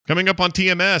Coming up on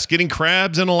TMS, getting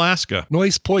crabs in Alaska.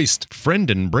 Noise poist.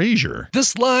 Friend and Brazier.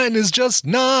 This line is just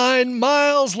 9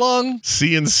 miles long. See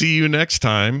you next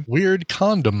time. Weird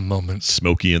condom moments.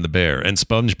 Smokey and the Bear and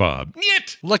SpongeBob.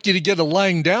 Nyet! Lucky to get a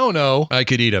lying down-o. I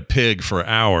could eat a pig for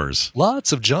hours.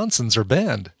 Lots of Johnsons are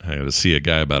banned. I got to see a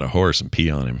guy about a horse and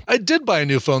pee on him. I did buy a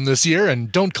new phone this year,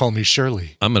 and don't call me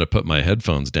Shirley. I'm going to put my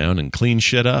headphones down and clean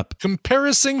shit up.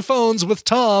 Comparing phones with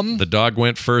Tom. The dog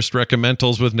went first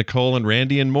recommendals with Nicole and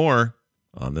Randy and more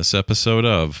on this episode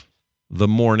of The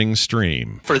Morning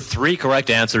Stream. For 3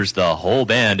 correct answers, the whole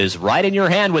band is right in your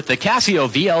hand with the Casio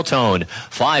VL Tone.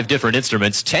 5 different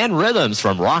instruments, 10 rhythms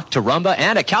from rock to rumba,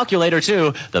 and a calculator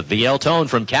too. The VL Tone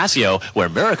from Casio, where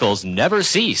miracles never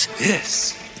cease.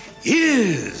 This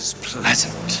is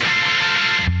pleasant.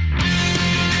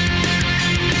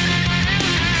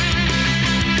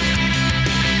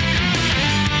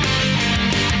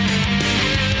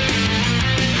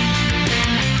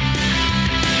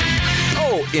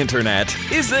 Internet,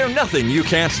 is there nothing you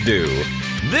can't do?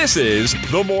 This is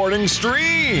The Morning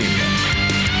Stream.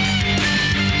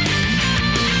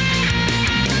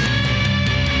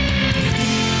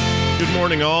 Good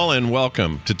morning, all, and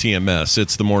welcome to TMS.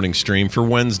 It's The Morning Stream for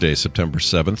Wednesday, September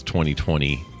 7th,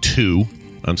 2022.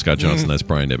 I'm Scott Johnson. That's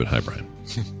Brian David. Hi, Brian.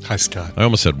 Hi, Scott. I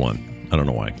almost said one. I don't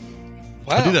know why.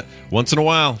 Wow. I do that once in a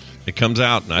while. It comes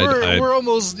out, and we're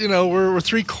almost, we're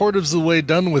 3/4 of the way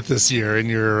done with this year, and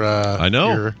you're. I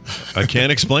know. I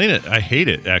can't explain it. I hate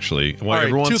it, actually. All right,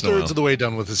 every once in a while. 2/3 of the way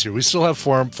done with this year. We still have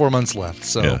four months left.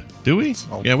 So, yeah. Do we?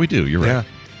 Yeah, we do. You're right.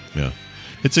 Yeah.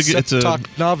 It's a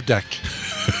Novdek.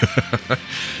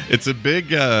 It's a big,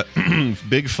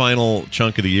 big final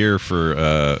chunk of the year for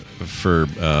what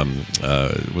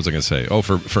was I going to say? Oh,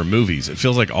 for movies. It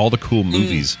feels like all the cool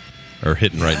movies are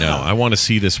hitting right now. I want to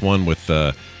see this one with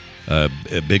a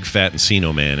big fat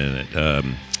Encino Man in it.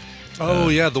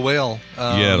 The Whale.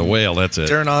 The Whale. That's it.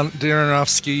 Darren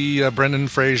Aronofsky, Brendan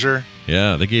Fraser.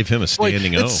 Yeah, they gave him a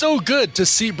standing O. It's so good to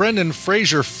see Brendan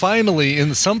Fraser finally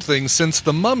in something since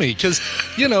The Mummy, because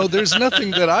there's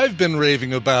nothing that I've been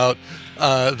raving about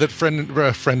that Brendan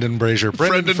Fraser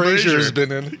has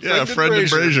been in. Yeah, Brendan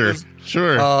Fraser.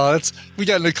 Sure. We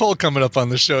got Nicole coming up on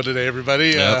the show today,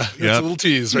 everybody. It's a little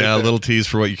tease, right? Yeah, there. A little tease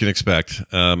for what you can expect.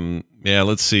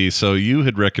 Let's see. So you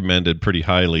had recommended pretty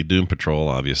highly Doom Patrol,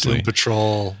 obviously. Doom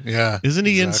Patrol, yeah. Isn't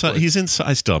he inside? He's inside.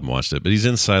 I still haven't watched it, but he's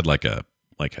inside like a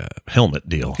helmet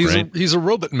deal, right? He's a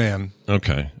robot man.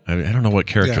 Okay. I don't know what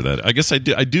character that. I guess I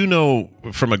do know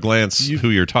from a glance who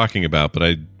you're talking about,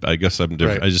 but I guess I'm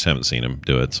different. Right. I just haven't seen him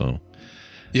do it, so.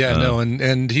 Yeah, no,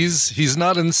 and he's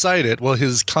not inside it. Well,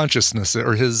 his consciousness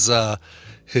or his I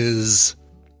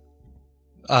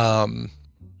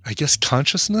guess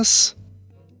consciousness.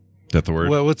 Is that the word?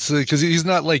 Well, because he's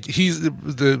not like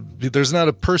there's not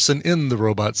a person in the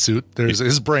robot suit. There's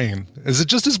his brain. Is it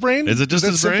just his brain? Is it just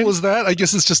his brain? Simple as that? I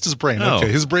guess it's just his brain. Oh. Okay,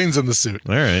 his brain's in the suit.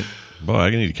 All right. Boy, I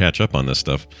need to catch up on this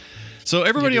stuff. So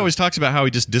everybody always talks about how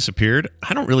he just disappeared.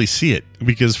 I don't really see it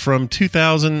because from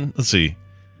 2000, let's see.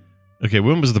 Okay,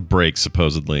 when was the break,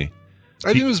 supposedly?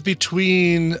 I think it was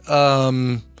between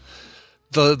the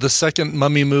second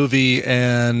Mummy movie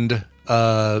and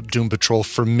Doom Patrol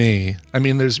for me. I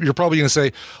mean, you're probably going to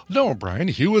say, no, Brian,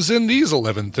 he was in these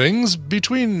 11 things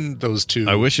between those two.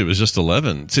 I wish it was just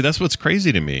 11. See, that's what's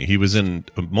crazy to me. He was in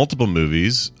multiple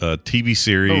movies, TV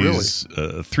series,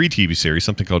 3 TV series,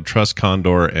 something called Trust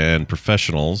Condor and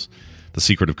Professionals, The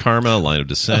Secret of Karma, Line of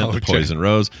Descent, The Poison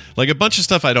Rose. Like a bunch of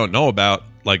stuff I don't know about.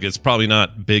 Like, it's probably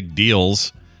not big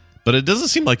deals, but it doesn't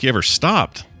seem like he ever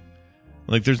stopped.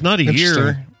 Like, there's not a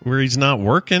year where he's not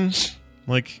working.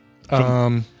 Like,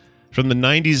 from the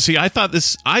 90s. See, I thought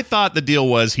the deal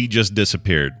was he just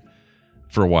disappeared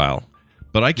for a while,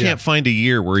 but I can't find a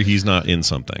year where he's not in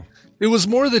something. It was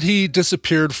more that he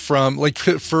disappeared from, like,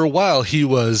 for a while, he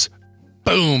was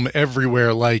boom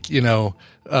everywhere, like, front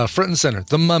and center.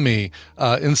 The Mummy,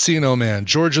 Encino Man,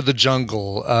 George of the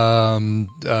Jungle,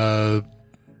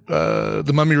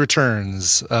 The Mummy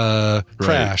Returns,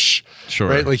 Crash. Sure.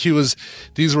 Right? Like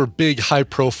these were big, high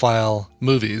profile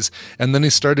movies. And then he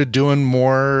started doing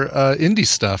more indie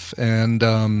stuff. And,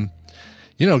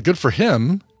 good for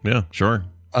him. Yeah, sure.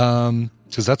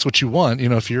 Because that's what you want.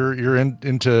 If you're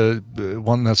into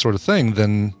wanting that sort of thing,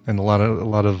 then, and a lot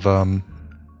of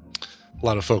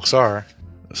folks are.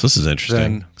 So this is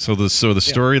interesting. So the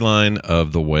storyline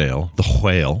of the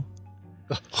whale,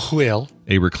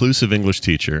 a reclusive English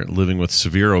teacher living with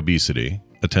severe obesity,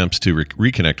 attempts to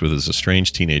reconnect with his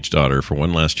estranged teenage daughter for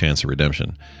one last chance of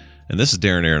redemption. And this is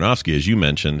Darren Aronofsky, as you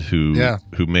mentioned,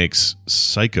 who makes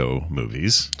psycho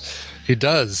movies. He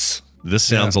does. This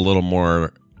sounds a little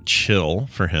more chill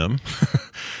for him.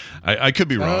 I could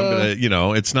be wrong, but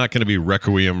it's not going to be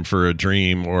Requiem for a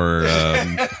Dream or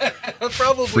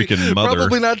freaking Mother.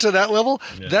 Probably not to that level.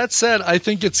 Yeah. That said, I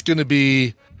think it's going to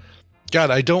be. God,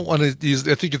 I don't want to use.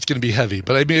 I think it's going to be heavy,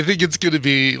 but I think it's going to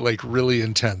be like really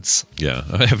intense. Yeah,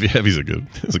 heavy's a good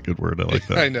word. I like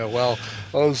that. I know. Well,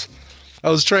 I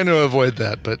was trying to avoid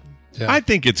that, but yeah. I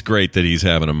think it's great that he's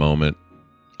having a moment.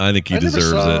 I think he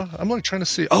deserves it. I'm like trying to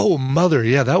see. Oh, Mother.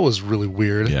 Yeah, that was really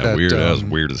weird. Yeah, weird. That was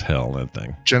weird as hell. That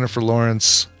thing. Jennifer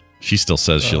Lawrence. She still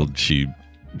says she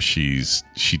was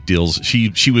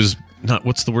not.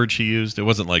 What's the word she used? It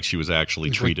wasn't like she was actually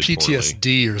treated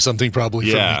PTSD poorly. or something probably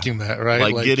for making that,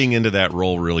 right? Like getting into that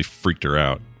role really freaked her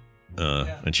out.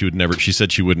 And she would never. She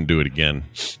said she wouldn't do it again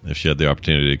if she had the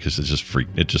opportunity because it just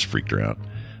freaked her out.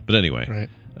 But anyway. Right.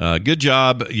 Good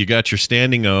job. You got your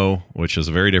standing O, which is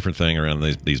a very different thing around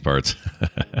these parts.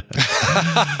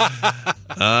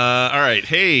 All right.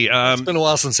 Hey. It's been a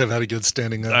while since I've had a good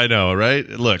standing O. I know, right?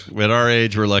 Look, at our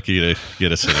age, we're lucky to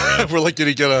get a sitting O. We're lucky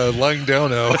to get a lying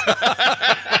down O.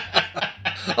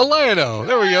 A lion O.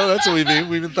 There we go. That's what we mean.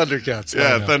 We've been Thundercats.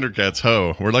 Yeah, Thundercats.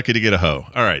 Ho. We're lucky to get a ho.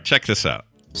 All right. Check this out.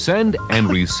 Send and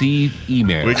receive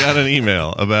email. We got an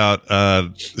email about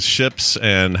ships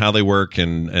and how they work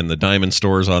and the diamond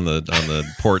stores on the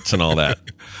ports and all that.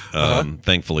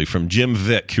 Thankfully, from Jim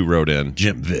Vick, who wrote in.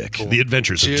 Jim Vick. Cool. The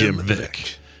Adventures of Jim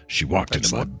Vick. She walked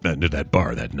into that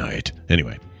bar that night.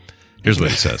 Anyway, here's what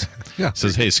he says. It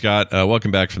says, hey, Scott,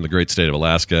 welcome back from the great state of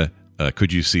Alaska.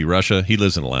 Could you see Russia? He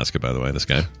lives in Alaska, by the way, this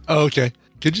guy. Oh, okay.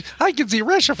 I can see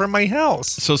Russia from my house.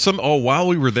 So while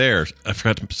we were there, I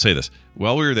forgot to say this.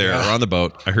 While we were there, or on the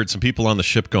boat, I heard some people on the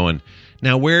ship going,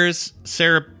 now where does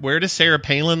Sarah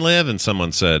Palin live? And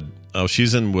someone said, oh,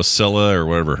 she's in Wasilla or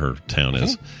whatever her town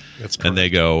is. That's correct. And they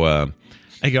go,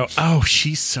 oh,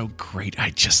 she's so great.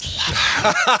 I just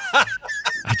love her.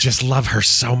 I just love her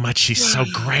so much. She's so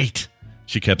great.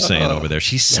 She kept saying over there,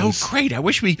 she's so great. I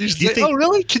wish we... Oh,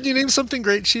 really? Can you name something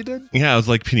great she did? Yeah, I was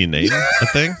like, can you name a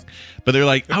thing? But they're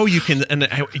like, oh, you can... And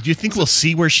do you think we'll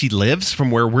see where she lives from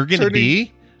where we're going to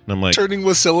be? And I'm like... Turning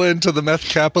Wasilla into the meth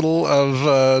capital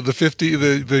of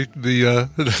the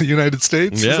United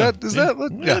States? Yeah. Is that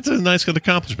what? Yeah, that's a nice good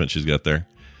accomplishment she's got there.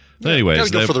 But anyways...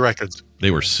 Gotta go for the records.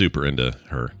 They were super into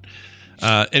her.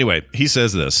 Anyway, he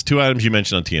says this. 2 items you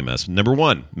mentioned on TMS. Number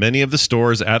 1, many of the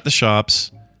stores at the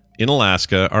shops in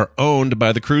Alaska are owned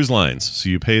by the cruise lines. So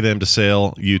you pay them to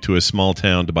sail you to a small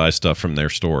town to buy stuff from their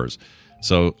stores.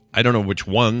 So I don't know which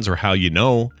ones or how you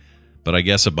know, but I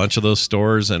guess a bunch of those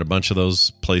stores and a bunch of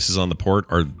those places on the port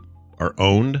are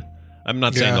owned. I'm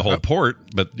not saying the whole port,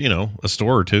 but a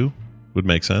store or two would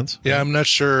make sense. Yeah, I'm not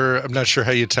sure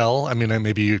how you tell. I mean,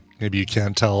 maybe you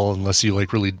can't tell unless you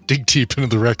like really dig deep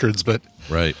into the records, but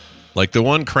right. Like the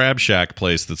one Crab Shack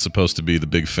place that's supposed to be the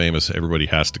big famous everybody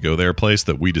has to go there place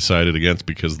that we decided against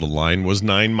because the line was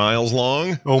 9 miles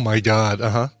long. Oh my God.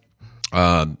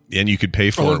 And you could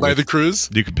pay for owned by the cruise?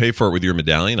 You could pay for it with your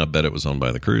medallion. I'll bet it was owned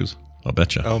by the cruise. I'll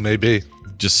bet you. Oh, maybe.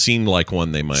 Just seemed like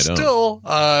one they might own. Still,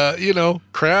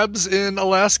 crabs in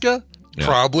Alaska,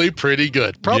 probably pretty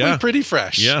good. Probably pretty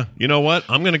fresh. Yeah. You know what?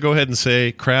 I'm going to go ahead and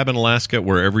say crab in Alaska,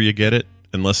 wherever you get it,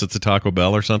 unless it's a Taco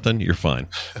Bell or something, you're fine.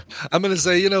 I'm going to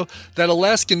say, that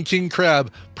Alaskan king crab,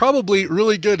 probably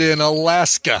really good in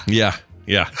Alaska. Yeah.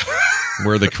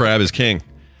 Where the crab is king.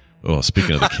 Oh,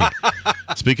 speaking of the king,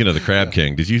 speaking of the Crab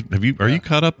King, are you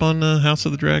caught up on House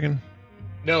of the Dragon?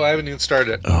 No, I haven't even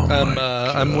started. Oh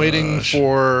I'm waiting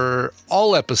for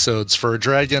all episodes for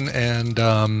Dragon and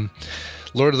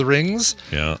Lord of the Rings.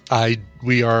 Yeah,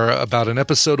 we are about an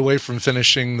episode away from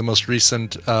finishing the most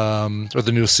recent or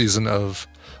the newest season of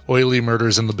Oily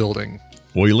Murders in the Building.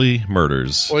 Oily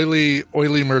Murders. Oily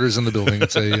Murders in the Building.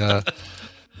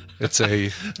 It's a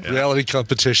reality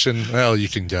competition. Well, you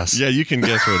can guess. Yeah, you can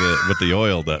guess where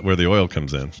the oil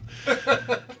comes in.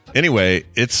 Anyway,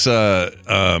 it's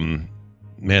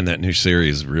man, that new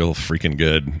series is real freaking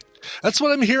good. That's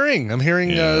what I'm hearing. I'm hearing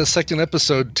the second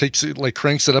episode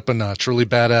cranks it up a notch, really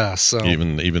badass. So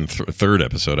even third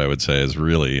episode, I would say, is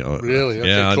really really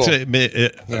okay,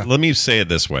 cool. Let me say it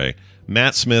this way: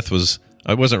 Matt Smith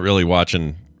I wasn't really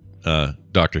watching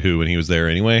Doctor Who when he was there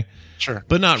anyway. Sure.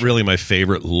 But not really my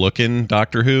favorite looking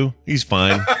Doctor Who. He's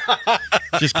fine.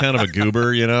 Just kind of a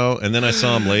goober, And then I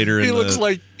saw him later. He looks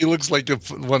like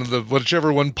one of the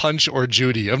whichever one, Punch or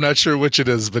Judy. I'm not sure which it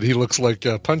is, but he looks like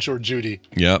Punch or Judy.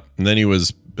 Yep. And then he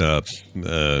was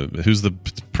who's the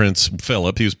Prince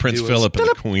Philip? He was Prince Philip in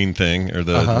the Queen thing, or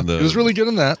he was really good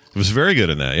in that. He was very good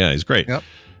in that. Yeah, he's great. Yep.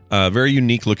 Very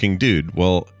unique looking dude.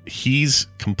 Well, he's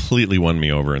completely won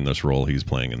me over in this role he's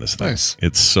playing in this thing. Nice.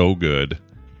 It's so good.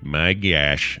 My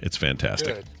gosh, it's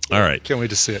fantastic. Good. All right. Can't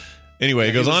wait to see it. Anyway,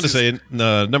 it goes on to say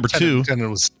number two. Tenet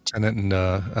was Tenet and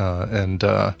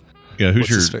Yeah, who's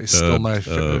what's his face? Still my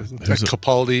favorite.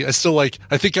 Capaldi.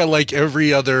 I think I like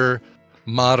every other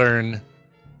modern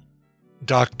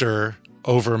Doctor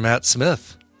over Matt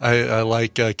Smith. I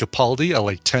like Capaldi. I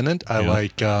like Tennant. I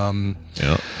like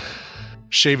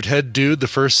shaved head dude, the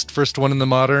first one in the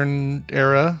modern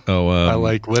era. I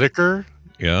like Whitaker.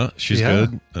 Yeah, she's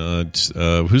good.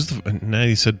 Who's the? Now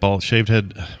you said bald shaved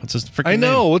head. What's his freaking name? I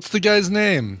know. What's the guy's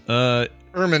name?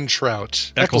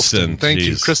 Ehrmantraut. Eccleston. Thank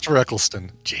you, Christopher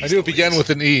Eccleston. Jeez, I knew it began with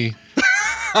an E.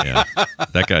 Yeah,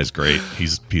 that guy's great.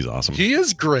 He's awesome. He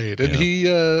is great, and he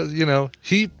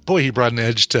brought an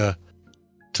edge to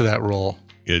that role.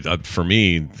 For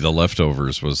me, The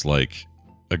Leftovers was like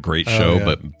a great show,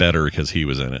 but better because he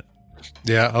was in it.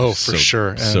 Yeah. Oh, for sure.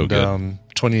 And, so good.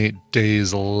 28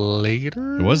 Days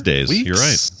Later. It was Days. Weeks? You're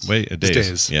right. Wait,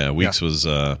 Days. Yeah, Weeks was.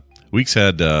 Weeks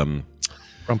had.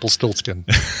 Rumpelstiltskin.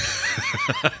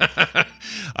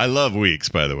 I love Weeks,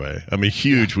 by the way. I'm a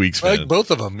huge Weeks fan. I like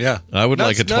both of them, yeah. I would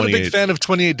like a 28. Not a big fan of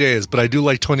 28 Days, but I do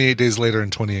like 28 Days Later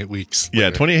and 28 Weeks. Yeah,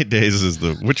 28 Days is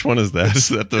the... Which one is that? Is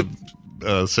that the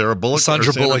Sarah Bullock?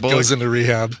 Sandra Bullock goes into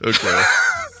rehab. Okay.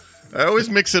 I always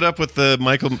mix it up with the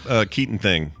Michael Keaton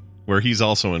thing, where he's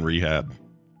also in rehab.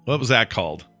 What was that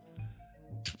called?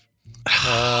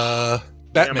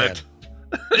 Batman.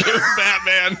 It was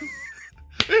Batman.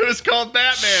 It was called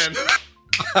Batman.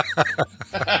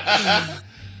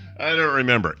 I don't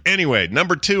remember. Anyway,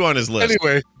 number 2 on his list.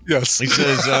 Anyway, yes. He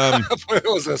says it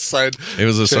was a side. It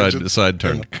was a side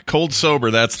turn. Cold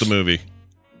Sober, that's the movie.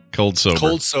 Cold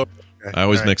Sober. Okay. I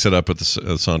always mix it up with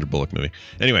the Sandra Bullock movie.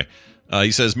 Anyway,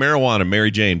 he says marijuana, Mary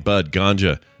Jane, bud,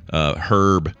 ganja,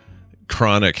 herb,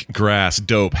 chronic, grass,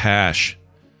 dope, hash.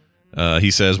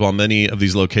 He says while many of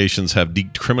these locations have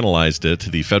decriminalized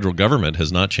it, the federal government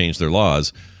has not changed their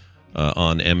laws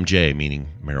on MJ, meaning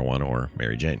marijuana or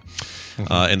Mary Jane.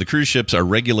 And the cruise ships are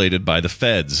regulated by the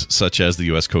feds, such as the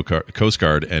U.S. Coast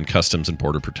Guard and Customs and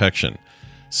Border Protection.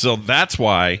 So that's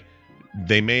why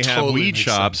they may have weed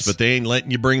shops, but they ain't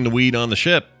letting you bring the weed on the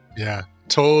ship. Yeah,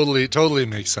 totally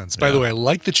makes sense. By the way, I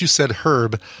like that you said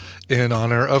herb in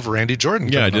honor of Randy Jordan.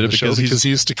 Yeah, I did it because he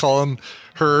used to call him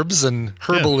herbs and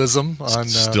herbalism. On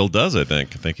still does, I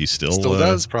think. I think he still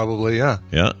does, probably. Yeah.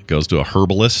 Yeah, goes to a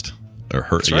herbalist or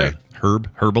right.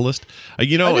 herbalist. I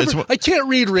can't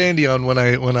read Randy on when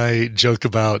I joke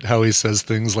about how he says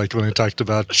things like when I talked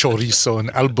about chorizo and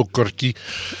Albuquerque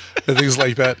and things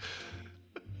like that.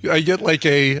 I get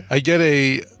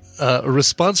a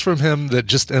response from him that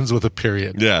just ends with a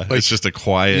period. Yeah, it's just a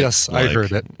quiet. Yes, I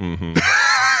heard it. Mm-hmm.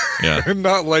 Yeah,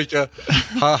 not like a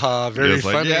haha, very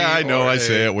funny. Yeah, I know. I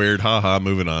say it weird. Haha.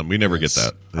 Moving on. We never get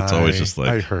that. It's always just like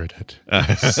I heard it.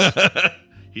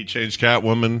 He changed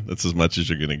Catwoman. That's as much as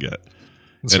you're going to get.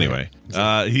 That's anyway,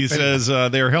 right. He says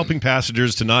they are helping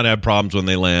passengers to not have problems when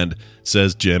they land,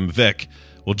 says Jim Vick.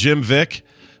 Well, Jim Vick,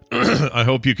 I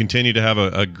hope you continue to have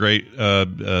a great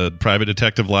private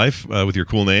detective life with your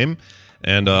cool name.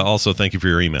 And also, thank you for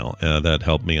your email. That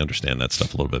helped me understand that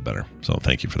stuff a little bit better. So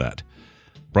thank you for that.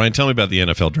 Brian, tell me about the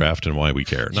NFL draft and why we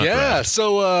care. Draft.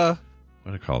 So... what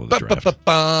do I call it? The draft?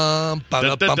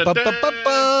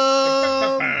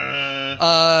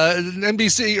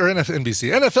 NBC or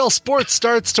NFL sports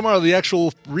starts tomorrow. The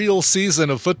actual real season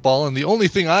of football, and the only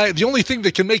thing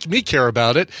that can make me care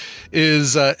about it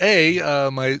is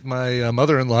my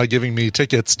mother-in-law giving me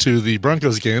tickets to the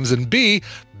Broncos games, and B,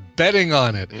 betting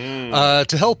on it.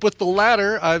 To help with the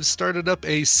latter, I've started up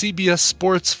a CBS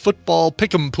Sports football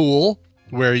pick'em pool,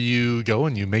 where you go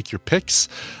and you make your picks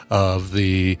of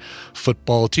the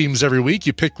football teams every week.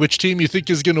 You pick which team you think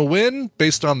is going to win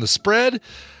based on the spread,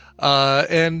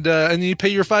 and you pay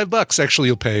your $5. Actually,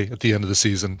 you'll pay at the end of the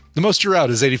season. The most you're out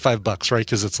is $85, right?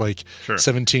 Because it's like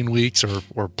 17 weeks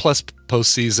or plus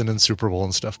postseason and Super Bowl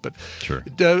and stuff. But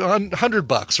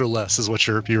 $100 or less is what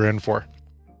you're in for.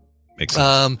 Makes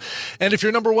sense. And if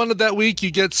you're number one of that week,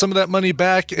 you get some of that money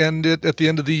back. And at the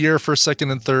end of the year, first, second,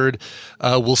 and third,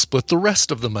 we'll split the rest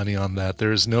of the money on that.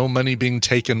 There's no money being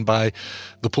taken by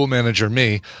the pool manager,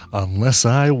 me, unless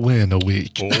I win a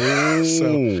week.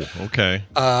 Oh, okay.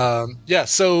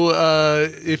 So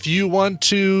if you want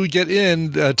to get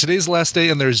in, today's the last day,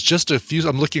 and there's just a few.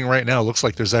 I'm looking right now. It looks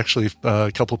like there's actually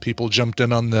a couple people jumped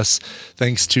in on this,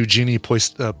 thanks to Jeannie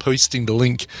posting the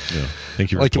link. Yeah.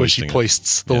 Thank you. Like when she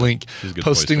posts the link.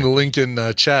 Posting the link in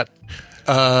chat.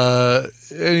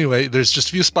 Anyway, there's just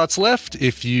a few spots left.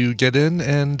 If you get in,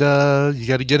 and you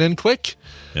got to get in quick.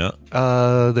 Yeah.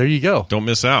 There you go. Don't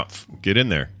miss out. Get in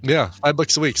there. Yeah,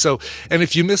 $5 a week. So, and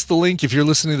if you missed the link, if you're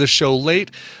listening to the show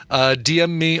late,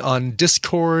 DM me on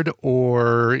Discord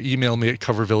or email me at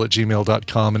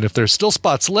coverville@gmail.com. And if there's still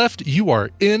spots left, you are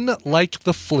in like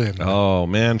the Flynn. Oh,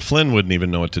 man. Flynn wouldn't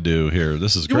even know what to do here.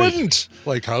 This is You great. wouldn't.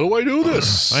 Like, how do I do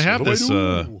this? I have What this. do I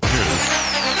Here it do? is.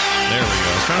 There we go.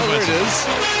 There it is.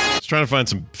 I was trying to find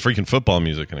some freaking football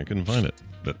music, and I couldn't find it.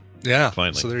 But Yeah.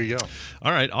 finally. So there you go.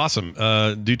 All right, awesome.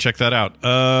 Do check that out.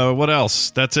 What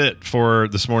else? That's it for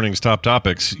this morning's top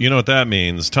topics. You know what that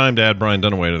means. Time to add Brian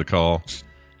Dunaway to the call.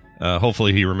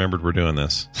 Hopefully he remembered we're doing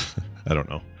this. I don't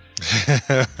know.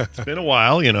 It's been a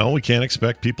while, you know. We can't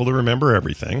expect people to remember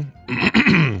everything.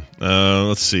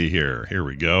 Let's see here. Here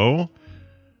we go.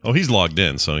 Oh, he's logged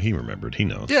in, so he remembered. He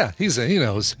knows. Yeah, he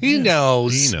knows. He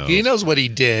knows. He knows. He knows what he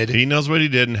did. He knows what he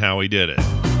did and how he did it.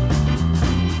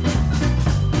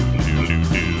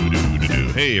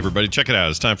 Hey, everybody, check it out.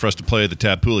 It's time for us to play the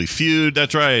Tadpooley Feud.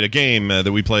 That's right, a game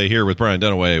that we play here with Brian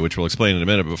Dunaway, which we'll explain in a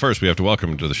minute. But first, we have to welcome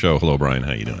him to the show. Hello, Brian.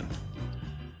 How you doing?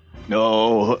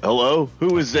 No, hello?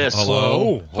 Who is this?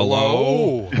 Hello?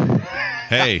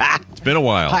 Hey, it's been a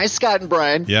while. Hi, Scott and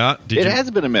Brian. Yeah? It has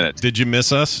been a minute. Did you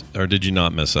miss us, or did you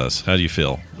not miss us? How do you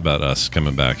feel about us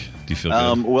coming back? Do you feel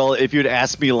good? Well, if you'd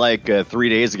asked me like 3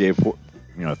 days ago,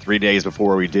 3 days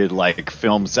before we did like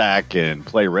Film Sack and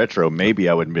Play Retro, maybe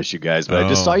I would miss you guys. But I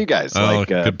just saw you guys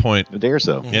good point. a day or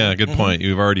so. Yeah, good point.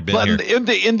 You've already been But here.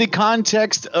 in the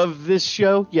context of this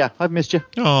show, yeah, I've missed you.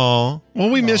 Oh, well,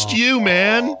 we missed you,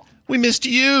 man. We missed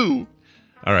you.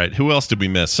 All right, who else did we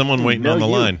miss? Someone waiting on the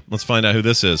line. Let's find out who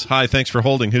this is. Hi, thanks for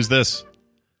holding. Who's this?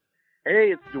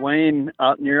 Hey, it's Dwayne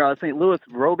out near St. Louis.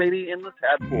 Row Baby in the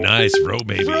Tadpool. Nice, Row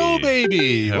Baby. Row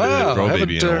Baby. Haven't heard Wow. Row Haven't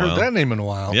Baby in a heard while. that name in a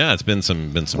while. Yeah, it's been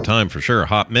some time for sure. A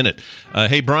hot minute.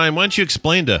 Hey, Brian, why don't you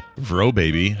explain to Row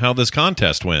Baby how this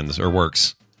contest wins or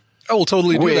works? I will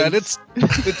totally do Wins.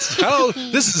 that. It's how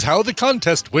this is how the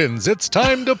contest wins. It's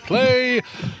time to play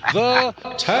the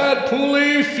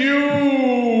Tadpooley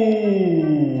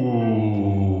Feud.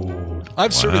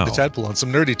 I've surveyed the Tadpool on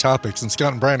some nerdy topics, and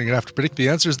Scott and Brian are going to have to predict the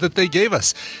answers that they gave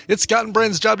us. It's Scott and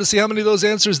Brian's job to see how many of those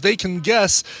answers they can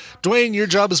guess. Dwayne, your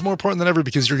job is more important than ever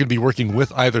because you're going to be working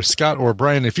with either Scott or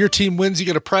Brian. If your team wins, you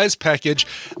get a prize package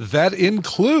that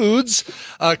includes,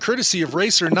 courtesy of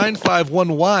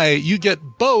Racer951Y, you get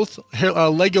both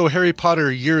Lego Harry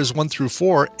Potter Years 1 through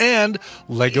 4 and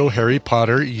Lego Harry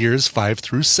Potter Years 5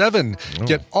 through 7.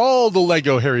 Get all the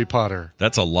Lego Harry Potter.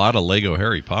 That's a lot of Lego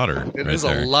Harry Potter. It right is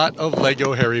there. a lot of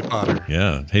Lego Harry Potter.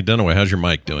 Yeah. Hey, Dunaway, how's your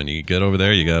mic doing? You good over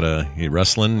there? You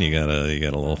wrestling? You got a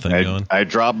little thing going? I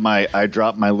dropped my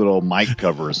little mic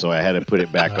cover, so I had to put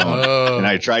it back on. And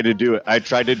I tried to do it. I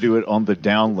tried to do it on the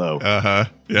down low. Yeah.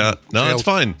 No, Failed. it's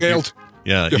fine. Failed.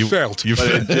 Yeah, You failed. You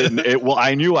But it didn't. Well,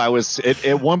 I knew I was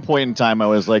at one point in time. I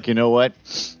was like, you know what?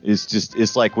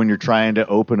 It's like when you're trying to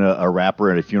open a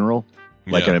wrapper at a funeral,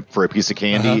 like Yeah. for a piece of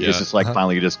candy. It's just like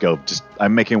finally you just go.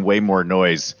 I'm making way more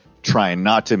noise, trying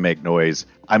not to make noise.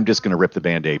 I'm just going to rip the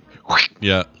Band-Aid.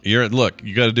 Yeah, look,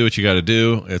 you got to do what you got to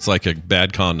do. It's like a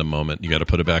bad condom moment. You got to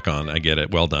put it back on. I get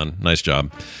it. Well done. Nice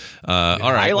job. All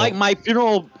right. I like my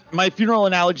funeral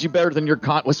analogy better than your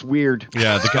was weird.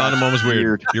 Yeah, the condom one was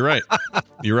weird. You're right.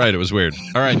 You're right. It was weird.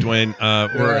 All right, Dwayne.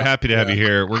 We're happy to have you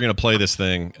here. We're going to play this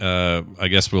thing. I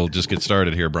guess we'll just get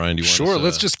started here. Brian, do you want Sure, us,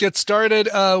 let's just get started.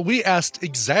 We asked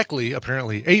exactly,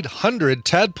 apparently, 800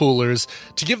 Tadpoolers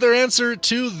to give their answer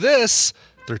to this.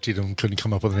 13 of them couldn't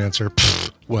come up with an answer.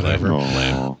 Pfft, whatever.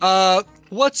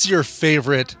 What's your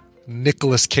favorite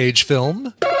Nicolas Cage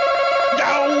film?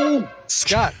 No!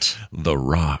 Scott, The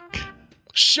Rock.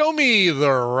 show me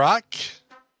The Rock.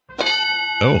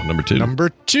 Oh, number two. Number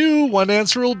 2, one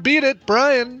answer will beat it.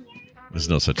 Brian. There's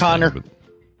no such Connor. thing.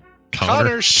 But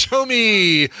Connor, show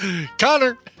me.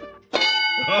 Connor.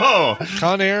 Oh.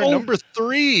 Con Air, number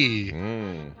 3.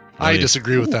 I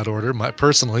disagree with that order,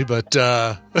 personally, but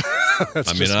that's I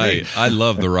just mean, me. I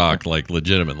love The Rock, like,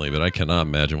 legitimately, but I cannot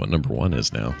imagine what number 1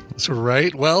 is now. That's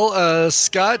right. Well,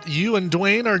 Scott, you and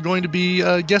Dwayne are going to be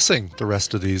guessing the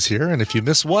rest of these here, and if you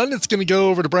miss one, it's going to go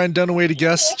over to Brian Dunaway to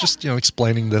guess. Just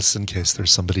explaining this in case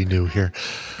there's somebody new here.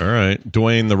 All right,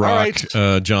 Dwayne The Rock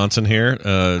right. Johnson here.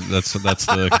 That's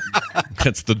the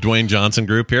that's the Dwayne Johnson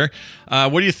group here.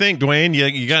 What do you think, Dwayne?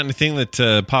 You got anything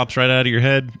that pops right out of your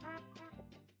head?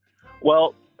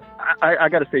 Well, I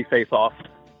got to say Face Off.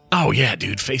 Oh yeah,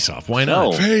 dude, Face Off. Why not?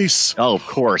 Oh. Face. Oh, of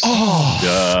course.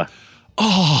 Oh.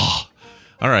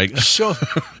 All right, Show,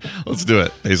 let's do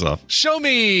it. Face Off. show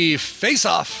me Face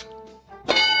Off.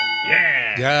 Yeah.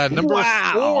 Yeah, number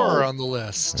 4 on the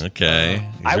list. Okay.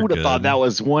 I would have thought that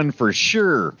was one for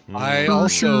sure. I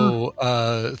also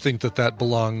think that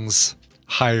belongs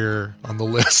higher on the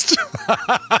list.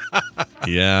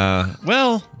 Yeah.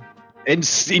 Well, And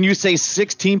you say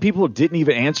 16 people didn't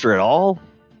even answer at all?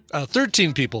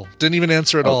 13 people didn't even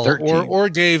answer at all, 13. or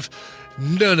gave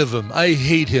none of them. I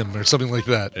hate him or something like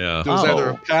that. Yeah. It was either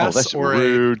a pass that's or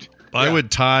rude. I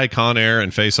would tie Con Air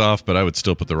and Face Off, but I would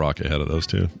still put The Rock ahead of those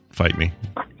two. Fight me.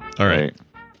 All right.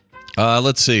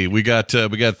 Let's see. We got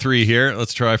 3 here.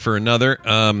 Let's try for another.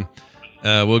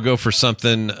 We'll go for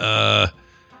something.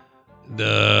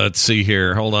 Let's see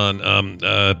here. Hold on.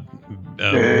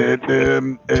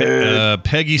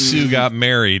 Peggy Sue got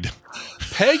married.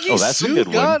 Peggy Sue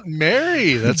got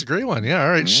married. That's a great one. Yeah. All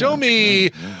right. Show me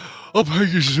a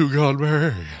Peggy Sue got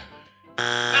married.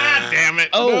 Ah, damn it.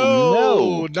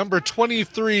 Oh, no. Number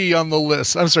 23 on the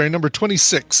list. I'm sorry, number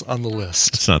 26 on the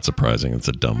list. It's not surprising. It's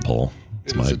a dumb poll.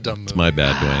 It's a dumb It's movie. my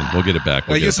bad, Dwayne. We'll get it back.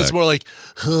 I guess it's more like,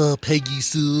 Peggy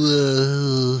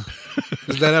Sue.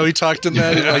 Is that how he talked in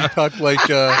that? He talked like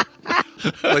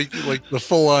the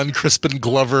full-on Crispin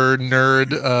Glover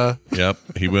nerd. Yep.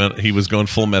 He was going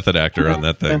full method actor on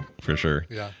that thing for sure.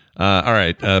 Yeah. All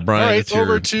right, Brian. All right, it's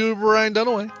over to Brian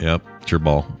Dunaway. Yep. It's your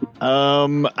ball.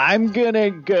 I'm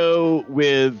gonna go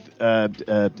with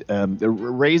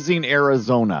Raising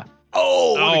Arizona.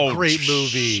 Oh, what a great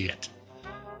movie! Shit.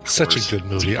 Such a good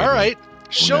movie. All right,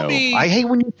 show me. I hate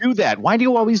when you do that. Why do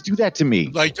you always do that to me?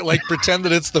 Like pretend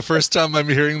that it's the first time I'm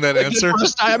hearing that answer.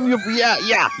 First time,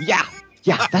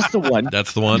 yeah. That's the one.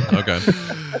 That's the one. Okay.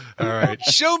 All right,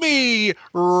 show me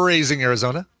Raising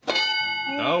Arizona.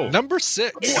 Oh, Number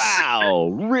 6. Wow,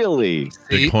 really?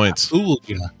 big points. Fooled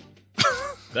ya.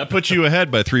 That puts you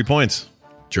ahead by 3 points.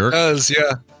 Jerk. Does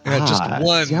just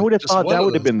one. See, I would have just thought one that of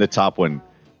would have those. been the top one.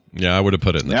 Yeah, I would have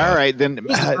put it in the All top. right, then. It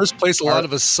was the first place a lot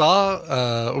of us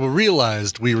saw or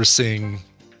realized we were seeing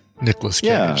Nicolas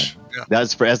Cage. Yeah.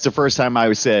 That's the first time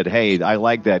I said, "Hey, I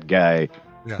like that guy,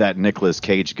 Yeah. that Nicolas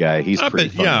Cage guy. He's pretty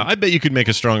funny." Yeah, I bet you could make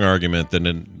a strong argument that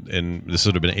in this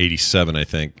would have been 87, I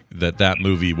think, that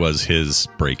movie was his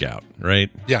breakout, right?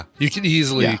 Yeah, you can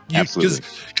easily, Yeah, absolutely.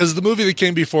 because the movie that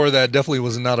came before that definitely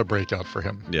was not a breakout for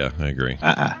him. Yeah, I agree.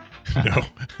 No.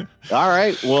 All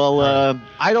right. Well,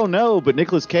 I don't know, but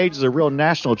Nicolas Cage is a real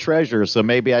national treasure, so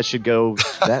maybe I should go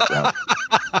that route.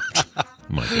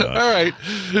 My God. All right,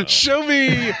 show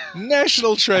me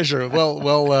National Treasure.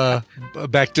 Well,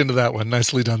 backed into that one.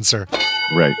 Nicely done, sir.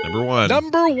 Right. Number 1.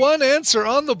 Number 1 answer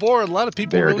on the board. A lot of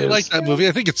people There it really is. like that movie.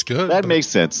 I think it's good. That but- makes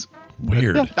sense.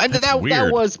 Weird. Yeah, that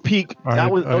weird. was peak. All that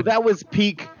right, was all right. that was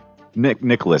peak.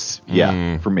 Nicholas.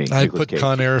 Yeah, for me. I Nicolas put Cage.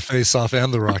 Con Air, Face Off,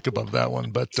 and The Rock above that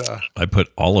one, but I put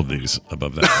all of these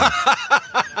above that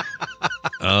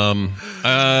one.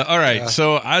 All right.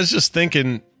 So I was just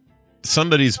thinking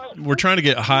we're trying to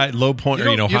get low point,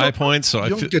 high points. So I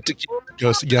you feel, don't get to keep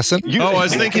guessing. I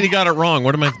was thinking he got it wrong.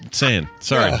 What am I saying?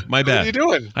 Sorry, Yeah. my bad. What are you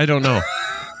doing? I don't know.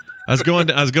 I was going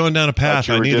down a path.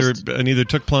 you I were neither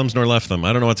took plums nor left them.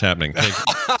 I don't know what's happening.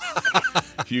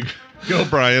 You go,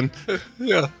 Brian.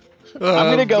 Yeah. I'm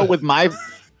gonna go with my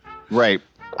right.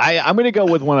 I'm gonna go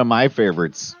with one of my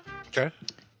favorites. Okay.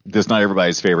 That's not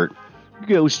everybody's favorite.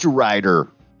 Ghost Rider.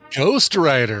 Ghost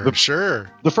Rider. Sure.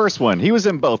 The first one. He was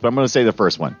in both, but I'm gonna say the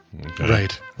first one. Okay.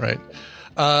 Right.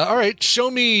 All right. Show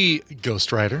me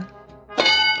Ghost Rider.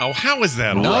 Oh, how is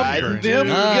that? Ride hard, them dude?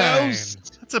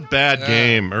 ghosts. That's a bad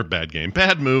game.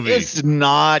 Bad movie. It's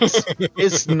not.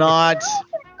 It's not.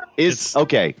 It's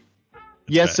okay.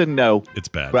 Yes bad. and no. It's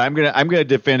bad. But I'm gonna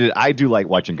defend it. I do like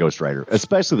watching Ghost Rider,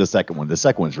 especially the second one. The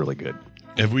second one's really good.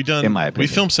 Have we done? In my we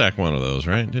opinion. film sack one of those,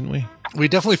 right? Didn't we? We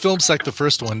definitely film sec the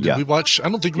first one. Did Yeah. we watch? I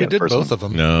don't think we Yeah, did first both one. of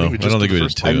them. No, I just don't think the we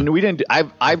first did one. too. I mean, we didn't.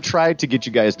 I've tried to get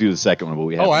you guys to do the second one, but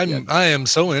we haven't. Oh, yet. I am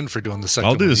so in for doing the second.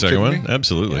 I'll do one. the You second kidding one. me?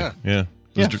 Absolutely. Yeah. Yeah.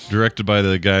 It was directed by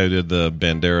the guy who did the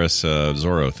Banderas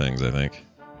Zorro things, I think.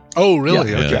 Oh, really?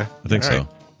 Yeah. Okay. Yeah, I think All so. right.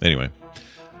 Anyway.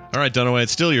 All right, Dunaway,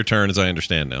 it's still your turn, as I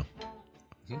understand now.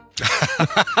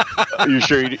 Are you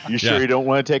sure? You Yeah. you don't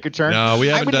want to take a turn? No, we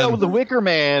haven't I'm gonna done- go with the Wicker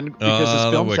Man because The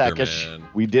it's film Wicker sackish. Man.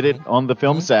 We did it on the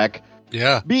film sack.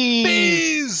 Yeah.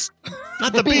 Bees.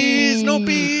 Not the bees! No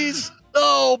bees!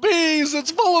 Oh, bees!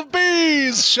 It's full of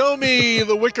bees. Show me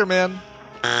the Wicker Man.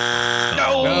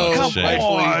 No,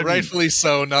 come rightfully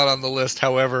so, not on the list.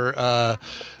 However,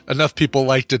 enough people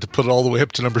liked it to put it all the way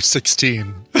up to number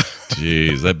 16.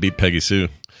 Jeez, that beat Peggy Sue.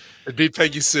 It beat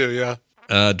Peggy Sue, yeah.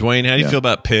 Dwayne, how do you feel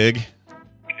about Pig?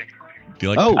 Do you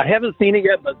like Oh. I haven't seen it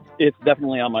yet, but it's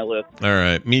definitely on my list. All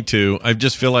right, me too. I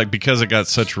just feel like because it got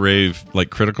such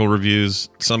critical reviews,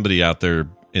 somebody out there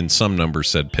in some numbers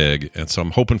said pig, and so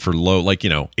I'm hoping for low,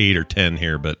 8 or 10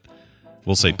 here, but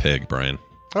we'll say pig, Brian.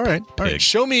 All right. Pig.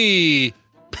 Show me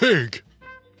pig.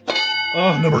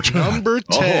 Oh, number 10. Number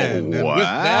 10. Oh, And wow.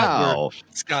 with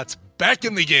that, Scott's back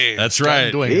in the game. That's Scott right.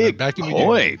 and Dwayne Big back in the game.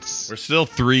 points. We're still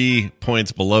 3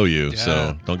 points below you, so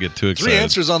Yeah. don't get too excited. 3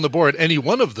 answers on the board. Any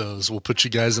one of those will put you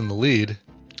guys in the lead.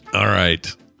 All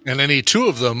right. And any 2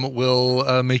 of them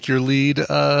will make your lead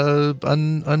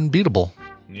unbeatable.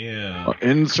 Yeah.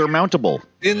 Insurmountable.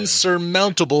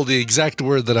 Insurmountable, the exact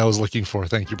word that I was looking for.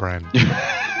 Thank you, Brian.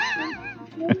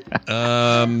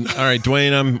 All right,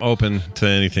 Dwayne, I'm open to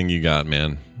anything you got,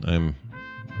 man. I'm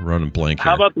running blank here.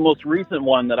 How about the most recent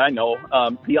one that I know?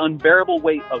 The unbearable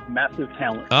weight of massive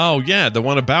talent. Oh, yeah, the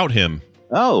one about him.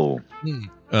 Oh.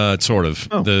 Sort of.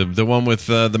 Oh. The one with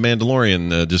the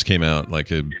Mandalorian just came out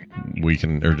like a week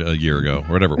or a year ago,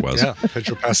 or whatever it was. Yeah,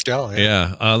 Pedro Pascal.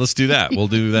 Yeah, let's do that. We'll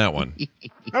do that one.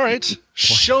 All right.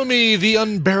 Show me the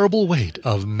unbearable weight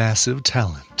of massive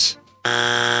talent.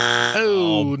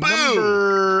 Oh,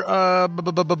 Number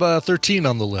 13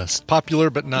 on the list. Popular,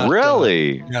 but not...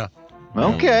 Really? Yeah.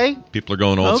 Okay. People are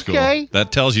going old Okay. school.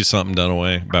 That tells you something,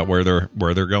 Dunaway, about where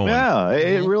they're going. Yeah,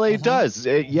 it really does.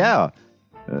 Yeah.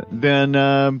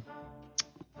 Then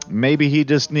maybe he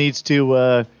just needs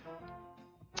to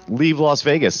leave Las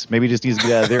Vegas. Maybe he just needs to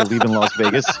get out of there, leaving Las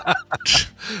Vegas.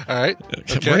 All right.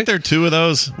 Okay. Weren't there 2 of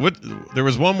those? There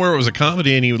was one where it was a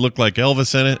comedy and he looked like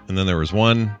Elvis in it, and then there was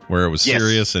one where it was Yes.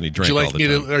 serious and he Would drank you all like the me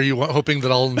time. to... Are you hoping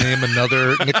that I'll name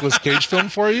another Nicolas Cage film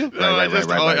for you?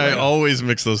 I always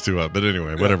mix those 2 up, but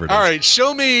anyway, whatever it is. All right.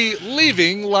 Show me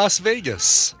Leaving Las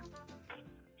Vegas.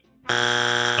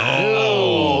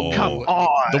 Oh, Come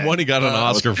on. the one he got an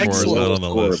Oscar for is not on the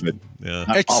list. Yeah.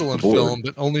 Excellent board. film,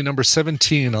 but only number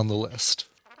 17 on the list.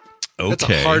 That's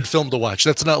Okay. a hard film to watch.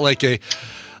 That's not like I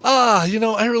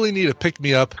really need a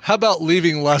pick-me-up. How about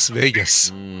Leaving Las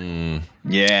Vegas?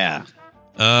 Yeah.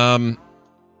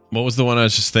 What was the one I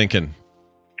was just thinking?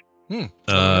 That's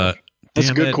a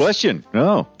Damn good it. question.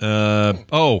 Oh.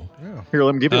 Here,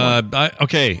 let me give you one.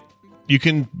 Okay. You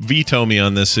can veto me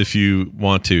on this if you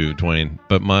want to, Dwayne.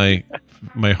 But my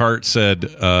heart said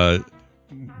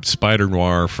Spider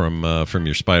Noir from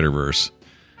your Spider-Verse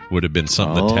would have been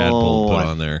something that Tadpole put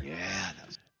on there. Yeah.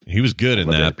 He was good in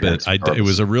that, but it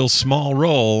was a real small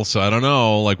role, so I don't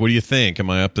know. Like, what do you think? Am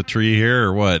I up the tree here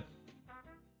or what?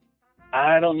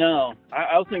 I don't know.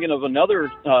 I was thinking of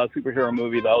another superhero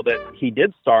movie, though, that he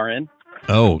did star in.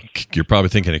 Oh, you're probably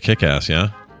thinking of Kick-Ass, yeah?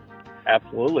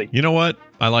 Absolutely. You know what?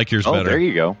 I like yours better. There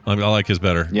you go. I like his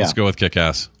better. Yeah. Let's go with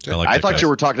Kick-Ass. I thought you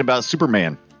were talking about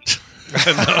Superman.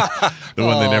 the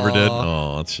one they never did.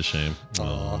 Oh, that's a shame.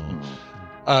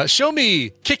 Show me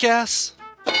Kick-Ass.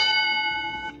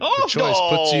 Oh, Good choice.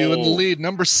 Puts you in the lead.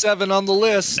 Number 7 on the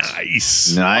list.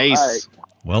 Nice. Nice. All right.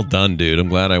 Well done, dude. I'm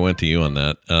glad I went to you on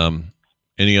that.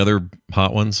 Any other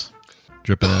hot ones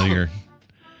dripping out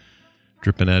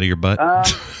of your butt?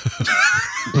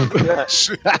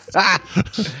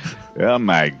 Oh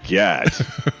my God.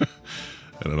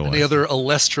 I don't know. Any other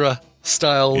Alestra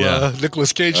style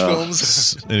Nicolas Cage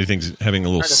films? Anything's having a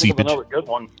little Trying to think of seepage. another good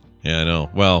one. Yeah, I know.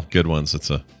 Well, good ones. It's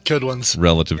a Good ones.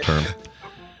 relative term.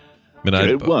 I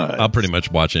mean, Good ones. I'll pretty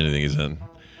much watch anything he's in.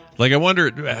 Like, I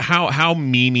wonder how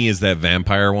memey is that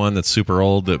vampire one that's super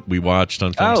old that we watched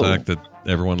on Film Sack that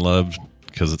everyone loved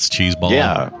because it's cheeseball.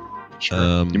 Yeah. You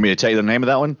want me to tell you the name of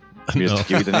that one? You No. just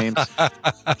give you the names?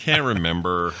 I can't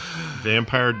remember.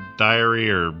 Vampire Diary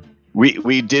or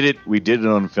We did it. We did it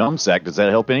on Film Sack. Does that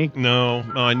help any? no?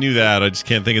 I knew that. I just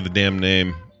can't think of the damn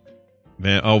name.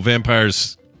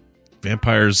 Vampires.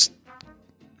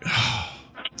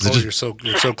 You're so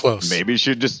close. Maybe you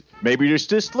should just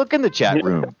look in the chat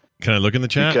room Can I look in the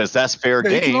chat? because that's fair Yeah,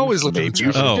 you game. can always look in the Maybe chat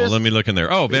you should Oh, just- let me look in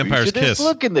there. Oh, maybe you Vampire's should just Kiss.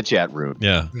 Look in the chat room.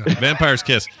 Yeah, Vampire's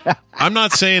Kiss. I'm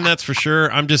not saying that's for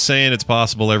sure. I'm just saying it's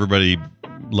possible everybody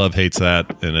hates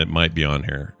that, and it might be on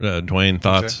here. Dwayne,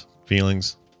 thoughts,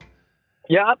 feelings?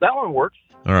 Yeah, that one works.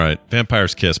 All right,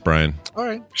 Vampire's Kiss, Brian. All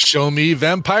right. Show me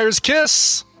Vampire's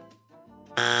Kiss.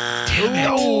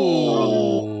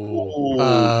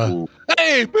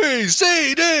 A, B,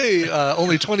 C, D.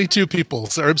 Only 22 people.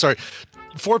 I'm sorry.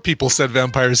 4 people said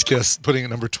Vampire's Kiss, putting it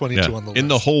number 22 Yeah. on the list. In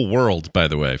the whole world, by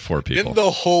the way, 4 people. In the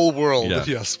whole world. Yeah.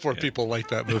 Yes, 4 people like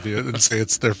that movie and say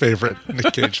it's their favorite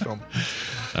Nick Cage film.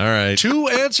 All right. 2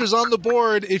 answers on the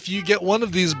board. If you get one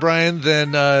of these, Brian,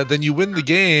 then you win the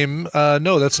game.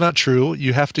 No, that's not true.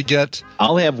 You have to get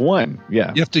I'll have one.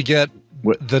 Yeah. you have to get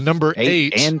the number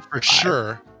 8 and for 5.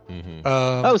 sure. Mhm.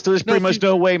 So there's pretty much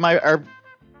no way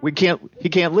he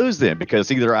can't lose then,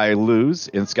 because either I lose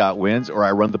and Scott wins, or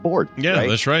I run the board. Yeah, right?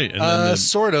 that's right. And then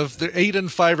Sort of. The 8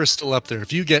 and 5 are still up there.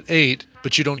 If you get 8,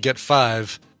 but you don't get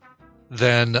 5,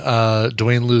 then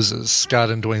Dwayne loses. Scott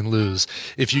and Dwayne lose.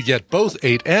 If you get both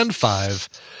 8 and 5,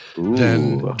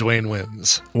 then Dwayne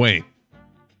wins. wait,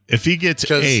 if he gets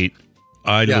 8,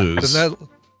 I lose.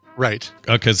 Right.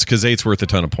 Because 8's worth a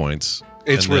ton of points.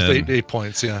 It's And worth then- 8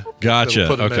 points, yeah. Gotcha.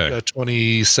 That'll put him Okay. at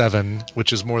 27,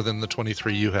 which is more than the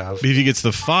 23 you have. If he gets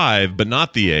the 5, but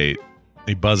not the 8,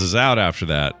 he buzzes out after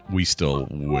that, we still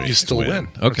win. You still win.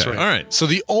 Okay, That's right. all right. So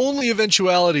the only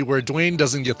eventuality where Dwayne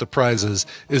doesn't get the prizes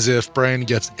is if Brian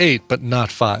gets 8, but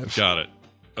not 5. Got it.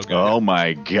 Okay. Oh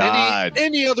my God!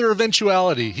 Any other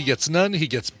eventuality, he gets none. He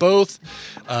gets both.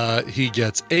 He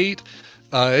gets 8.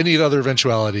 Any other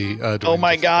eventuality. Dwayne Oh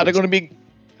my gets God! the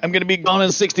I'm gonna be gone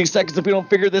in 60 seconds if we don't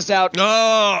figure this out. Oh,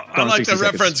 I Gone in like the 60 seconds.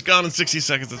 reference. Gone in 60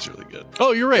 seconds. That's really good.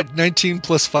 Oh, you're right. 19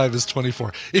 plus 5 is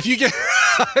 24. If you get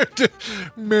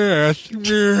math.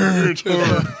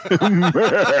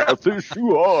 Math is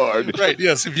too hard. Right.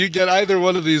 Yes. If you get either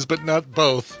one of these, but not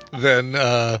both, then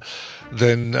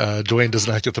Dwayne does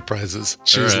not get the prizes.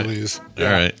 Jeez right. Louise. All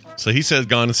right. So he says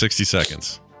gone in 60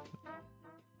 seconds.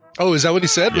 Oh, is that what he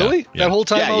said? Yeah, Really? yeah. That whole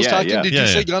time Yeah, I was yeah, talking, yeah. did Yeah, you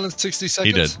say yeah. gone in 60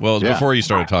 seconds? He did. Well, Yeah. before you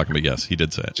started talking, but yes, he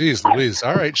did say it. Jeez Louise.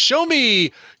 All right. Show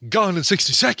me gone in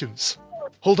 60 seconds.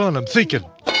 Hold on. I'm thinking.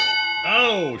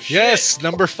 Oh, shit. Yes.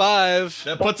 Number 5.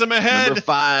 That puts him ahead. Number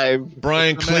 5.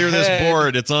 Brian, clear this ahead.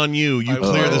 board. It's on you. You I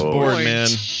clear this will. board, man.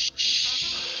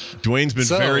 Dwayne's been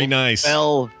So- very nice.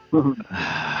 Well, all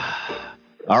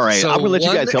right. So I'm gonna let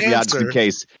you guys one help me out just in answer-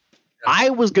 case. I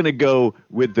was gonna go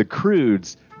with the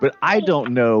Crudes, but I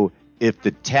don't know if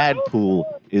the Tadpool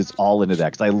is all into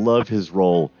that, because I love his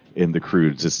role in the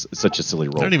Crudes. It's such a silly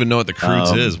I role. don't even know what the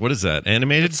Crudes is. What is that?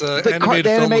 Animated? It's an The animated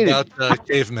film animated. about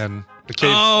cavemen. The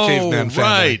oh, caveman family.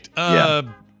 right. Yeah.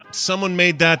 Someone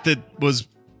made that was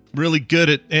really good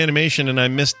at animation, and I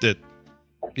missed it.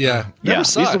 Yeah. Yeah, Never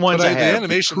saw these are it, the ones but I the have.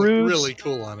 animation Cruise. looked really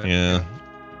cool on it. Yeah.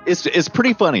 It's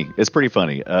pretty funny. It's pretty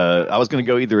funny. I was gonna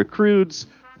go either a Crudes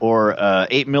or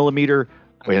 8mm.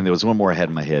 Wait, and there was one more I had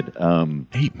in my head.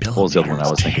 8mm. What was the other one I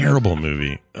was thinking of? Terrible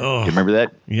movie. Oh, You remember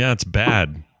that? yeah, it's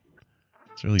bad.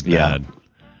 It's really Yeah. bad.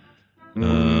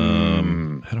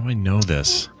 How do I know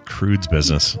this? Crude's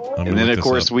business. And then, of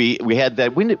course, we had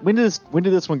that. When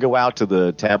did this one go out to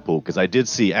the Tadpool? Because I did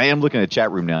see. I am looking at the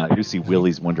chat room now. I do see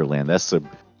Willy's Wonderland.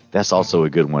 That's also a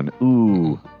good one.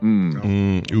 Ooh,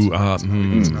 It's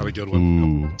not a good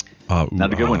one.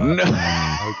 not a good one. No. Not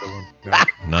a good one. No.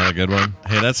 Not a good one.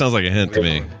 Hey, that sounds like a hint to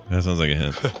me. That sounds like a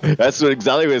hint. That's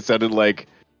exactly what it sounded like.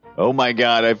 Oh my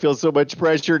God, I feel so much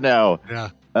pressure now. Yeah.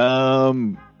 I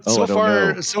don't know.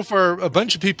 So far, a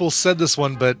bunch of people said this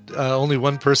one, but only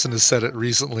one person has said it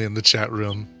recently in the chat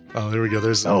room. Oh, there we go.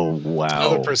 There's Oh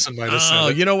another wow. person might have Oh,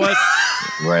 said it. you know what?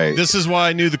 Right. This is why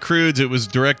I knew the Crudes. It was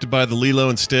directed by the Lilo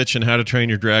and Stitch and How to Train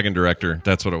Your Dragon director.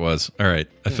 That's what it was. All right.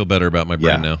 I feel better about my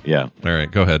brain now. Yeah. All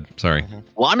right. Go ahead. Sorry.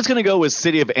 Well, I'm just gonna go with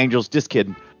City of Angels. Just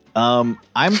kidding. I'm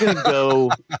gonna go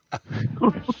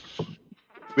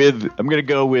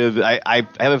with. I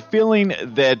have a feeling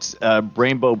that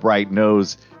Rainbow Bright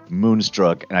knows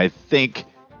Moonstruck, and I think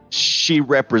she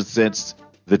represents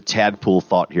the Tadpool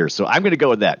thought here. So I'm gonna go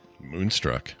with that.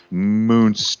 Moonstruck.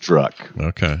 Moonstruck.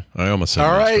 Okay. I almost said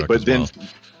All right. Moonstruck But as then, well.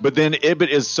 but then Ibit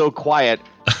is so quiet.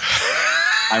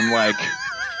 I'm like,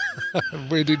 I'm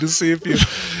waiting to see if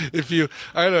you.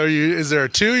 I don't know. Is there a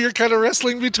 2 you're kind of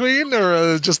wrestling between,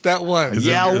 or just that one? Is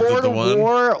it- yeah, is it Lord the of one?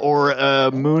 War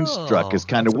or Moonstruck is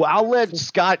kind of. Well, I'll let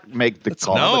Scott make the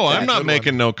call. No, But I'm not good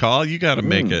making no call. You got to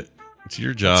make it. It's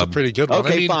your That's a job. pretty good one.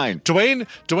 Okay, I mean, fine.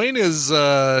 Dwayne is,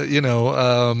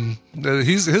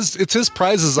 it's his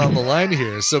prizes on the line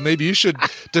here. So maybe you should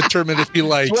determine if he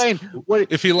likes Dwayne, what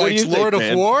do you Lord think, of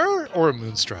man? War or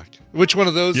Moonstruck. Which one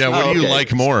of those? Yeah, what do you okay.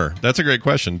 like more? That's a great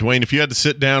question. Dwayne, if you had to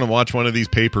sit down and watch one of these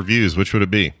pay-per-views, which would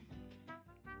it be?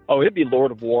 Oh, it'd be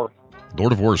Lord of War.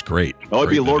 Lord of War is great. Oh, it'd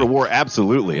be Great Lord of movie. War,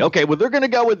 absolutely. Okay, well, they're going to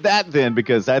go with that then,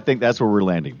 because I think that's where we're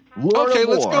landing. Lord Okay, of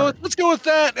let's War. go. Let's go with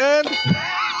that. And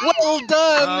well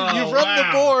done. Oh, You've run the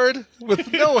board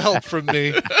with no help from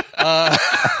me.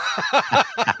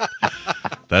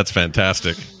 That's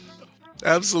fantastic.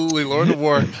 Absolutely, Lord of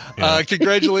War.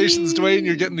 Congratulations, Dwayne.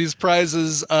 You're getting these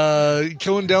prizes.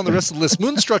 Going down the rest of the list.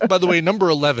 Moonstruck, by the way, number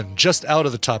 11, just out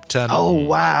of the top 10. Oh,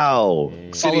 wow.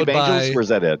 City of Followed Angels? by- Where's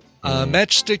that at?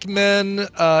 Matchstick Men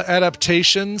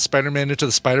adaptation, Spider-Man Into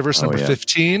the Spider-Verse, number yeah.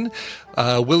 15.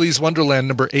 Willy's Wonderland,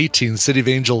 number 18. City of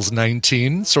Angels,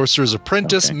 19. Sorcerer's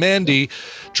Apprentice, Okay. Mandy,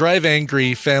 Drive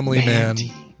Angry, Family Man.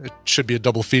 it should be a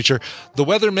double feature. The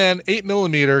Weatherman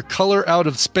 8mm Color Out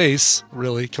of Space.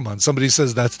 Really? Come on. Somebody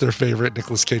says that's their favorite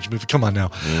Nicolas Cage movie. Come on now.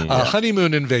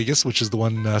 Honeymoon in Vegas, which is the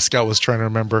one Scout was trying to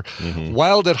remember.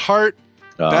 Wild at Heart.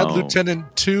 Bad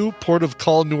Lieutenant 2, Port of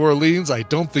Call, New Orleans. I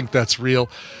don't think that's real.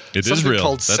 It is real.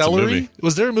 Called That's Celery. a movie.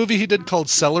 Was there a movie he did called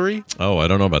Celery? Oh, I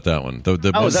don't know about that one. The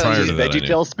is that prior a to that, I knew.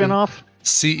 VeggieTales spinoff?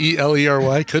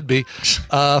 Celery could be.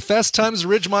 Fast Times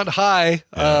at Ridgemont High.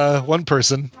 One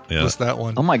person was that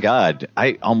one. Oh my God!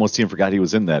 I almost even forgot he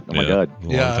was in that. Oh my God! A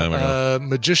long time ago.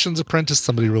 Magician's Apprentice.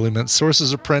 Somebody really meant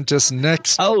Sorcerer's Apprentice.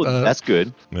 Next. Oh, that's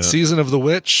good. Yeah. Season of the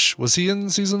Witch. Was he in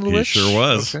Season of the He Witch? sure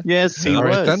was. Okay. Yes, he All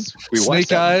was. right, then. We watched Snake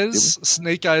that one, Eyes.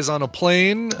 Snake Eyes on a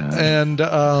Plane. And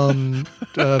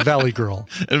Valley Girl.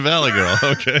 And Valley Girl.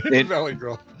 Okay. Valley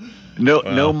Girl.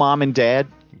 No mom and dad.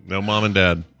 No mom and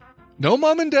dad. No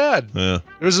Mom and Dad. Yeah.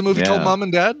 There's a movie called Mom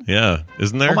and Dad. Yeah.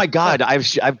 Isn't there? Oh my God!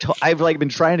 I've like been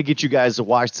trying to get you guys to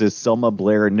watch this Selma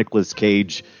Blair and Nicolas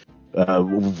Cage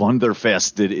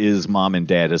Wonderfest that is Mom and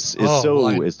Dad. It's so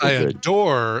I good.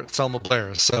 adore Selma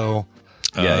Blair. So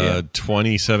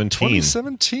 2017.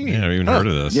 2017. Yeah, I haven't even heard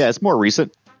of this. Yeah, it's more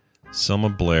recent. Selma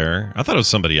Blair. I thought it was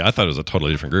somebody. I thought it was a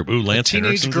totally different group. Ooh, Lance A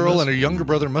teenage Henriksen's in girl this? and her younger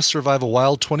brother must survive a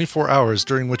wild 24 hours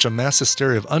during which a mass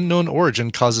hysteria of unknown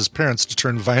origin causes parents to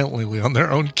turn violently on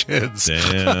their own kids.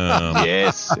 Damn.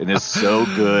 Yes, and it's so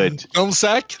good. Film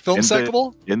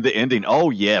sackable? In the ending. Oh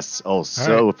yes. Oh,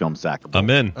 so film sackable. I'm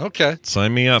in. Okay.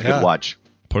 Sign me up. Good watch.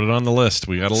 Put it on the list.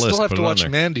 We got a list. Still have Put to it on watch there.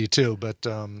 Mandy too, but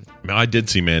I did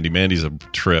see Mandy. Mandy's a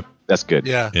trip. That's good.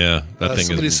 yeah. Yeah, that thing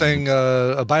Somebody is saying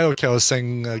a BioCow is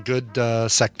saying good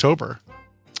Sacktober.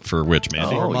 for which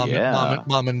Mandy? Oh, Mom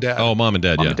and Dad. Oh, Mom and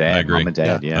Dad. Mom Yeah, and Dad, I agree. Mom and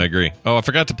Dad, yeah. I agree. Oh, I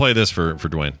forgot to play this for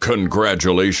Dwayne.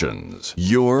 Congratulations.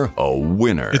 You're a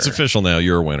winner. It's official now.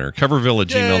 You're a winner.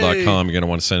 Coverville@gmail.com. You're going to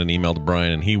want to send an email to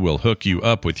Brian, and he will hook you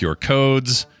up with your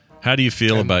codes. How do you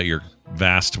feel about your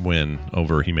vast win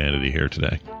over humanity here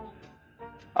today?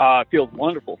 It feels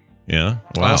wonderful. Yeah?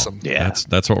 Wow. Awesome. Yeah.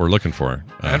 That's what we're looking for.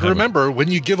 And remember, when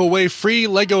you give away free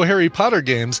Lego Harry Potter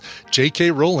games,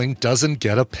 J.K. Rowling doesn't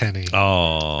get a penny.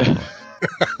 Oh,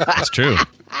 that's true.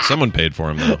 Someone paid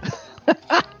for him, though.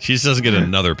 She just doesn't get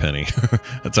another penny.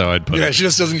 That's how I'd put it. Yeah, she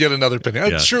just doesn't get another penny.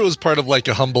 I'm Yeah. sure it was part of like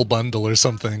a humble bundle or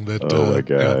something. That, Oh my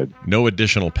God. No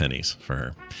additional pennies for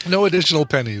her. No additional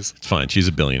pennies. It's fine. She's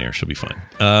a billionaire. She'll be fine.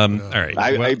 All right.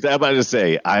 I'm about to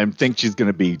say, I think she's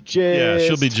going to be just Yeah,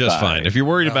 she'll be just fine. If you're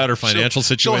worried about her financial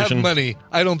She'll situation, have money.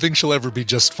 I don't think she'll ever be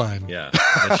just fine. yeah,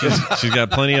 she's got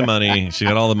plenty of money. She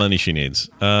got all the money she needs.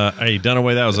 Hey,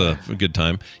 Dunaway, that was a good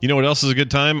time. You know what else is a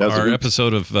good time? That was a Our good-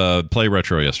 episode of Play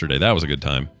Retro yesterday. That was a good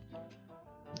time.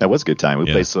 That was a good time. We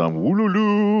Yeah. played some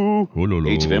Wooloo Wololo.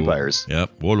 Age of Empires.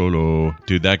 Yep. Wololo.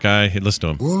 Dude, that guy, hey, listen to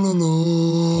him.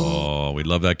 Oh, we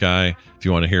love that guy. If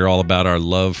you want to hear all about our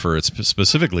love for it,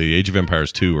 specifically Age of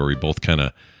Empires 2, where we both kind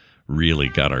of really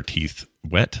got our teeth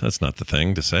wet. That's not the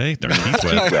thing to say. Our teeth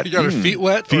wet. You got her feet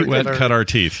wet? Feet Or wet, got her- cut our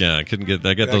teeth. Yeah, I couldn't get.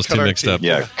 I got those cut two our mixed teeth. up.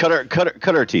 Yeah,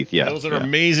 cut our teeth. Yeah, Those are yeah.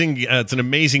 amazing. It's an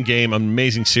amazing game, an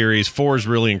amazing series. 4 is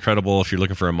really incredible if you're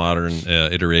looking for a modern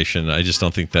iteration. I just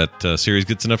don't think that series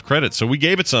gets enough credit. So we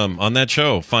gave it some on that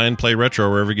show. Find Play Retro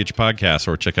wherever you get your podcasts,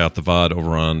 or check out the VOD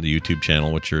over on the YouTube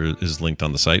channel, which is linked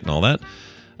on the site and all that.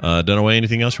 Dunaway,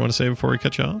 anything else you want to say before we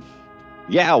cut you off?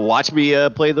 Yeah, watch me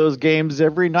play those games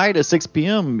every night at 6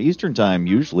 p.m. Eastern Time,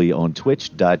 usually on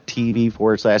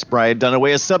twitch.tv/Brian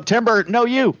Dunaway. Is September. No,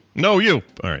 you. No, you.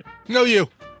 All right. No, you.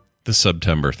 The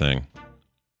September thing.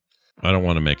 I don't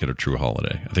want to make it a true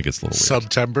holiday. I think it's a little weird.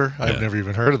 September? Yeah. I've never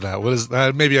even heard of that. What is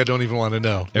that? Maybe I don't even want to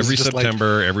know. Is Every it just like-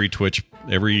 September,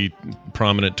 every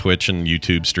prominent Twitch and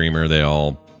YouTube streamer, they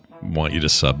all want you to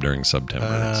sub during September.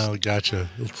 Oh, gotcha.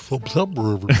 It's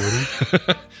September,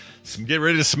 everybody. Get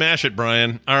ready to smash it,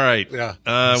 Brian. All right. Yeah.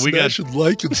 We got. Smash and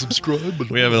like and subscribe.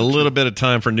 We have a little bit of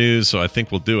time for news, so I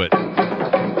think we'll do it.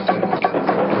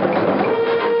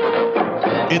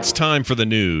 It's time for the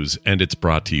news, and it's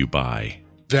brought to you by.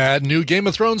 That new Game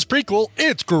of Thrones prequel,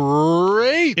 it's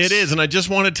great. It is, and I just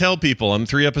want to tell people, I'm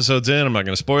 3 episodes in, I'm not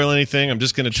going to spoil anything. I'm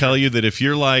just going to tell you that if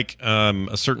you're like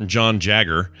a certain John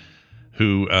Jagger,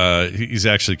 who he's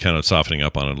actually kind of softening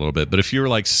up on it a little bit, but if you're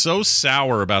like so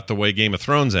sour about the way Game of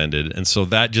Thrones ended, and so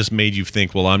that just made you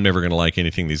think, well, I'm never going to like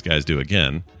anything these guys do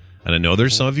again, and I know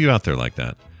there's some of you out there like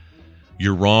that,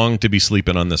 you're wrong to be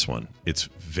sleeping on this one. It's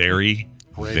very,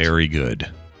 very good.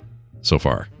 So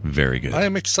far, very good. I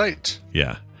am excited.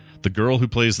 Yeah. The girl who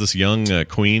plays this young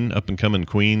queen, up-and-coming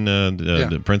queen,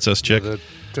 the princess chick. The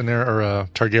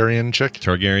Targaryen chick.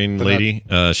 Targaryen But lady.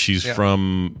 She's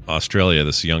from Australia,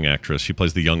 this young actress. She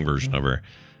plays the young version of her.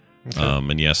 Okay.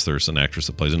 And yes, there's an actress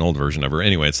that plays an old version of her.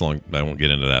 Anyway, it's long. I won't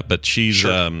get into that. But she's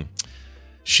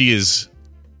she is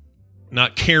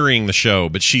not carrying the show,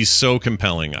 but she's so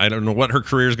compelling. I don't know what her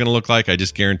career is going to look like. I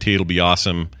just guarantee it'll be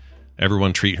awesome.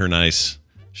 Everyone treat her nice.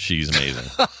 She's amazing.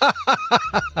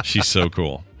 She's so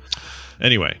cool.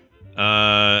 Anyway,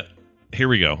 here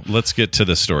we go. Let's get to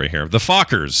the story here. The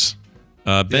Fockers,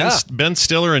 Ben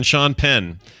Stiller and Sean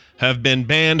Penn, have been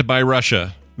banned by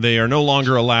Russia. They are no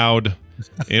longer allowed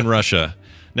in Russia.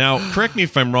 Now, correct me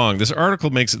if I'm wrong. This article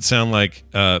makes it sound like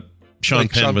Sean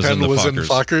Penn was in the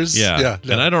Fockers. Yeah.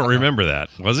 No, and I don't remember that.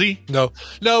 Was he? No,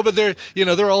 but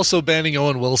they're also banning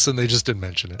Owen Wilson. They just didn't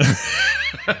mention it.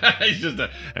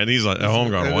 He's like, oh,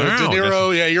 I'm going, wow. De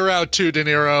Niro, you're out too, De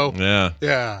Niro.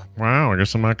 Yeah. Wow, I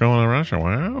guess I'm not going to Russia.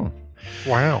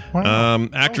 Wow.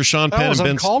 Actor Sean Penn was and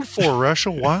Ben uncalled for, Russia.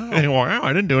 Wow. Wow,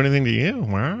 I didn't do anything to you.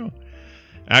 Wow.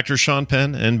 Actor Sean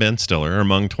Penn and Ben Stiller are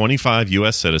among 25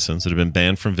 U.S. citizens that have been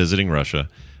banned from visiting Russia,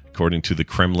 according to the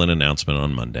Kremlin announcement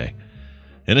on Monday.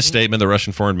 In a statement, the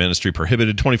Russian Foreign Ministry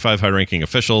prohibited 25 high-ranking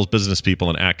officials, business people,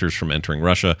 and actors from entering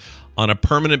Russia on a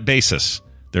permanent basis.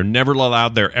 They're never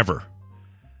allowed there ever.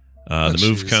 The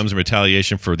move comes in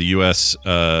retaliation for the U.S.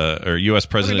 U.S.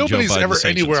 President Joe Biden's nobody's ever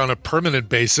sanctions. anywhere on a permanent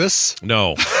basis.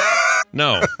 No.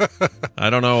 I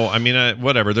don't know. I mean,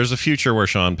 whatever. There's a future where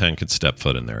Sean Penn could step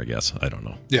foot in there, I guess. I don't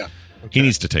know. Yeah. Okay. He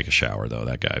needs to take a shower, though.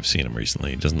 That guy, I've seen him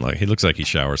recently. He looks like he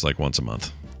showers like once a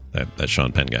month. That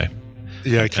Sean Penn guy.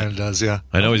 Yeah, he kind of does. Yeah.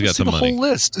 I know he's got the money. Whole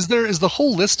list. Is the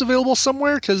whole list available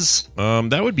somewhere? Because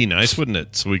that would be nice, wouldn't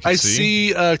it? So we can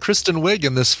see. I see Kristen Wiig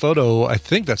in this photo. I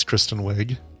think that's Kristen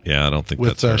Wiig. Yeah, I don't think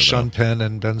with that's her, Sean Penn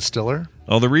and Ben Stiller.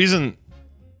 Oh, the reason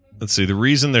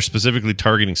they're specifically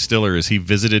targeting Stiller is he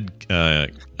visited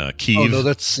Kyiv. Oh no,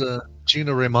 that's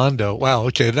Gina Raimondo. Wow.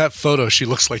 Okay, that photo, she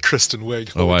looks like Kristen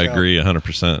Wiig. I agree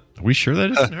 100%. Are we sure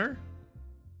that isn't her?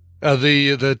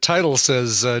 The title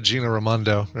says Gina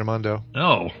Raimondo.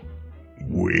 Oh,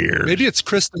 weird. Maybe it's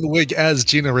Kristen Wiig as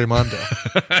Gina Raimondo.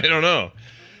 I don't know.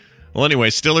 Well, anyway,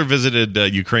 Stiller visited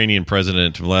Ukrainian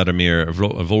President Volodymyr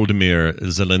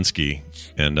Zelensky,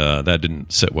 and that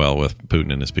didn't sit well with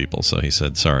Putin and his people. So he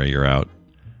said, "Sorry, you're out."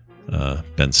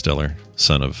 Ben Stiller,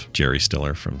 son of Jerry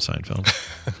Stiller from Seinfeld.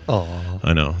 Oh,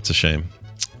 I know, it's a shame.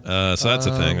 So that's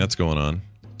a thing that's going on.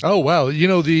 Oh wow!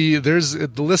 The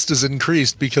list is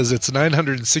increased because it's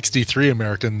 963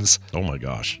 Americans. Oh my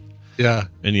gosh! Yeah.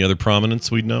 Any other prominence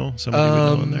we'd know? Somebody would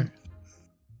know in there.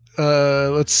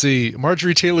 Let's see.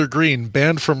 Marjorie Taylor Greene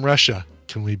banned from Russia.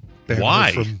 Can we ban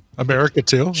her from America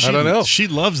too? I don't know. She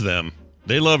loves them.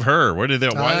 They love her. Where did they?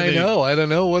 I don't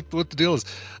know what the deal is.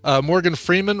 Morgan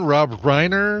Freeman, Rob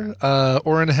Reiner,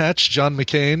 Orrin Hatch, John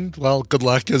McCain. Well, good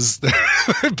luck, because they're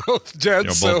both dead.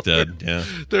 They're both dead. Yeah,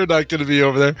 they're not going to be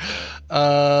over there.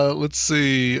 Let's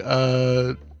see.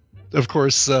 Of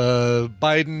course,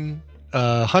 Biden,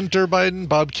 Hunter Biden,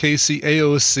 Bob Casey,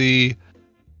 AOC.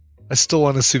 I still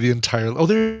want to see the entire. Oh,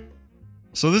 there.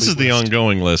 So this is the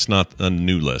ongoing list, not a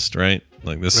new list, right?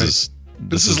 Like this is.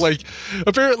 This is like,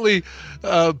 apparently,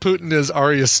 Putin is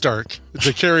Arya Stark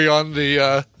to carry on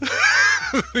the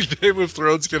Game of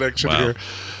Thrones connection here.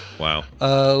 Wow.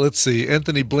 Let's see.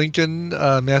 Anthony Blinken,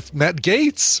 Matt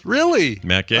Gaetz, really?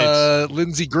 Matt Gaetz.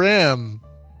 Lindsey Graham.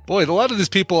 Boy, a lot of these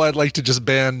people I'd like to just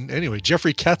ban anyway.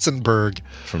 Jeffrey Katzenberg.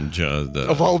 From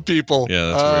of all people.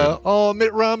 Yeah, that's weird. Oh,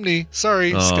 Mitt Romney.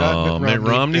 Sorry, Scott. Mitt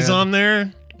Romney's on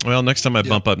there? Well, next time I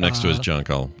bump up next to his junk,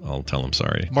 I'll tell him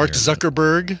sorry. Mark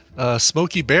Zuckerberg,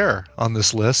 Smokey Bear on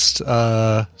this list.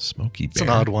 Smokey Bear. It's an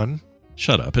odd one.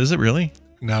 Shut up. Is it really?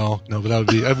 No, but that would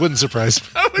be. I wouldn't surprise me.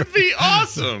 That would be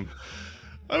awesome.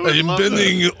 I'm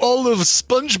banning all of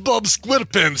SpongeBob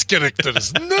SquarePants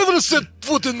characters. Never set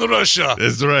foot in Russia.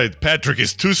 That's right. Patrick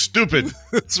is too stupid.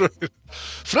 That's right.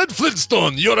 Fred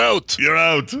Flintstone, you're out. You're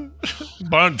out.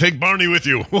 Take Barney with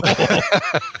you.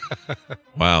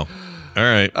 Wow. All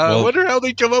right. I wonder how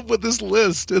they come up with this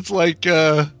list. It's like,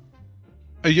 I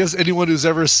guess anyone who's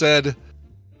ever said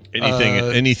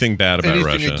anything bad about Russia.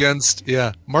 Anything against,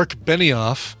 Mark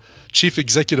Benioff, Chief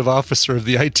Executive Officer of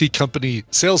the IT company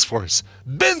Salesforce,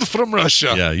 banned from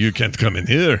Russia. Yeah, you can't come in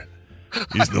here.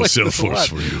 There's no Salesforce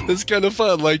for you. It's kind of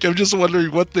fun. Like, I'm just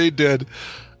wondering what they did.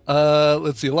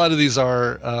 Let's see. A lot of these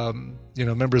are,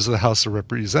 members of the House of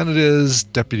Representatives,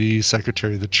 Deputy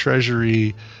Secretary of the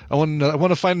Treasury. I want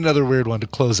to find another weird one to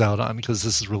close out on because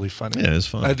this is really funny. Yeah, it's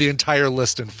fun. I have the entire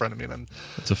list in front of me, and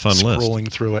it's a fun scrolling list.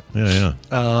 Scrolling through it. Yeah.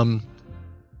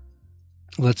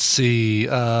 Let's see.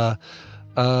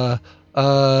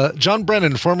 John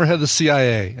Brennan, former head of the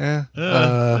CIA.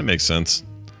 That makes sense.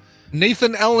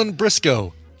 Nathan Allen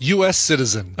Briscoe, U.S.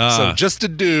 citizen. So just a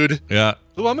dude. Yeah.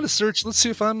 Oh, I'm going to search. Let's see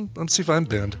if I'm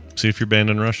banned. See if you're banned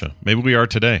in Russia. Maybe we are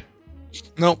today.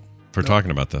 Nope. For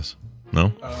talking about this.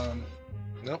 No?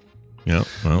 Nope. Yeah.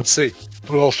 Well. Let's see.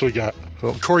 Who else we got?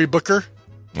 Well, Cory Booker.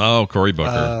 Oh, Cory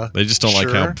Booker. They just don't like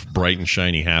sure. how bright and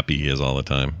shiny happy he is all the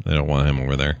time. They don't want him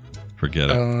over there. Forget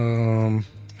it.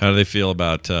 How do they feel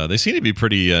about... they seem to be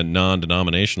pretty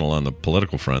non-denominational on the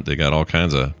political front. They got all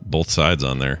kinds of both sides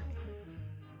on there.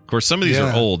 Of course, some of these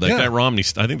are old. That guy Romney...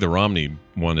 I think the Romney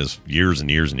one is years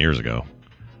and years and years ago.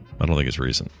 I don't think it's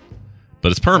recent.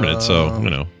 But it's permanent,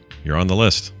 so, you're on the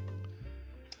list.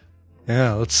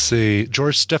 Yeah, let's see.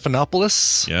 George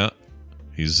Stephanopoulos. Yeah.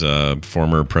 He's a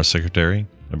former press secretary,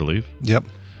 I believe. Yep.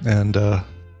 And, all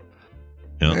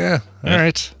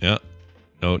right. Yeah.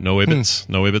 No Ibbets.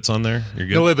 No Ibbets on there? You're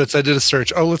good? No Ibbets. I did a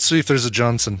search. Oh, let's see if there's a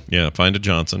Johnson. Yeah, find a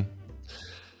Johnson.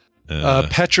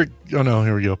 Patrick... Oh, no,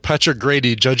 here we go. Patrick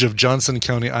Grady, judge of Johnson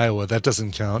County, Iowa. That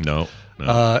doesn't count. No.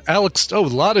 Alex... Oh, a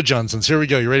lot of Johnsons. Here we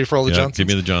go. You ready for all the Johnsons? Give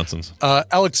me the Johnsons.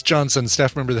 Alex Johnson,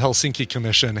 staff member of the Helsinki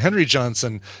Commission. Henry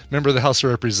Johnson, member of the House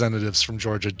of Representatives from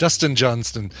Georgia. Dustin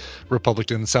Johnston,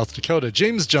 Republican, South Dakota.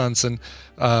 James Johnson,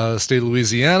 state of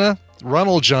Louisiana.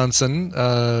 Ronald Johnson,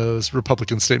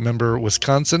 Republican state member,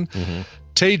 Wisconsin. Mm-hmm.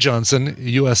 Tay Johnson,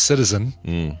 U.S. citizen.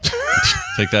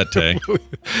 Take that, Tay.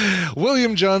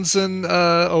 William Johnson,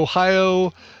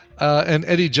 Ohio. And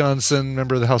Eddie Johnson,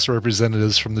 member of the House of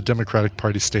Representatives from the Democratic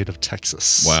Party state of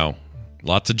Texas. Wow.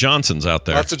 Lots of Johnsons out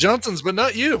there. Lots of Johnsons, but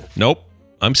not you. Nope.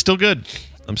 I'm still good.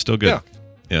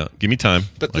 Yeah. Give me time.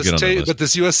 But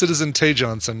this U.S. citizen Tay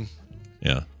Johnson.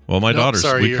 Yeah. Well, my daughters,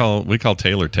 we call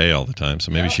Taylor Tay all the time,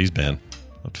 so maybe she's banned.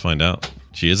 I'll have to find out.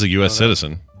 She is a U.S.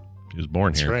 citizen. She was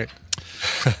born here.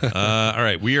 That's right. All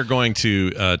right, we are going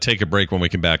to take a break. When we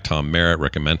come back, Tom Merritt,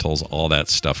 recommendals, all that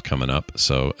stuff coming up.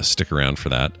 So stick around for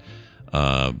that.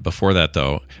 Before that,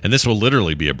 though, and this will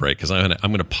literally be a break because I'm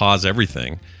going to pause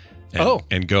everything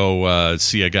and go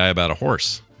see a guy about a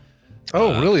horse.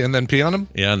 Oh, really? And then pee on him?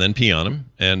 Yeah, and then pee on him,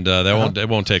 and that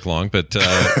won't take long. But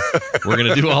we're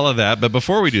going to do all of that. But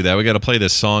before we do that, we got to play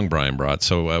this song Brian brought.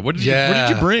 So what did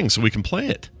you bring so we can play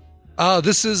it?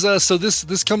 This is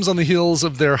this comes on the heels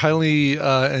of their highly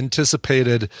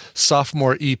anticipated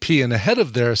sophomore EP, and ahead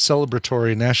of their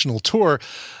celebratory national tour,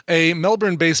 a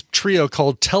Melbourne-based trio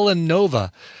called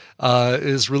Telenova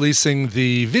is releasing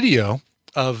the video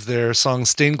of their song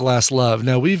 "Stained Glass Love."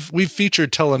 Now we've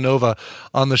featured Telenova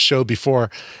on the show before,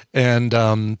 and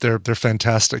they're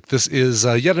fantastic. This is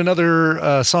yet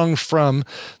another song from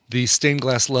the Stained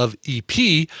Glass Love EP.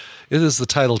 It is the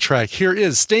title track. Here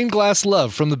is Stained Glass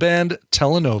Love from the band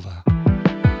Telenova.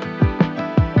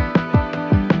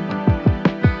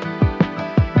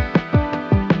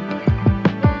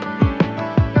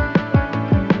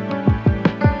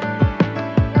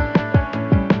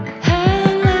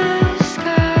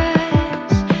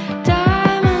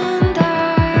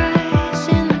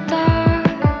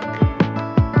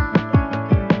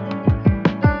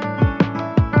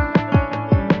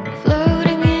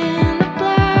 Floating in the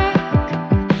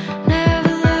black, never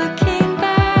looking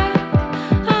back.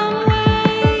 I'm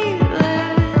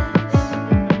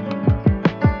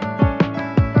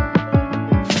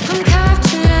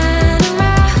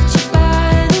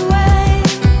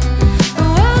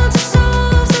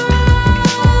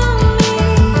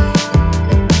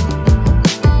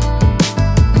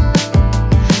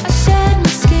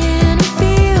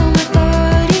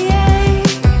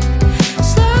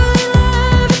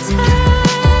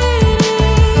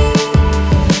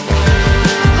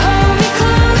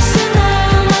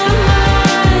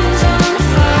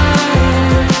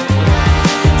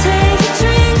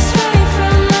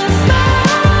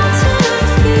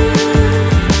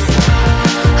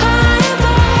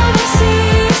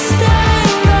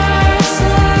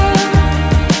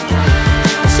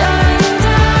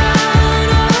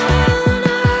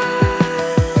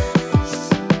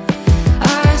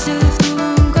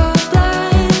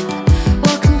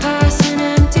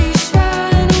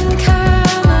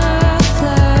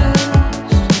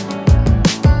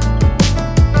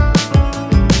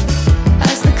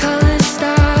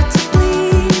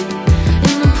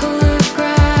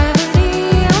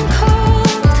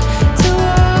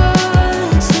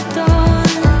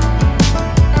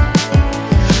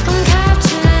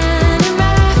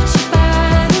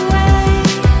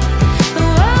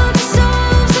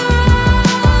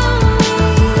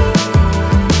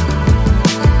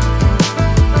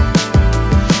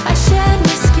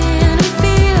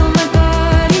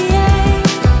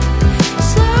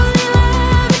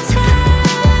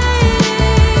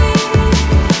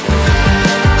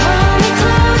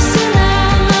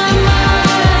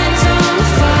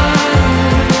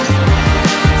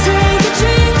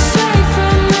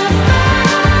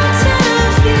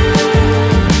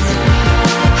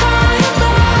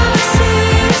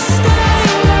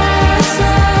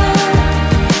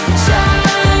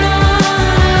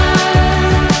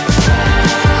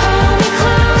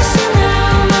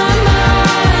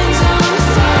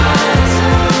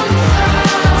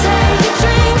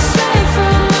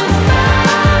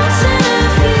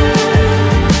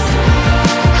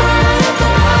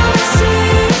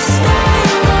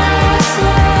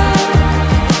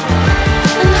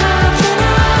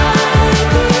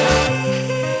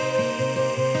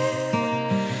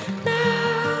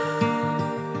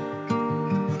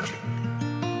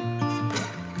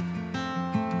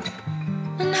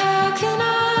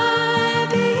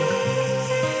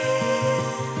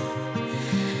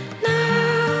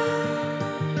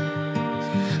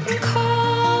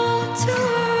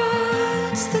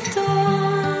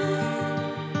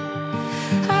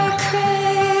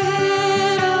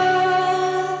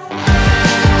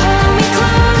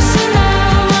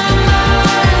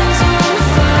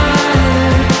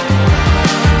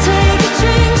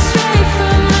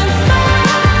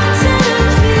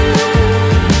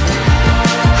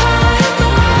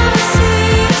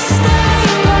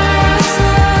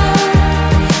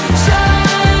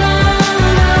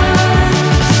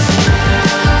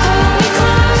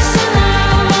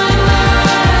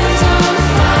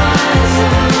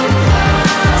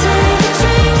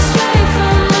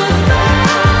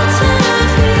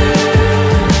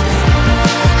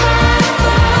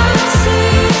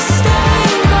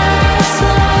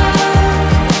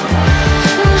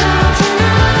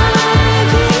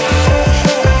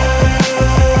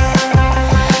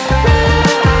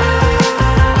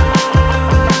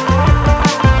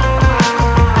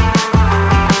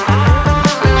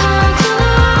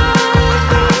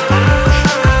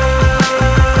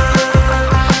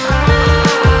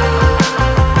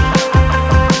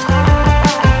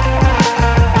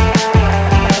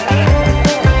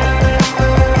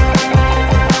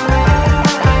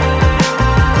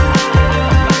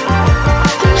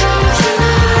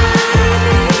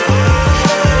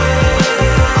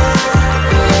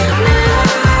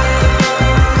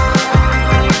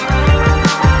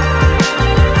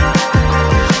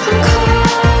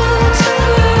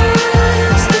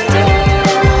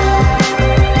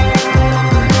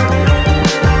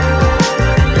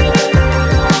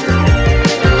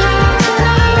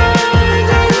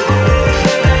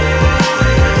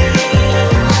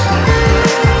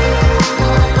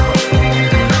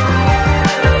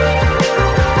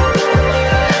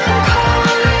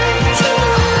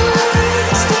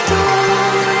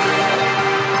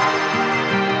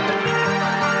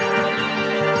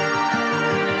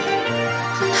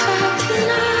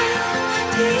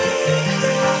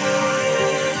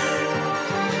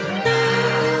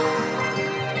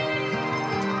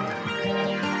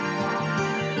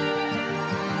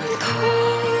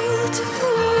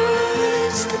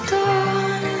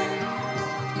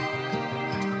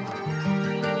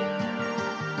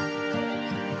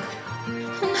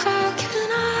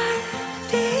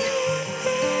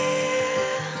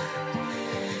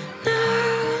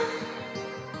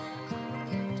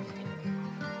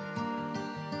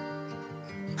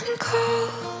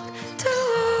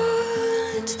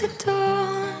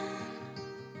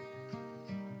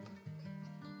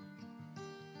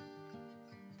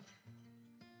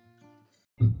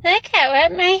Look at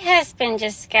what my husband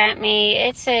just got me.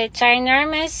 It's a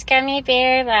ginormous gummy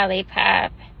bear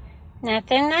lollipop.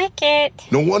 Nothing like it.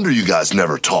 No wonder you guys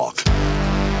never talk.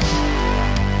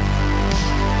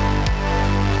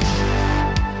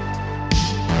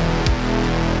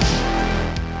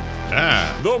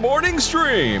 The morning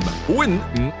stream.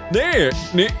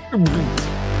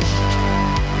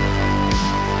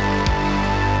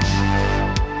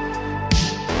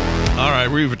 All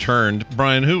right, we've returned.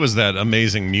 Brian, who was that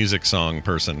amazing music song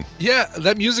person? Yeah,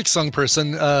 that music song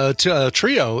person,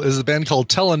 Trio, is a band called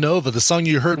Telenova. The song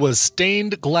you heard was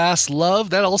Stained Glass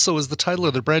Love. That also is the title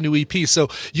of their brand new EP. So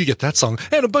you get that song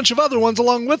and a bunch of other ones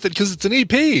along with it because it's an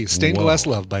EP. Stained Glass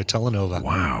Love by Telenova.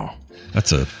 Wow.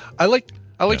 That's a... I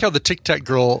like how the TikTok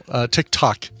girl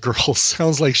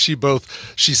sounds like she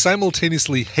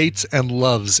simultaneously hates and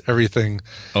loves everything.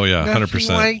 Oh yeah, 100%.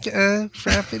 Like a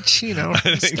frappuccino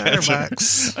from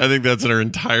Starbucks. I think that's her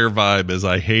entire vibe. Is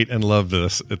I hate and love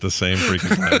this at the same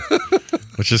freaking time,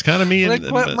 which is kind of me. Like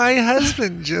what my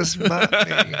husband just bought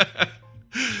me.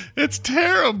 It's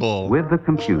terrible. With the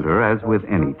computer, as with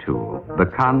any tool, the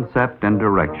concept and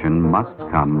direction must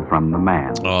come from the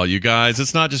man. Oh, you guys,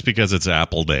 it's not just because it's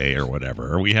Apple Day or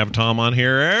whatever. We have Tom on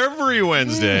here every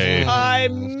Wednesday. I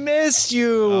missed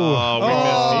you.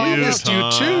 Oh, we missed you,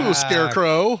 Tom. Too,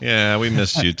 Scarecrow. Yeah, we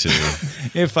missed you too.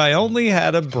 If I only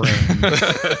had a brain.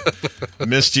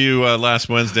 Missed you last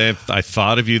Wednesday. I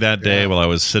thought of you that day while I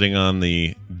was sitting on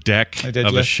the deck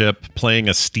of a ship playing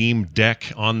a Steam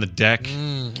Deck on the deck.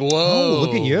 Whoa. Oh,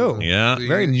 look at you. Yeah.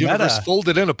 Very the universe meta.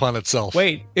 folded in upon itself.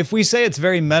 Wait, if we say it's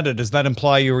very meta, does that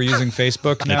imply you were using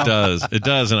Facebook now? It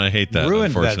does, and I hate that,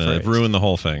 Ruined unfortunately. that It ruined the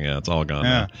whole thing. Yeah, it's all gone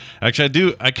now.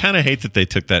 Actually, I kind of hate that they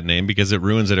took that name because it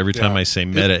ruins it every time I say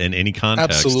meta in any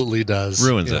context. Absolutely does.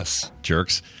 Ruins it.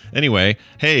 Jerks. Anyway,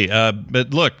 hey,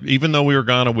 but look, even though we were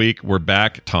gone a week, we're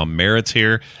back. Tom Merritt's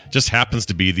here. Just happens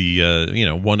to be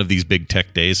the one of these big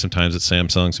tech days. Sometimes it's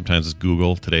Samsung, sometimes it's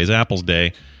Google. Today's Apple's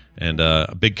day, and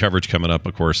a big coverage coming up,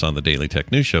 of course, on the Daily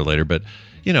Tech News Show later. But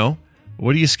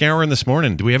what are you scouring this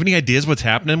morning? Do we have any ideas what's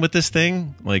happening with this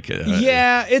thing? And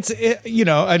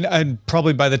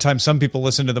probably by the time some people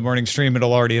listen to the morning stream,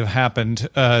 it'll already have happened.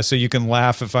 So you can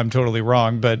laugh if I'm totally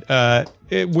wrong, but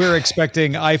we're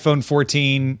expecting iPhone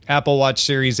 14, Apple Watch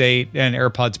Series 8, and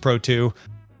AirPods Pro 2.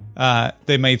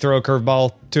 They may throw a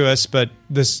curveball to us, but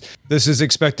this is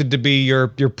expected to be your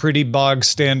pretty bog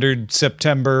standard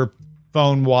September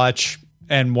phone, watch,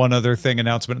 and one other thing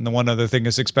announcement, and the one other thing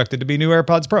is expected to be new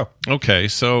AirPods Pro. Okay,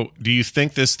 so do you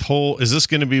think is this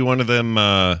going to be one of them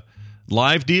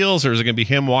live deals, or is it going to be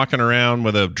him walking around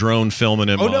with a drone filming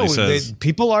him?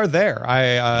 People are there.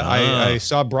 I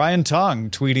saw Brian Tong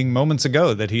tweeting moments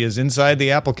ago that he is inside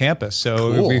the Apple campus.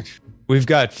 So cool. We've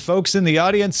got folks in the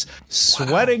audience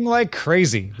sweating like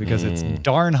crazy because it's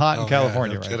darn hot in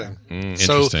California right now.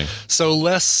 Interesting. So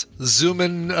less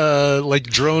zooming, like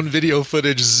drone video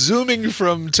footage, zooming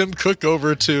from Tim Cook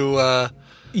over to.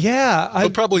 We'll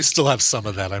probably still have some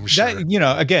of that, I'm sure.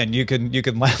 Again, you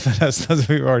can laugh at us as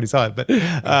we already saw it, but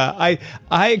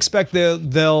I expect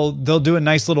they'll do a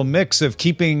nice little mix of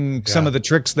keeping some of the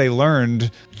tricks they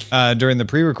learned during the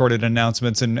pre-recorded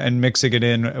announcements and mixing it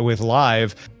in with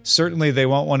live. Certainly, they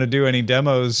won't want to do any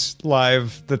demos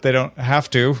live that they don't have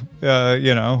to.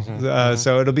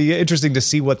 So it'll be interesting to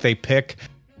see what they pick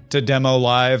to demo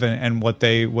live and what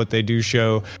they do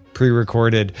show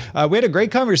pre-recorded. We had a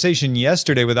great conversation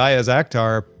yesterday with Ayaz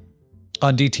Akhtar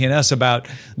on DTNS about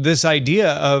this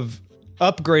idea of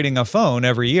upgrading a phone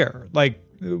every year. Like,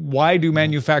 why do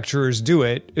manufacturers do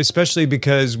it? Especially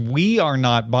because we are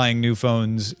not buying new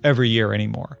phones every year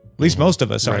anymore. At least most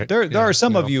of us aren't. There are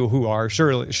some of you who are.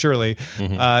 Shirley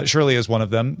is one of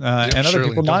them, and other Shirley,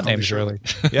 people not named Shirley.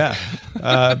 Yeah,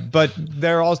 but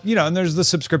they're all and there's the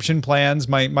subscription plans.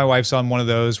 My wife's on one of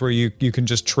those where you can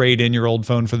just trade in your old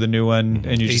phone for the new one,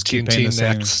 and you just keep paying the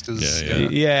same. Next is,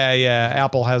 yeah.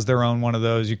 Apple has their own one of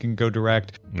those. You can go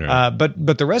direct. Right.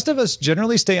 But the rest of us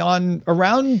generally stay on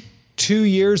around 2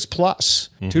 years plus,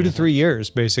 2 to 3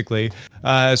 years, basically.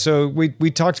 So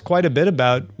we talked quite a bit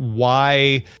about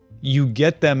why you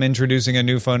get them introducing a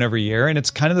new phone every year. And it's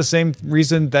kind of the same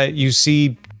reason that you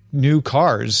see new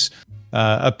cars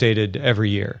updated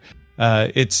every year.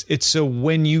 It's so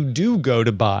when you do go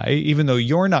to buy, even though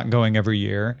you're not going every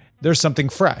year, there's something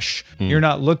fresh. You're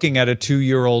not looking at a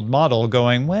 2-year-old model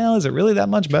going, well, is it really that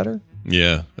much better?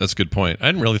 Yeah, that's a good point. I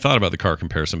hadn't really thought about the car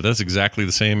comparison, but that's exactly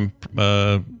the same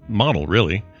model,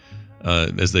 really,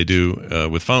 as they do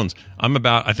with phones.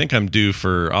 I think I'm due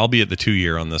I'll be at the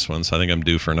 2-year on this one, so I think I'm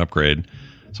due for an upgrade.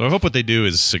 So I hope what they do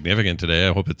is significant today.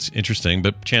 I hope it's interesting,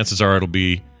 but chances are it'll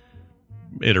be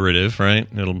iterative, right?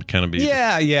 It'll kind of be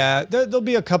Yeah. There'll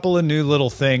be a couple of new little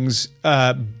things.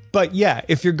 But yeah,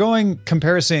 if you're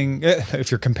comparing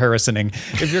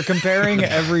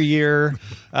every year,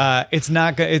 it's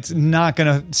not going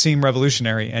to seem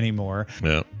revolutionary anymore.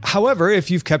 Yeah. However, if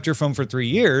you've kept your phone for 3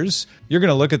 years, you're going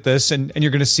to look at this and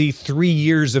you're going to see 3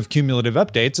 years of cumulative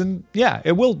updates, and yeah,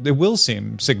 it will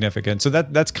seem significant. So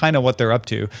that's kind of what they're up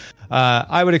to.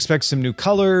 I would expect some new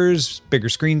colors, bigger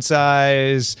screen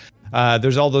size.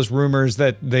 There's all those rumors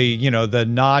that the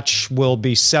notch will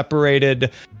be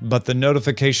separated, but the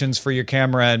notifications for your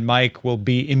camera and mic will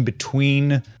be in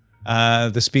between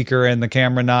the speaker and the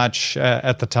camera notch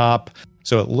at the top,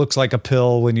 so it looks like a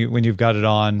pill when you've got it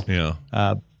on. Yeah.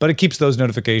 But it keeps those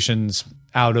notifications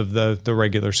out of the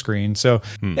regular screen. So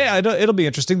yeah, it'll be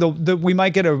interesting. We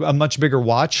might get a much bigger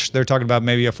watch. They're talking about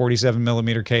maybe a 47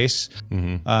 millimeter case,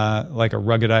 like a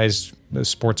ruggedized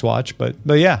sports watch. But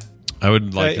yeah. I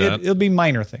would like that. It'll be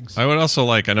minor things. I would also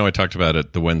like, I know I talked about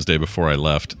it the Wednesday before I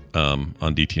left on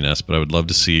DTNS, but I would love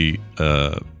to see,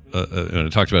 and I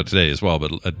talked about it today as well,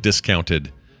 but a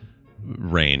discounted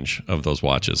range of those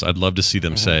watches. I'd love to see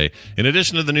them say, in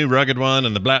addition to the new rugged one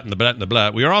and the blat and the blat and the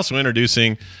blat, we are also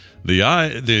introducing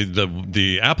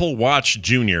the Apple Watch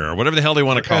Junior, or whatever the hell they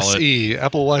want to call SE, it.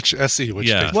 Apple Watch SE, which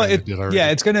yeah. did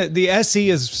already. The SE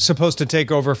is supposed to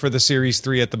take over for the Series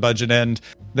 3 at the budget end.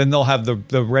 Then they'll have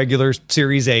the regular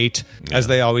Series 8, as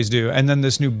they always do, and then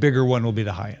this new bigger one will be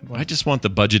the high end one. I just want the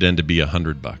budget end to be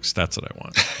 $100. That's what I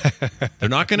want. They're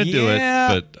not going to do it,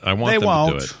 but I want them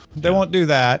to do it. They won't do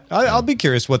that. I'll be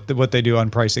curious what they do on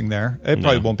pricing there. It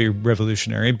probably won't be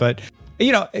revolutionary, but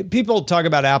people talk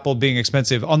about Apple being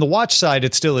expensive. On the watch side,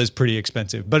 it still is pretty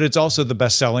expensive, but it's also the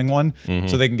best-selling one,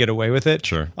 so they can get away with it.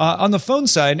 Sure. On the phone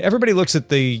side, everybody looks at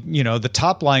the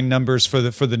top line numbers for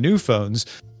the new phones.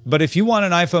 But if you want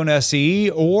an iPhone SE,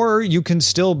 or you can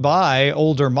still buy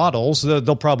older models,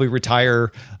 they'll probably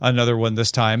retire another one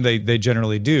this time. They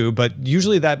generally do, but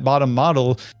usually that bottom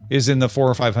model is in the $400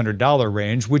 or $500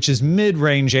 range, which is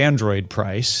mid-range Android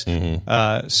price.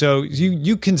 So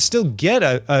you can still get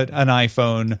an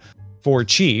iPhone for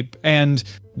cheap. And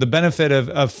the benefit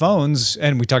of phones,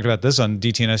 and we talked about this on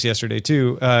DTNS yesterday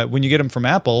too, when you get them from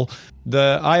Apple,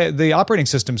 the operating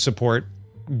system support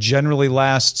generally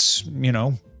lasts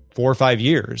 4 or 5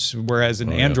 years, whereas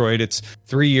in Android, it's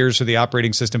 3 years for the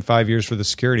operating system, 5 years for the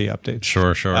security updates.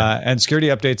 Sure. And security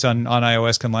updates on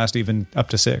iOS can last even up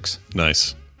to 6.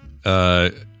 Nice.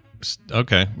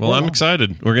 Okay. Well, I'm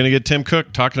excited. We're going to get Tim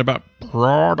Cook talking about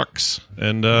products,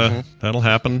 and that'll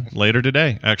happen later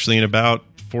today. Actually, in about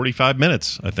 45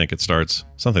 minutes, I think it starts.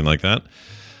 Something like that.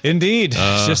 Indeed.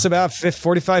 Just about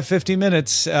 45, 50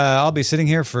 minutes. I'll be sitting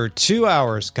here for 2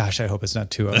 hours. Gosh, I hope it's not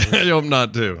 2 hours. I hope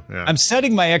not, too. Yeah. I'm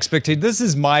setting my expectation. This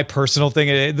is my personal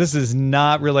thing. This is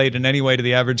not related in any way to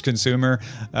the average consumer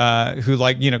who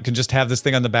can just have this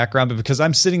thing on the background. But because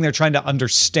I'm sitting there trying to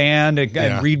understand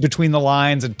and read between the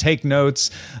lines and take notes,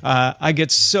 I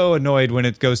get so annoyed when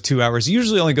it goes 2 hours. It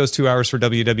usually only goes 2 hours for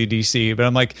WWDC. But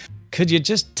I'm like, could you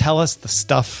just tell us the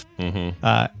stuff?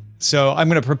 So I'm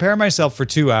going to prepare myself for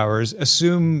 2 hours,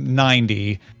 assume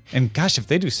 90, and gosh, if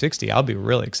they do 60, I'll be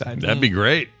really excited. That'd be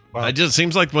great. Wow. It just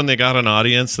seems like when they got an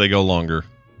audience, they go longer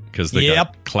because they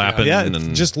got clapping. Yeah, it's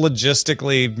just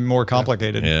logistically more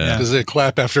complicated. Yeah, because they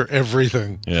clap after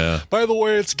everything. Yeah. By the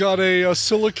way, it's got a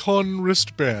silicone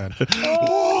wristband and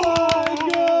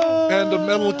a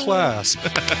metal clasp.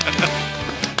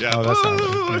 Yeah,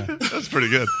 that's pretty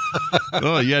good.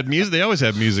 Oh, you had music. They always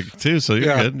have music too, so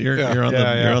you're good. You're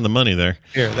on the money there.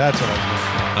 Here, that's what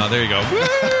I'm doing. There you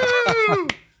go. Woo!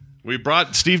 We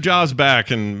brought Steve Jobs back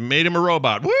and made him a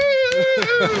robot. Woo!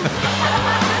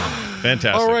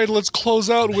 Fantastic. All right, let's close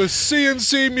out with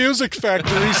CNC Music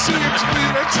Factory. See you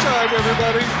next time,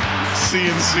 everybody.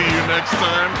 CNC you next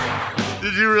time.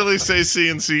 Did you really say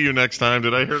CNC you next time?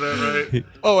 Did I hear that right?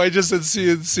 Oh, I just said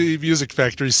CNC Music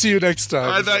Factory. See you next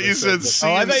time. I thought you said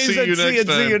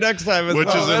CNC you next time. Which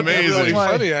is amazing. Really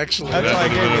funny, actually. That's why I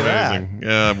gave you that.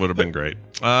 Yeah, it would have been great.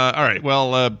 All right.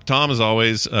 Well, Tom, as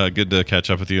always, good to catch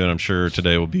up with you, and I'm sure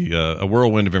today will be a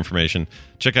whirlwind of information.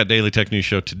 Check out Daily Tech News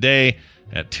Show today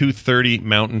at 2:30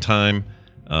 Mountain Time.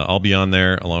 I'll be on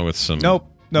there along with some... Nope.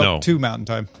 2 Mountain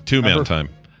Time. 2 Mountain Time.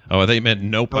 Oh, I thought you meant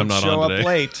nope, I'm not on today.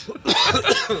 Show up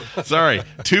late. Sorry,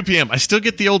 2 p.m. I still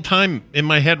get the old time in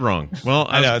my head wrong. Well,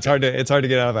 I know it's hard to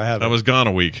get out of the habit. I was gone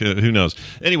a week. Who knows?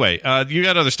 Anyway, you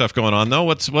got other stuff going on though.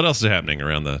 What else is happening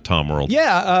around the Tom world?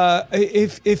 Yeah,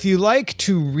 if you like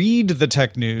to read the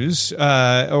tech news,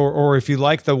 or if you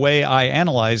like the way I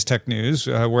analyze tech news,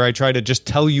 where I try to just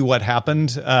tell you what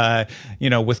happened,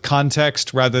 with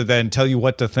context rather than tell you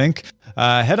what to think.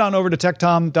 head on over to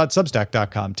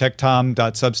techtom.substack.com.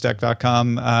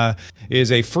 Techtom.substack.com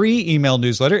is a free email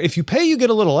newsletter. If you pay, you get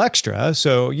a little extra.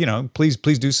 So, please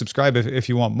do subscribe if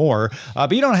you want more.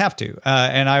 But you don't have to.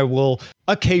 And I will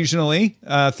occasionally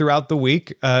throughout the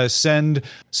week send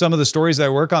some of the stories that I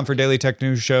work on for Daily Tech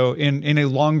News Show in a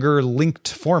longer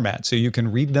linked format, so you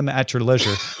can read them at your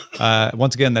leisure.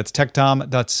 Once again, that's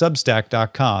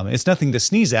techtom.substack.com. It's nothing to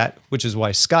sneeze at, which is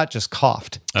why Scott just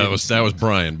coughed. That was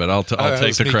Brian, but I'll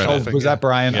take the credit. Coughing, was that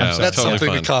Brian? Yeah, that's totally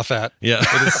something fine. to cough at. Yeah.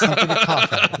 It is something to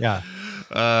cough at. Yeah.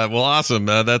 Well, awesome.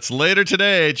 That's later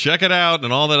today. Check it out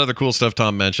and all that other cool stuff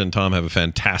Tom mentioned. Tom, have a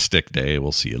fantastic day.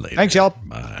 We'll see you later. Thanks, y'all.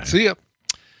 Bye. See ya.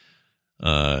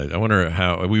 I wonder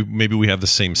how maybe we have the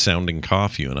same sounding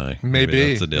cough, you and I. Maybe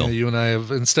that's the deal. Yeah, you and I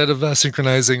have, instead of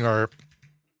synchronizing our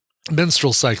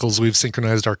menstrual cycles, we've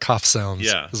synchronized our cough sounds.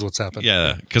 Yeah, is what's happened.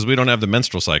 Yeah, because we don't have the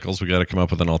menstrual cycles. We got to come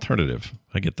up with an alternative.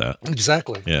 I get that.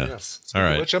 Exactly. Yeah. Yes. All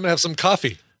right. Which I'm gonna have some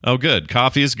coffee. Oh, good.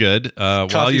 Coffee is good.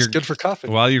 Coffee's good for coffee.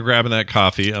 While you're grabbing that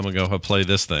coffee, I'm gonna go play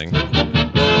this thing.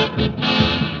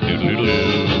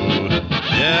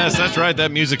 Yes, that's right.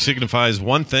 That music signifies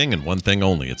one thing and one thing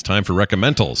only. It's time for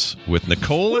Recommendals with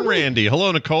Nicole and Randy.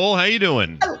 Hello, Nicole. How you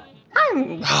doing?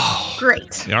 I'm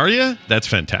great. Are you? That's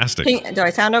fantastic. Do I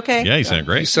sound okay? Yeah, you sound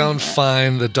great. You sound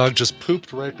fine. The dog just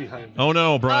pooped right behind me. Oh,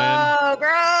 no, Brian. Oh,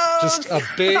 gross. Just a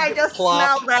big I just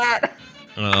plop. smelled that.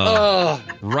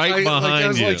 Right behind I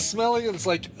was you. Smelling it. It's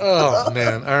like, oh,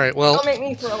 man. All right, well. Don't make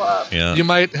me throw up. Yeah. You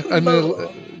might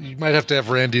have to have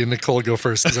Randy and Nicole go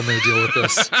first because I'm going to deal with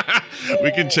this.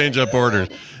 We can change up orders.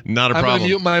 Not a I'm problem.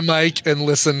 going to mute my mic and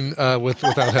listen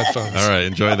without headphones. All right,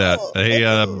 enjoy that. Hey,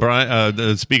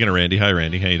 Brian. Speaking of Randy, hi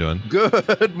Randy, how you doing?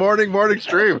 Good morning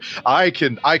stream. I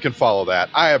can follow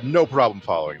that. I have no problem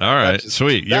following that. All right,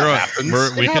 sweet.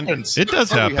 Happens. It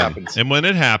does happen. And when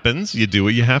it happens, you do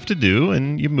what you have to do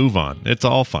and you move on. It's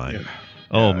all fine. Yeah.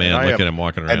 Oh man, look at him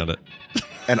walking around it.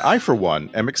 And I, for one,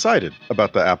 am excited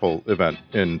about the Apple event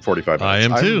in 45 minutes. I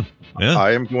am too. Yeah.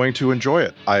 I am going to enjoy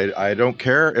it. I don't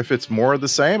care if it's more of the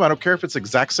same. I don't care if it's the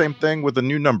exact same thing with a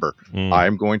new number. I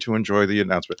am going to enjoy the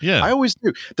announcement. Yeah. I always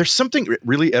do. There's something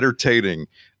really entertaining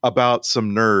about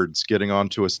some nerds getting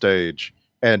onto a stage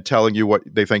and telling you what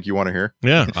they think you want to hear.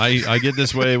 Yeah, I get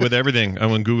this way with everything.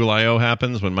 And when Google I/O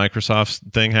happens, when Microsoft's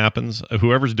thing happens,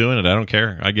 whoever's doing it, I don't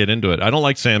care. I get into it. I don't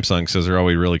like Samsung because they're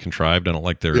always really contrived. I don't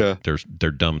like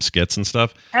their dumb skits and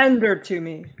stuff. Pander to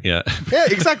me. Yeah. Yeah,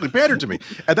 exactly. Pander to me.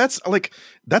 And that's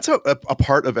a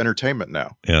part of entertainment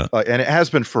now. Yeah. And it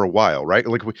has been for a while, right?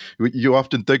 Like you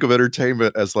often think of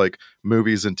entertainment as like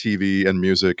movies and TV and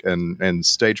music and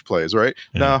stage plays, right?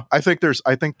 Yeah. No, I think there's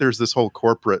this whole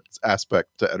corporate aspect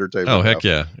to entertainment. Oh heck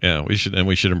yeah, we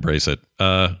should embrace it.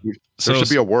 There should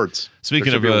be awards.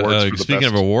 Speaking of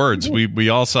awards, we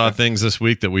all saw things this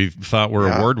week that we thought were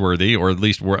award worthy, or at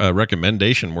least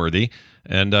recommendation worthy,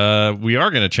 and we are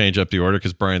going to change up the order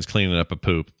because Brian's cleaning up a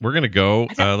poop. We're going to go.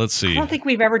 Let's see. I don't think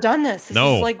we've ever done this. This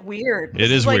is like weird.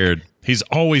 It is weird. He's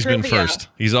always been first.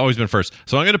 He's always been first.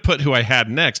 So I'm going to put who I had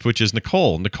next, which is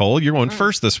Nicole. Nicole, you're going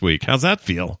first this week. How's that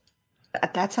feel?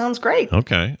 That sounds great.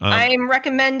 Okay. I'm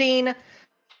recommending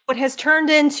what has turned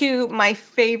into my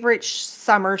favorite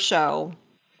summer show.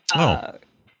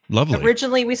 Lovely.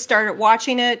 Originally, we started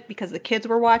watching it because the kids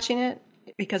were watching it.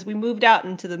 Because we moved out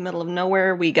into the middle of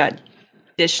nowhere, we got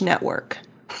Dish Network.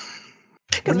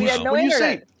 Because we had no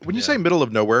internet. When you say middle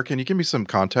of nowhere, can you give me some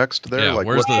context there? Yeah, like,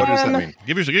 what does that mean?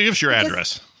 Give us your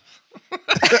address.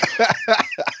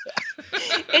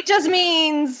 It just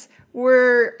means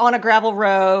we're on a gravel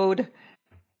road.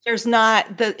 There's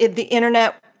not the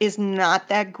internet is not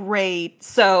that great.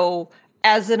 So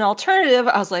as an alternative,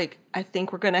 I was like, I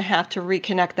think we're going to have to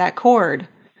reconnect that cord.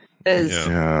 Because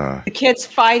the kids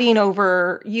fighting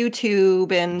over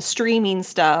YouTube and streaming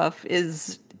stuff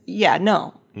is, they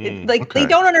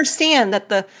don't understand that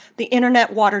the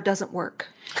internet water doesn't work.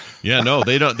 Yeah, no,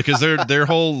 they don't, because their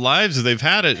whole lives they've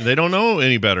had it. They don't know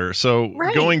any better. So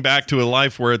going back to a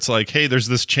life where it's like, hey, there's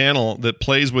this channel that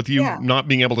plays with you not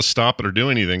being able to stop it or do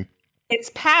anything.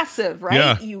 It's passive, right?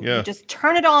 Yeah, you just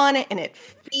turn it on and it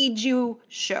feeds you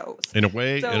shows. In a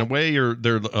way,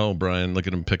 they're Brian, look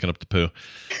at him picking up the poo.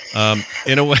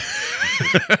 In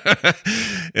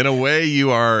a way, you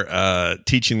are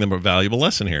teaching them a valuable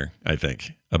lesson here, I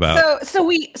think. So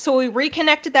we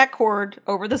reconnected that cord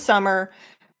over the summer.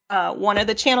 One of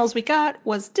the channels we got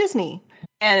was Disney,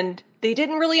 and they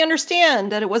didn't really understand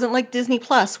that it wasn't like Disney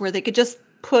Plus where they could just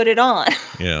put it on.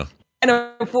 Yeah. And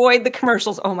avoid the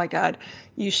commercials. Oh my God.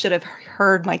 You should have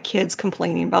heard my kids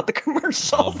complaining about the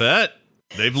commercials. I'll bet.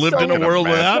 They've lived in a world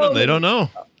without them. They don't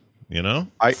know. You know,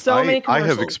 I many I have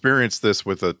commercials. experienced this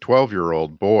with a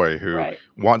 12-year-old boy who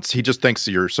he just thinks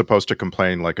you're supposed to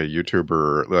complain like a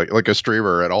YouTuber, like a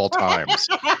streamer at all times.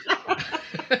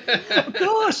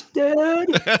 Gosh,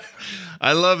 Dad.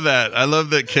 I love that. I love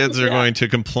that kids are going to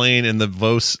complain in the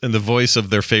voice of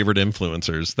their favorite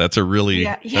influencers. That's a really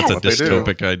that's a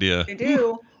dystopic idea. They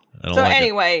do. I don't So like it.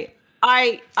 anyway,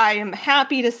 I am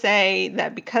happy to say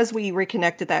that because we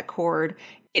reconnected that cord,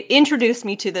 it introduced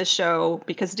me to this show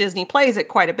because Disney plays it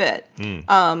quite a bit.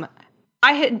 I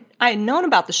had known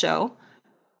about the show,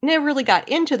 never really got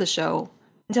into the show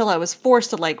until I was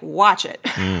forced to like watch it.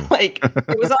 Like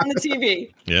it was on the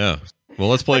TV. Yeah. Well,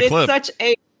 let's play But a clip. it's such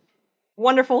a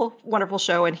wonderful, wonderful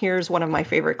show, and here's one of my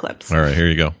favorite clips. All right, here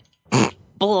you go.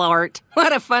 Blart.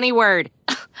 What a funny word.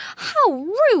 How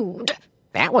rude.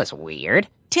 That was weird.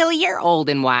 Tilly, you're old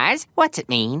and wise. What's it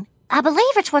mean? I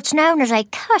believe it's what's known as a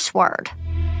cuss word.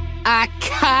 A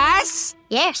cuss?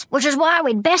 Yes, which is why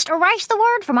we'd best erase the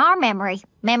word from our memory.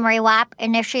 Memory wipe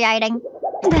initiating.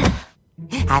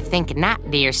 I think not,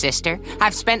 dear sister.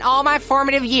 I've spent all my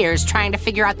formative years trying to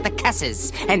figure out the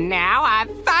cusses, and now I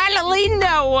finally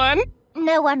know one.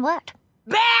 Know one what?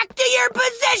 Back to your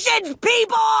positions,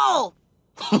 people!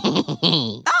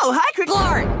 Oh, hi, Cricket.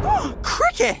 Blart.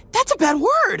 Cricket. That's a bad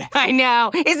word. I know.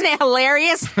 Isn't it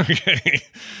hilarious? Okay.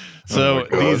 So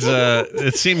these,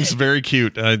 it seems very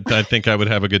cute. I think I would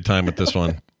have a good time with this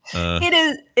one.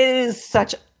 It is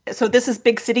such. So this is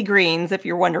Big City Greens. If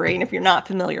you're wondering, if you're not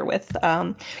familiar with,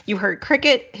 you heard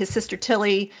Cricket, his sister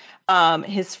Tilly,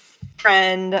 his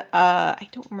friend. I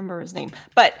don't remember his name,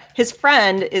 but his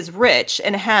friend is rich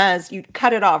and you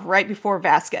cut it off right before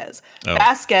Vasquez. Oh.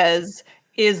 Vasquez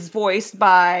is voiced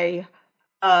by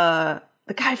the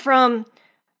guy from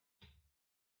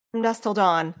Dusk Till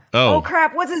Dawn. Oh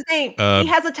crap! What's his name? He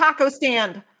has a taco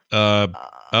stand. You're not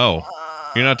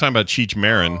talking about Cheech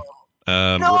Marin.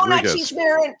 No, Rodriguez. not Cheech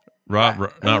Marin.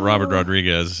 Not Robert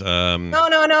Rodriguez.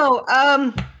 No.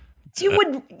 You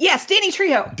would, yes, Danny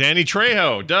Trejo. Danny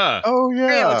Trejo, duh. Oh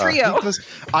yeah, Trio. Because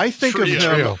I think of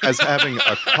him as having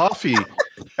a coffee.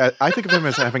 I think of him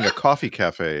as having a coffee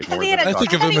cafe. More than I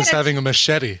think of him as having a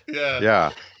machete.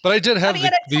 Yeah. But I did have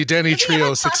the Danny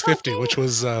Trio 650, which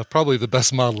was probably the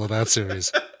best model of that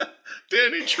series.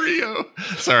 Danny Trejo.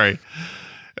 Sorry.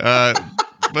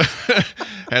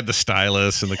 Had the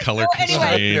stylus and the color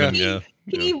scheme.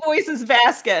 He voices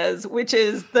Vasquez, which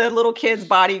is the little kid's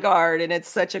bodyguard, and it's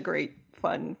such a great,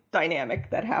 fun dynamic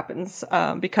that happens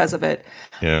because of it.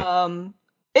 Yeah.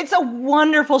 It's a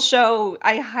wonderful show.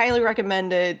 I highly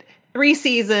recommend it. 3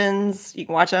 seasons. You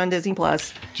can watch it on Disney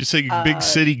Plus. Did you say Big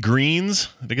City Greens?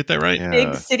 Did I get that right? Yeah.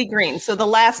 Big City Green. So the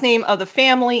last name of the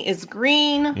family is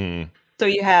Green. So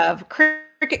you have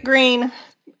Cricket Green.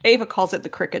 Ava calls it the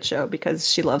Cricket Show because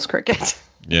she loves cricket.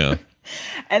 Yeah.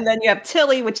 And then you have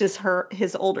Tilly, which is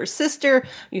his older sister.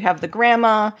 You have the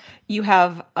grandma. You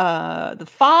have the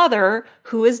father,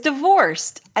 who is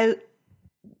divorced.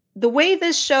 The way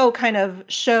this show kind of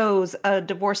shows a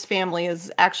divorced family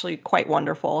is actually quite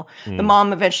wonderful. The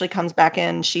mom eventually comes back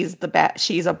in. She's a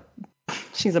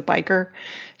biker.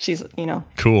 She's,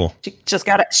 cool.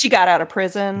 She got out of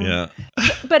prison. Yeah.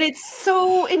 But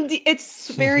it's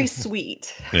very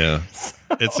sweet. Yeah.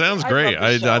 It sounds great.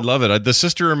 I I love it. The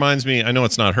sister reminds me, I know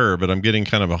it's not her, but I'm getting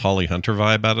kind of a Holly Hunter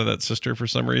vibe out of that sister for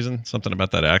some reason. Something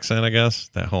about that accent, I guess.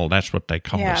 That's what they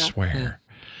call a swear.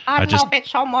 I love it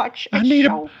so much. It's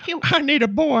cute. I need a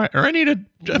boy, or I need a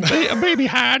baby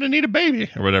hide. I need a baby,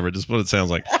 or whatever. Just what it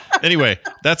sounds like. Anyway,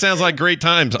 that sounds like great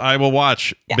times. I will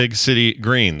watch Big City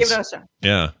Greens. Give it a shot.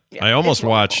 Yeah. I almost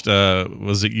watched.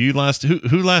 Was it you last?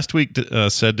 Who last week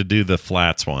said to do the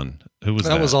Flats one? Who was that?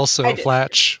 That was also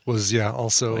Flatch. Was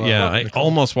also. I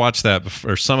almost watched that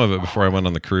or some of it before I went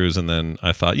on the cruise, and then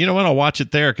I thought, you know what, I'll watch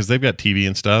it there because they've got TV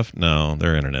and stuff. No,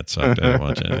 their internet sucked. I didn't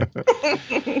watch it.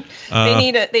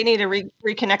 They need to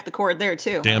reconnect the cord there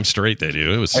too. Damn straight they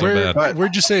do. It was so bad.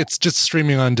 Where'd you say it's just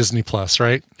streaming on Disney Plus,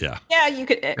 right? Yeah. Yeah, you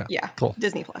could. Yeah, cool.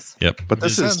 Disney Plus. Yep. But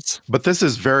this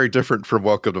is very different from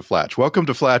Welcome to Flatch. Welcome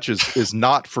to Flatch is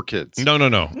not for kids. No.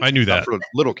 I knew that. Not for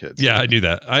little kids. Yeah, I knew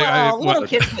that. Little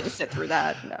kids couldn't sit through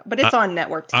that. No. But it's on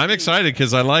network TV. I'm excited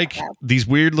because I like these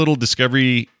weird little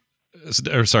Discovery,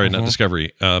 or sorry, not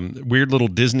Discovery, weird little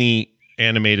Disney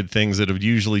animated things that have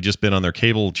usually just been on their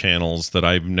cable channels that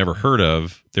I've never heard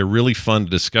of. They're really fun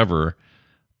to discover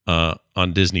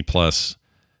on Disney Plus.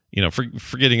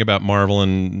 Forgetting about Marvel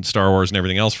and Star Wars and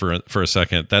everything else for a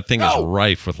second, that thing is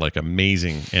rife with like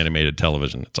amazing animated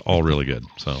television. It's all really good.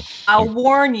 So I'll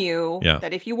warn you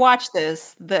that if you watch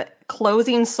this, the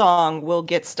closing song will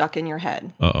get stuck in your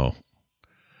head. Uh-oh.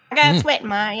 I got sweat in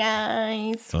my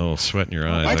eyes. Oh, sweat in your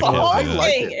eyes. It's I a can't whole do that.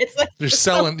 thing. It's like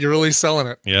You're really selling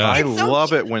it. Yeah. I It's so love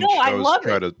cute. it when No, I shows love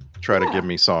try to give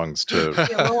me songs to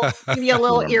give you a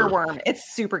little remember. earworm.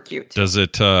 It's super cute. Does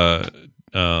it? What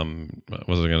was I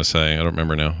going to say? I don't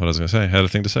remember now. What I was going to say. I had a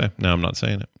thing to say. Now I'm not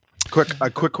saying it. A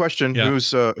quick question. Yeah.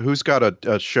 Who's got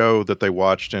a show that they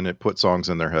watched and it put songs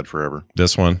in their head forever?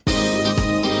 This one.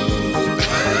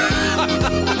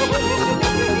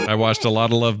 I watched a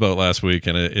lot of Love Boat last week,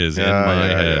 and it is in my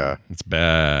head. Yeah. It's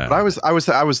bad. But I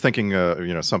was thinking,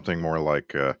 something more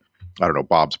like I don't know,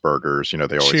 Bob's Burgers. They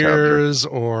always Cheers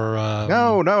have or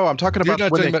no. I'm talking about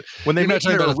when they make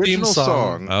their original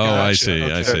song. Oh,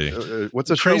 Gotcha. I see. What's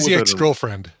a Crazy show with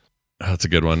Ex-Girlfriend? Oh, that's a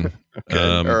good one. Okay,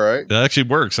 all right. That actually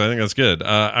works. I think that's good.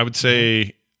 I would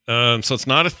say so. It's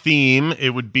not a theme. It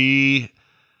would be.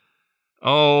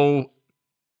 Oh,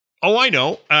 I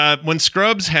know. When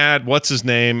Scrubs had what's his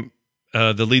name,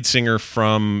 the lead singer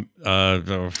from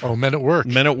Men at Work.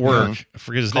 Men at Work. Yeah. I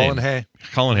forget his Colin name. Hay.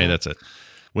 Colin Hay. That's it.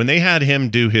 When they had him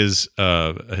do his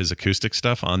acoustic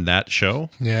stuff on that show,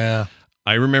 yeah,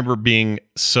 I remember being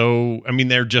so. I mean,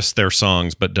 they're just their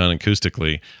songs, but done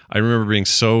acoustically. I remember being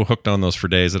so hooked on those for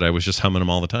days that I was just humming them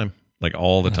all the time, like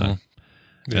all the time.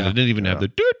 And it didn't even have the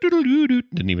doo-doo-doo-doo-doo.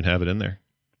 Didn't even have it in there.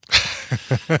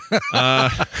 All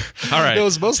right. It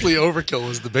was mostly Overkill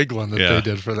was the big one that they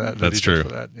did for that. That's true. For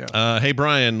that. Yeah. Hey,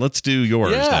 Brian, let's do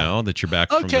yours now that you're back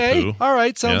from the poo. All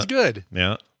right. Sounds good.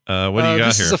 Yeah. What do you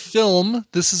got this here?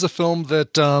 This is a film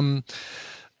that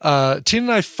Tina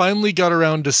and I finally got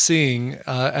around to seeing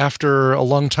after a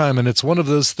long time, and it's one of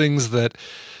those things that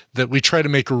we try to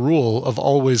make a rule of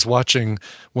always watching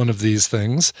one of these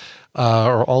things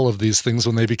or all of these things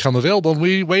when they become available. And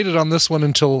we waited on this one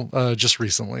until just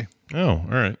recently. Oh, all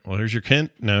right. Well, here's your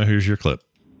hint. Now here's your clip.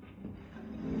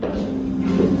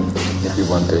 Maybe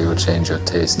one day you'll change your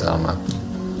taste, Alma.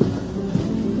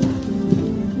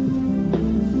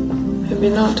 Maybe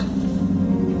not.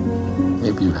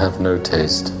 Maybe you have no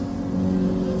taste.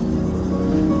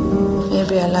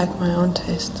 Maybe I like my own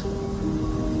taste.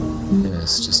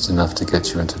 Yes, just enough to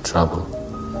get you into trouble.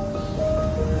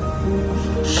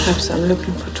 Perhaps I'm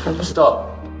looking for trouble. Stop.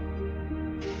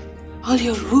 All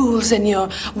your rules and your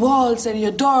walls and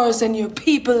your doors and your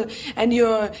people and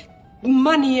your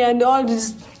money and all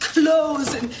these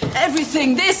clothes and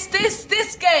everything. This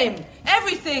game.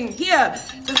 Everything here.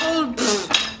 The whole...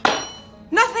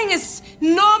 Nothing is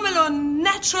normal or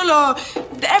natural or...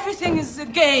 Everything is a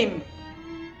game.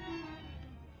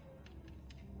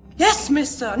 Yes,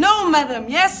 mister. No, madam.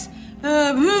 Yes.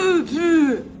 Well,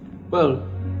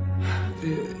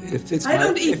 if it's I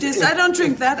don't eat this. I don't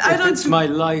drink that. I don't. It's my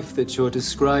life that you're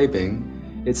describing.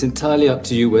 It's entirely up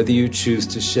to you whether you choose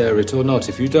to share it or not.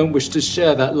 If you don't wish to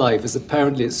share that life, as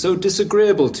apparently it's so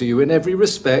disagreeable to you in every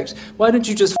respect, why don't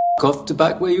you just f*** off to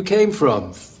back where you came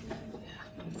from?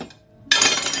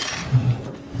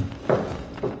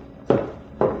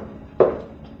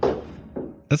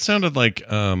 That sounded like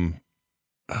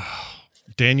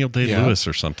Daniel Day-Lewis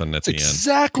or something at the end.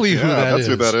 Exactly who that is. That's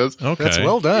who that is. Okay. That's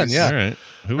well done. Yeah. All right.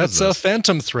 Who is That's this?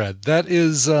 Phantom Thread. That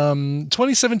is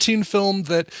 2017 film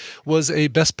that was a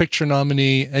Best Picture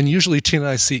nominee. And usually Tina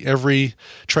and I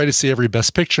try to see every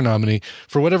Best Picture nominee.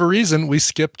 For whatever reason, we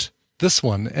skipped this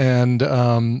one. And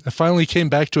I finally came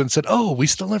back to it and said, oh, we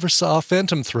still never saw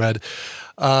Phantom Thread.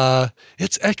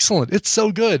 It's excellent. It's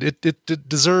so good. It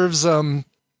deserves...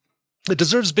 It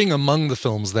deserves being among the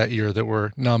films that year that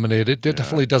were nominated. It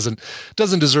definitely doesn't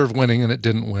deserve winning, and it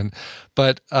didn't win.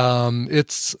 But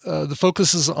it's the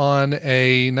focus is on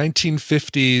a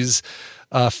 1950s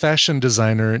fashion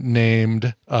designer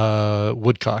named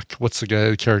Woodcock. What's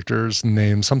the character's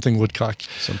name? Something Woodcock.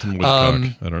 Something Woodcock.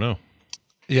 I don't know.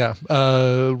 Yeah,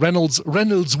 Reynolds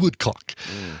Woodcock,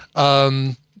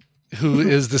 who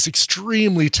is this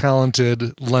extremely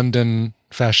talented London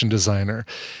fashion designer.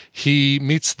 He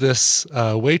meets this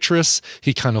waitress.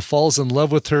 He kind of falls in love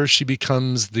with her. She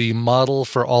becomes the model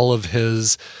for all of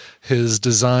his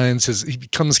designs. He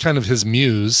becomes kind of his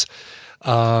muse.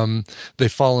 They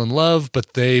fall in love,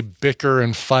 but they bicker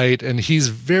and fight. And he's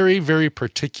very, very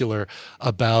particular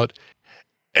about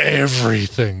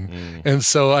everything. And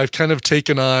so I've kind of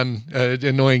taken on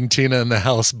annoying Tina in the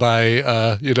house by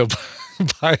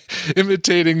by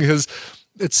imitating his.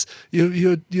 It's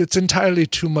it's entirely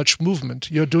too much movement.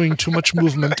 You're doing too much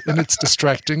movement and it's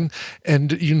distracting,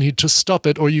 and you need to stop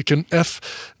it, or you can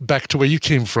F back to where you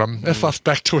came from. F off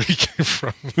back to where you came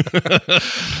from.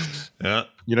 Yeah.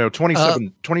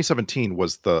 2017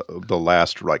 was the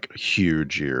last like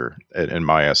huge year in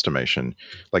my estimation.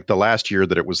 Like the last year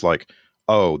that it was like,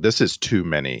 oh, this is too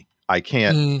many. I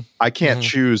can't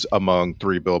choose among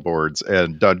Three Billboards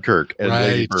and Dunkirk and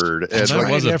Lady Bird. And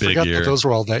that was a big year. Those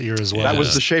were all that year as well. That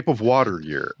was the Shape of Water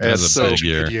year. That was a big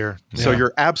year. Good year. So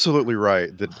you're absolutely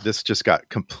right that this just got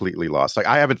completely lost. Like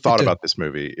I haven't thought about this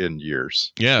movie in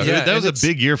years. Yeah, that was a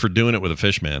big year for doing it with a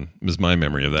fish man. Was my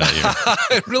memory of that year.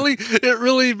 it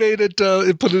really made it.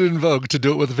 It put it in vogue to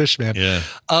do it with a fish man. Yeah.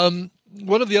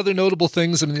 One of the other notable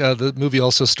things, I mean, the movie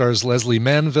also stars Leslie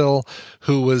Manville,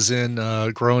 who was in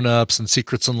Grown Ups and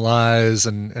Secrets and Lies,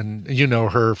 and you know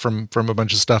her from a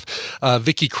bunch of stuff.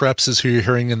 Vicky Krieps is who you're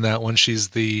hearing in that one.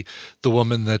 She's the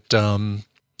woman that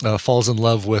falls in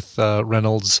love with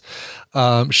Reynolds.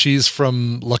 She's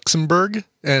from Luxembourg,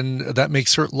 and that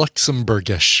makes her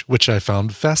Luxembourgish, which I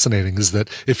found fascinating, is that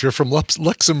if you're from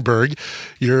Luxembourg,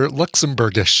 you're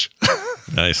Luxembourgish.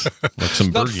 Nice.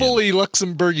 Luxembourgian. Not fully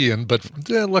Luxembourgian, but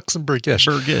Luxembourgish.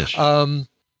 Burgish.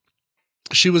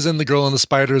 She was in The Girl on the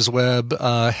Spider's Web,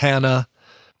 Hannah,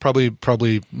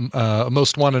 probably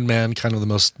Most Wanted Man, kind of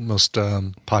the most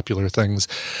popular things.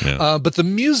 Yeah. But the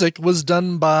music was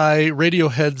done by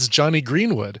Radiohead's Johnny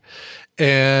Greenwood,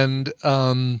 and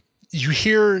you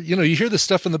hear this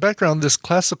stuff in the background, this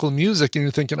classical music, and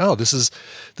you're thinking, oh, this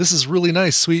is really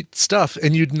nice, sweet stuff,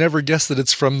 and you'd never guess that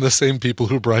it's from the same people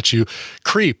who brought you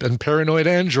Creep and Paranoid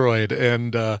Android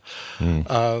and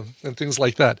things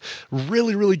like that.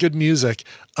 Really, really good music.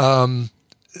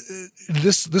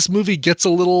 This movie gets a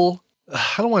little,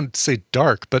 I don't want to say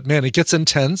dark, but man, it gets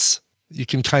intense. You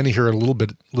can kind of hear it a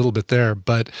little bit there,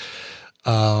 but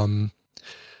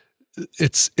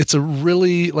it's a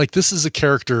really, like, this is a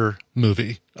character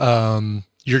movie.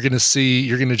 You're going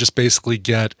to just basically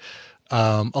get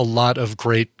a lot of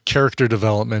great character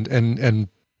development and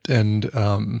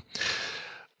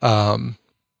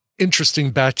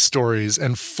interesting backstories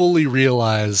and fully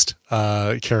realized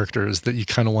characters that you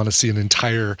kind of want to see an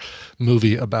entire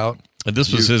movie about. And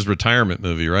this was his retirement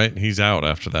movie, right? He's out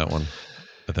after that one,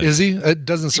 I think. Is he? It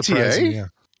doesn't surprise me. Yeah.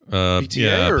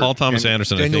 Yeah, Paul Thomas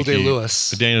Anderson. Daniel I think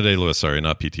Day-Lewis. Daniel Day-Lewis, sorry,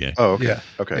 not PTA. Oh, okay. Yeah.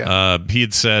 Okay. Yeah. He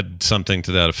had said something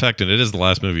to that effect, and it is the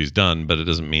last movie he's done, but it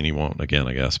doesn't mean he won't again,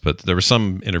 I guess. But there was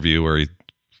some interview where he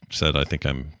said, I think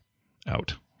I'm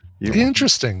out.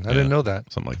 Interesting. I didn't know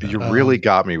that. Something like that. You really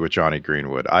got me with Johnny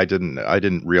Greenwood. I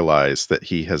didn't realize that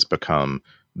he has become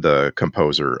the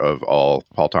composer of all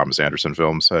Paul Thomas Anderson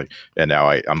films. And now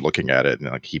I'm looking at it,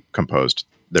 and like he composed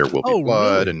There Will Be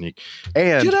Blood, really?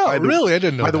 and Get out, really? I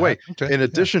didn't know. By the way, okay. in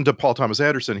addition to Paul Thomas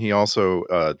Anderson, he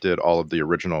also did all of the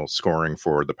original scoring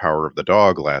for The Power of the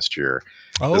Dog last year.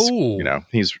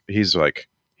 He's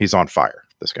on fire.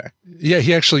 This guy. Yeah,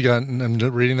 he actually got. I'm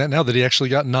reading that now that he actually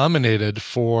got nominated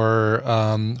for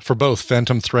both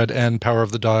Phantom Thread and Power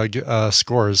of the Dog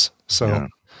scores. So,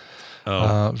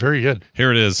 very good. Here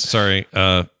it is. Sorry.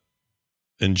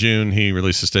 In June, he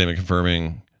released a statement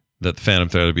confirming that The Phantom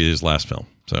Thread would be his last film.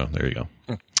 So there you go.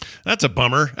 That's a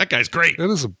bummer. That guy's great. It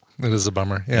is a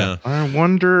bummer. Yeah. I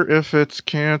wonder if it's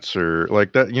cancer.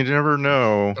 Like that, you never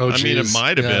know. Oh, I mean, it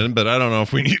might have been, but I don't know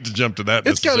if we need to jump to that.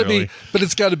 It's got to be, but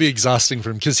it's got to be exhausting for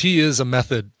him because he is a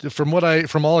method. From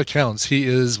all accounts, he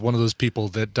is one of those people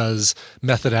that does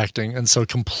method acting, and so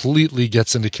completely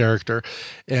gets into character,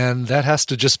 and that has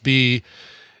to just be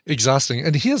exhausting.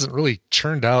 And he hasn't really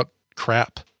churned out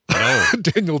crap. No.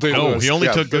 Daniel Day-Lewis. No, he only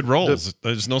took good roles.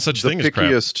 There's no such thing as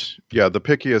crap. The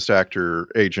pickiest actor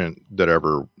agent that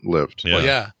ever lived.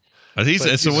 Yeah.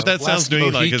 So what that sounds to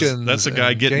me like is that's a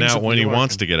guy getting out when he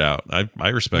wants to get out. I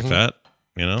respect that.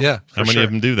 You know, yeah. How many of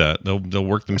them do that? They'll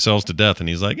work themselves to death, and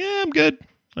he's like, "Yeah, I'm good.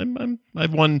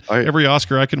 I've won every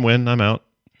Oscar I can win. I'm out.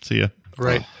 See ya."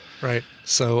 Right.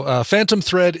 So, Phantom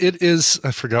Thread. It is. I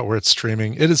forgot where it's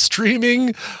streaming. It is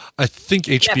streaming. I think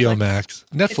HBO Max,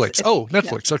 Netflix.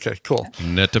 Netflix. Okay, cool.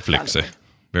 Netflix.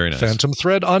 Very nice. Phantom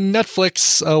Thread on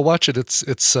Netflix. Watch it. It's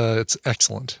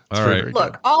excellent. It's very good.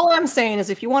 Look, all I'm saying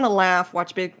is, if you want to laugh,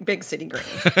 watch Big City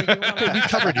Greens. We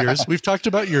covered yours. We've talked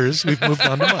about yours. We've moved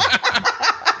on to mine.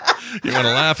 You want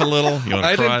to laugh a little? You want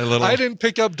to cry a little? I didn't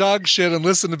pick up dog shit and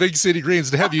listen to Big City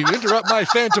Greens to have you interrupt my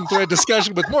Phantom Thread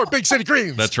discussion with more Big City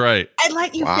Greens. That's right. I'll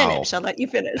let you finish.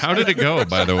 How did it go,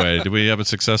 by the way? Did we have a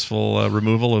successful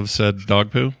removal of said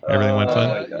dog poo? Everything went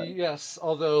fine? Yes,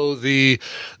 although the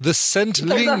scent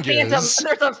lingers.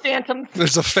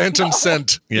 There's a phantom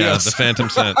scent. Yeah, yes. The phantom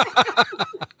scent.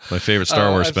 My favorite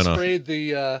Star Wars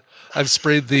spinoff. I've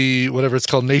sprayed the whatever it's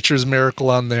called, Nature's Miracle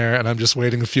on there, and I'm just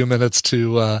waiting a few minutes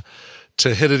to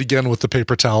hit it again with the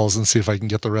paper towels and see if I can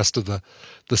get the rest of the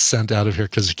scent out of here,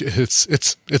 because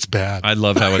it's bad. I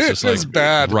love how it's just like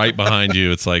bad. Right behind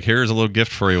you. It's like, here's a little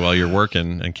gift for you while you're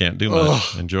working and can't do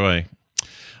much. Enjoy.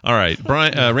 All right,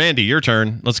 Brian, Randy, your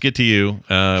turn. Let's get to you.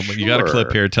 You got a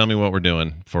clip here. Tell me what we're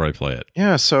doing before I play it.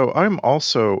 Yeah, so I'm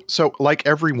also like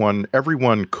everyone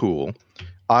cool.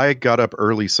 I got up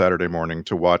early Saturday morning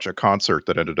to watch a concert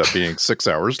that ended up being 6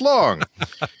 hours long.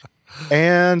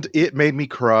 And it made me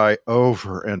cry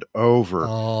over and over.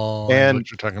 Oh, I know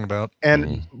what you're talking about.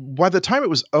 And by the time it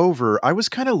was over, I was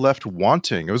kind of left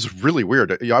wanting. It was really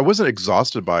weird. I wasn't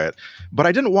exhausted by it, but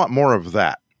I didn't want more of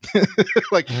that.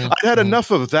 Like I had enough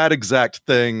of that exact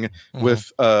thing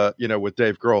with with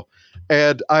Dave Grohl,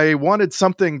 and I wanted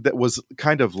something that was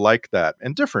kind of like that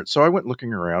and different. So I went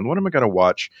looking around. What am I going to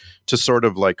watch to sort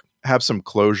of like have some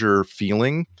closure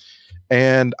feeling?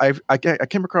 And I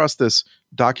came across this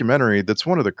documentary that's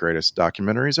one of the greatest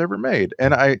documentaries ever made.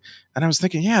 And I was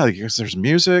thinking, yeah, because there's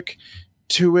music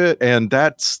to it, and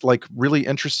that's like really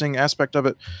interesting aspect of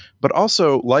it. But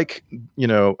also, like,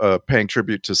 paying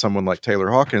tribute to someone like Taylor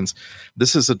Hawkins,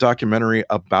 this is a documentary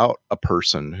about a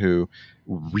person who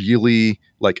really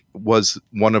like was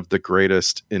one of the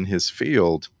greatest in his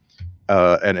field.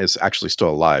 And is actually still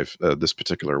alive, this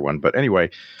particular one. But anyway,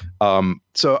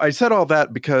 so I said all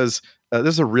that because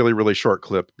this is a really, really short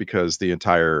clip because the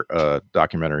entire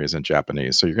documentary is in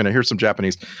Japanese. So you're going to hear some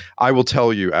Japanese. I will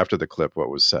tell you after the clip what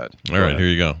was said. All right, here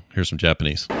you go. Here's some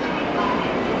Japanese.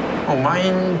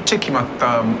 毎日決まっ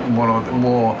たもので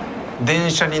もう電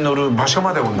車に乗る場所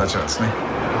まで同じなんですね。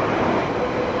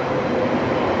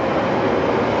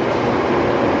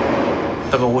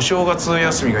だからお正月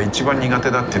休みが一番苦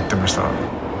手だって言ってました。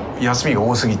休みが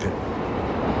多すぎて。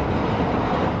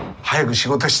早く仕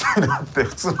事したいなって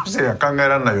普通の人には考え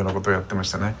られないようなことをやってま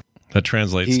したね。That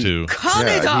translates to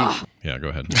Yeah, go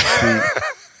ahead.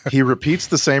 He repeats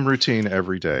the same routine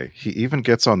every day. He even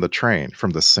gets on the train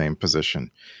from the same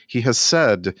position. He has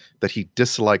said that he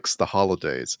dislikes the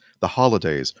holidays. The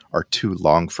holidays are too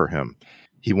long for him.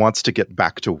 He wants to get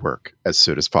back to work as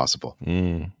soon as possible.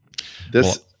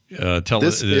 This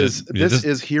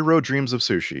is Hero Dreams of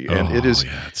Sushi, and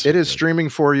it is streaming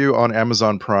for you on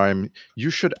Amazon Prime. You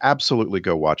should absolutely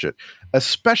go watch it,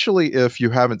 especially if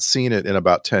you haven't seen it in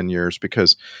about 10 years,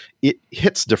 because it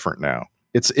hits different now.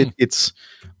 It's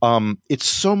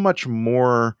so much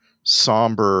more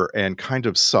somber and kind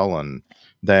of sullen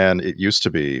than it used to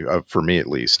be, for me at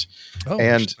least.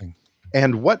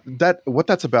 And what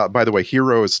that's about, by the way,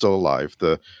 Hiro is still alive.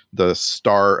 The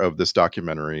star of this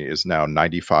documentary is now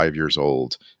 95 years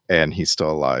old, and he's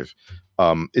still alive.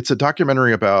 It's a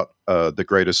documentary about the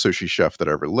greatest sushi chef that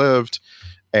ever lived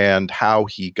and how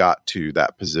he got to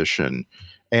that position.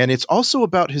 And it's also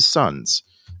about his sons.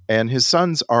 And his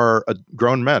sons are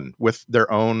grown men with their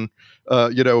own,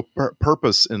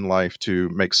 purpose in life to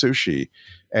make sushi,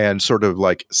 and sort of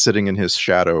like sitting in his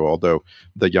shadow, although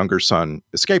the younger son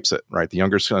escapes it, right? The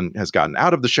younger son has gotten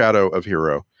out of the shadow of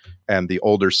Hiro, and the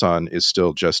older son is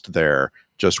still just there,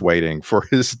 just waiting for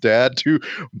his dad to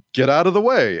get out of the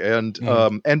way,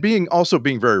 and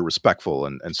being very respectful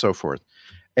and so forth.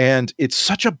 And it's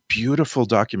such a beautiful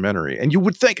documentary. And you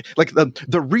would think, like,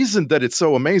 the reason that it's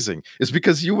so amazing is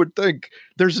because you would think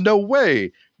there's no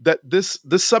way that this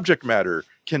subject matter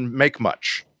can make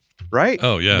much, right?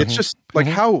 Oh, yeah. It's just like,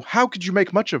 how could you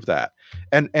make much of that?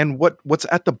 And what's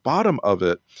at the bottom of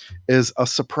it is a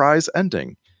surprise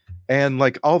ending. And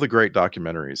like all the great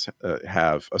documentaries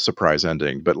have a surprise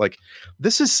ending, but like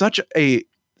this is such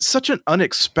an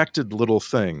unexpected little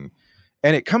thing.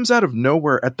 And it comes out of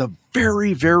nowhere at the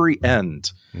very, very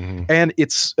end. Mm-hmm. And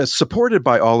it's supported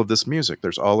by all of this music.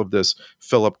 There's all of this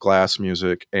Philip Glass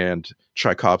music and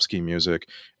Tchaikovsky music.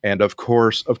 And of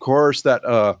course,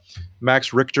 that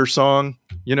Max Richter song,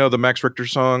 the Max Richter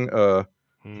song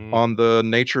on the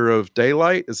nature of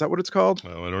daylight. Is that what it's called?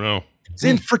 Oh, I don't know. It's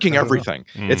in freaking everything.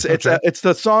 It's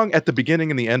the song at the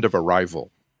beginning and the end of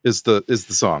Arrival. Is the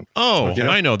song. Oh,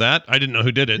 I know that. I didn't know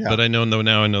who did it, but I know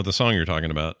the song you're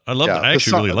talking about. I love it. I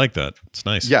actually really like that. It's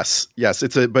nice. Yes.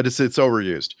 It's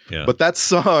overused. Yeah. But that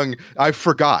song, I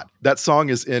forgot. That song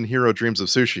is in Hero Dreams of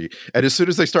Sushi. And as soon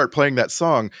as they start playing that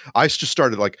song, I just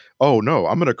started like, oh no,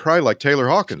 I'm gonna cry like Taylor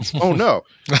Hawkins. Oh no.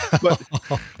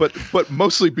 but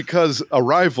mostly because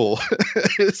Arrival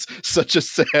is such a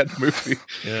sad movie.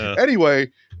 Yeah. Anyway,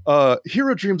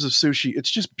 Hero Dreams of Sushi, it's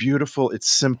just beautiful. It's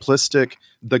simplistic.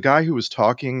 The guy who was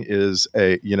talking is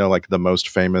like the most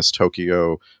famous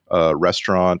Tokyo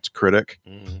restaurant critic.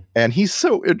 And he's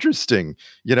so interesting,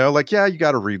 you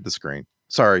got to read the screen.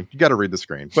 Sorry, you got to read the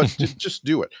screen, but just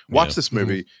do it. Watch this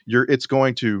movie. It's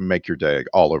going to make your day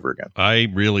all over again. I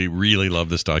really, really love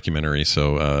this documentary.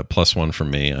 So +1 from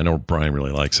me. I know Brian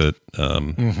really likes it.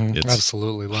 It's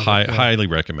absolutely love it. Highly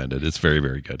recommended. It's very,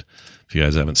 very good if you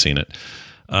guys haven't seen it.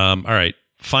 All right.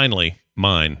 Finally,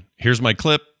 mine. Here's my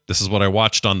clip. This is what I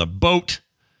watched on the boat,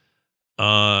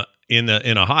 in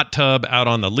a hot tub out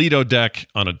on the Lido deck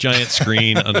on a giant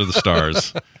screen under the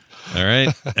stars. All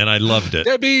right, and I loved it.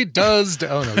 Debbie does.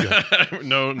 Oh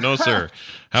no, no, sir.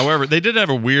 However, they did have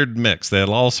a weird mix. They had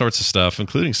all sorts of stuff,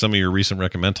 including some of your recent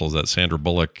recommendals. That Sandra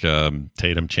Bullock,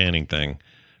 Tatum Channing thing.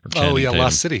 Oh yeah, Tatum.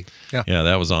 Lost City. Yeah,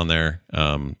 that was on there.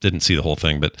 Didn't see the whole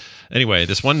thing, but anyway,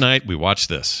 this one night we watched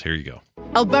this. Here you go.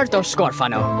 Alberto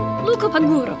Scorfano. Luca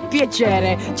Paguro.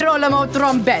 Piacere. Trolamo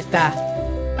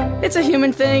trombetta. It's a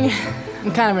human thing.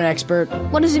 I'm kind of an expert.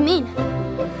 What does it mean?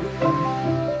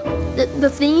 The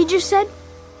thing you just said?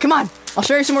 Come on, I'll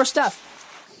show you some more stuff.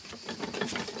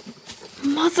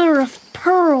 Mother of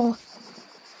pearl.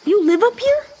 You live up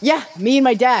here? Yeah, me and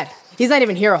my dad. He's not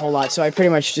even here a whole lot, so I pretty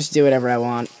much just do whatever I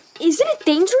want. Isn't it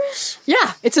dangerous?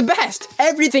 Yeah, it's the best.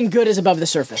 Everything good is above the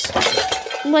surface.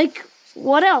 Like,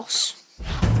 what else?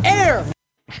 Air!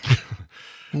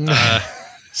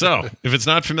 So, if it's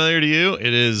not familiar to you,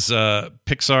 it is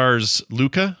Pixar's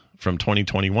Luca from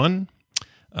 2021.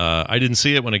 I didn't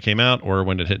see it when it came out or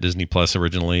when it hit Disney Plus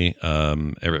originally.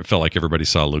 It felt like everybody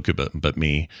saw Luca but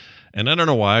me. And I don't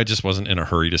know why. I just wasn't in a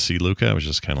hurry to see Luca. I was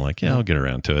just kind of like, yeah, I'll get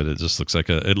around to it. It just looks like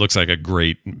a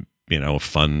great,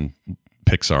 fun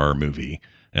Pixar movie,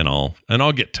 and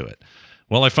I'll get to it.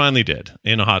 Well, I finally did,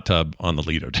 in a hot tub on the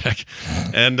Lido deck.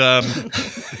 And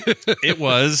it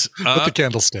was... with the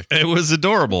candlestick. It was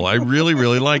adorable. I really,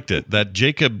 really liked it. That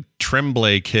Jacob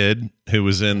Tremblay kid who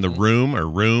was in The Room,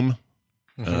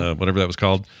 whatever that was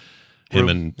called. Him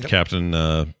and yep.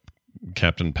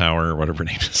 Captain Power, or whatever her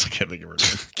name is. I can't think of her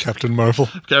name. Captain Marvel.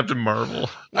 Captain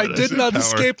Marvel. I did not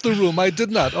escape the room. I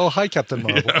did not. Oh, hi, Captain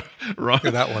Marvel. Yeah, wrong.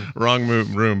 That one. Wrong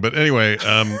room. But anyway,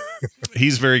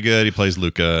 he's very good. He plays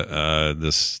Luca.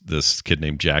 This kid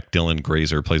named Jack Dylan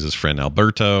Grazer plays his friend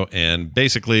Alberto. And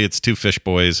basically, it's two fish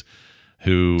boys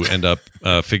who end up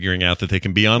figuring out that they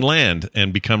can be on land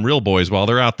and become real boys while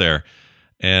they're out there.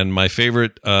 And my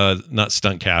favorite, not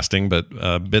stunt casting,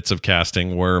 but bits of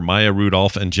casting were Maya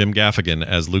Rudolph and Jim Gaffigan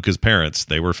as Luca's parents.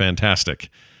 They were fantastic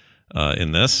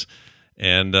in this.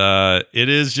 And it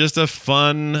is just a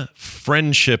fun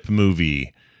friendship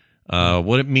movie.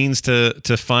 What it means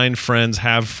to find friends,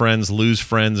 have friends, lose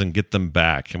friends, and get them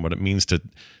back. And what it means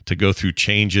to go through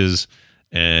changes,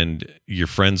 and your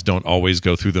friends don't always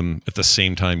go through them at the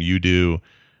same time you do.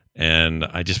 And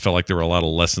I just felt like there were a lot of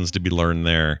lessons to be learned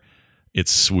there. It's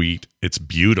sweet. It's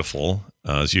beautiful,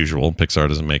 as usual. Pixar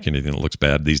doesn't make anything that looks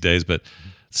bad these days, but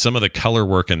some of the color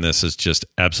work in this is just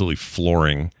absolutely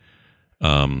flooring.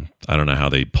 I don't know how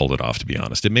they pulled it off, to be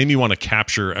honest. It made me want to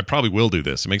capture, I probably will do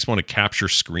this. It makes me want to capture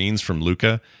screens from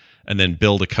Luca and then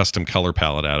build a custom color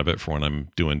palette out of it for when I'm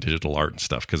doing digital art and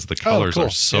stuff, because the colors are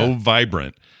so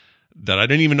vibrant that I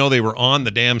didn't even know they were on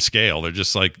the damn scale. They're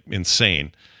just like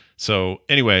insane. So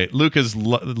anyway, Luca's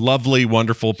lovely,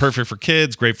 wonderful, perfect for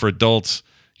kids, great for adults.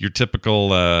 Your typical,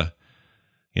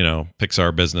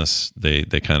 Pixar business. They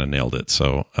kind of nailed it.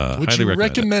 So would you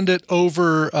recommend it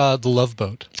over The Love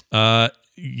Boat?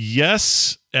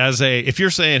 Yes. If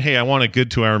you're saying, hey, I want a good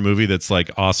 2-hour movie that's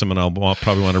like awesome and I'll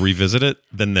probably want to revisit it,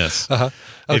 then this. Okay,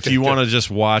 if you want to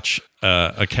just watch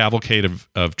a cavalcade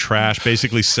of trash,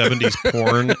 basically 70s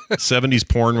porn, 70s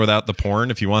porn without the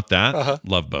porn, if you want that,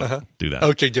 Love Boat. Do that.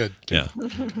 Okay, good. Yeah.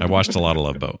 I watched a lot of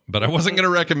Love Boat, but I wasn't going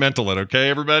to recommend it, okay,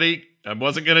 everybody? I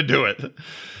wasn't going to do it.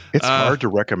 It's hard to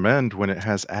recommend when it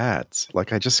has ads.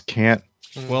 Like, I just can't.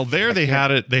 Well, they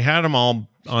had them all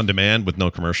on demand with no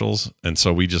commercials, and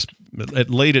so we just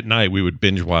late at night we would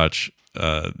binge watch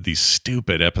these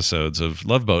stupid episodes of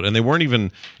Love Boat, and they weren't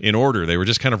even in order. They were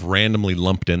just kind of randomly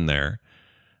lumped in there.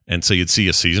 And so you'd see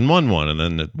a season 1 one, and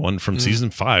then one from season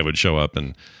 5 would show up.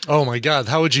 And oh my God,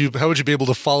 how would you be able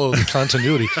to follow the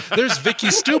continuity? There's Vicky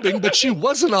Stubing, but she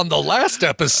wasn't on the last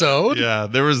episode. Yeah,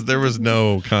 there was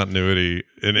no continuity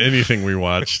in anything we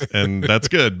watched, and that's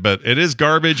good. But it is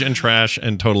garbage and trash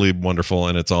and totally wonderful,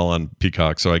 and it's all on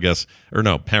Peacock. So I guess, or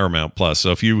no, Paramount Plus.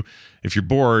 So if you're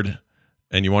bored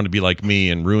and you want to be like me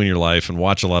and ruin your life and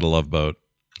watch a lot of Love Boat.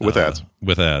 With ads.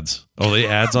 With ads. Oh, the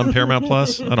ads on Paramount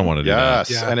Plus? I don't want to do that.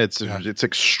 Yes, and it's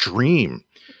extreme.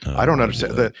 I don't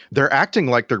understand. They're acting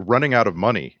like they're running out of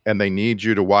money, and they need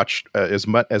you to watch as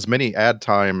many ad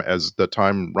time as the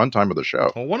runtime of the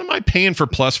show. Well, what am I paying for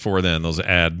Plus for then? Those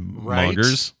ad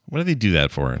muggers? What do they do that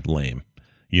for? Lame.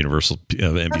 Universal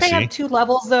NBC. Don't they have 2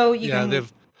 levels though?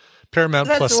 They've Paramount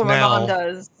Plus now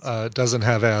doesn't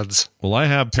have ads. Well, I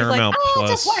have Paramount Plus.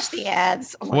 Just watch the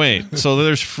ads. Wait, so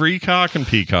there's Freecock and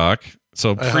Peacock.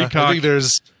 So Freecock.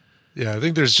 I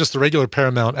think there's just the regular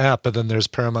Paramount app, but then there's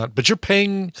Paramount. But you're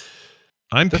paying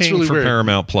I'm That's paying really for weird.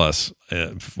 Paramount Plus,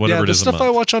 whatever it the is. stuff a month.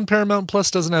 I watch on Paramount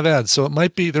Plus doesn't have ads, so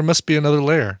there must be another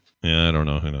layer. Yeah, I don't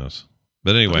know. Who knows?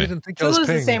 But I anyway, didn't think I was Hulu's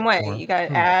the paying same way. more. You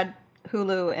got ad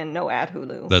Hulu and no ad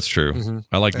Hulu. that's true.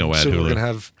 I like And no ad soon Hulu. we're gonna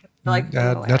have Like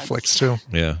ad no Netflix too.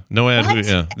 Yeah, no ad. What?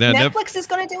 Hulu. Yeah, Netflix is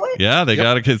going to do it? Yeah, they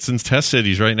got it. It's in test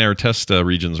cities right now, or test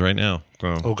regions right now.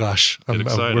 So, Oh gosh, get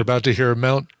excited. we're about to hear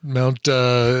Mount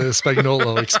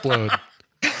Spagnolo explode.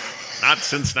 Not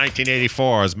since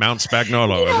 1984 has Mount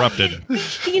Spagnolo erupted.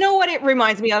 You know what it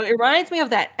reminds me of? It reminds me of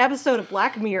that episode of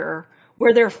Black Mirror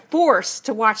where they're forced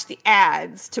to watch the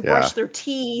ads to brush their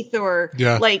teeth or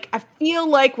like, I feel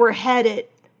like we're headed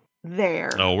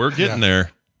there. Oh, we're getting there.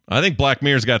 I think Black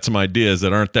Mirror's got some ideas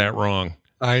that aren't that wrong.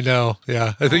 I know.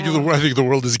 Yeah, I think the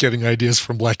world is getting ideas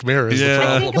from Black Mirror. Is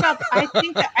the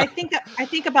problem. I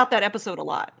think about that episode a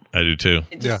lot. I do too.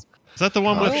 Yeah. Is that the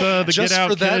one with the Just Get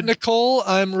Out for that, kid? Nicole,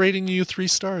 I'm rating you 3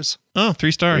 stars. Oh,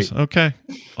 3 stars. Okay.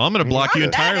 I'm going to block you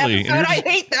entirely. That episode, I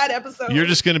hate that episode. You're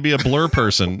just going to be a blur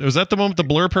person. Was that the one with the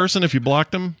blur person if you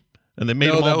blocked them? And they made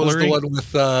them all that was blurry? the one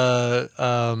with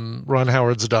Ron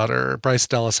Howard's daughter, Bryce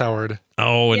Dallas Howard.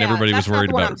 Oh, and everybody was worried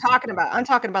That's not the one about I'm talking about. I'm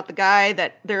talking about the guy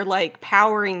that they're like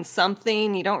powering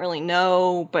something you don't really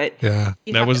know, but yeah,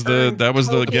 that was the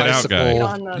Get Out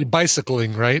guy.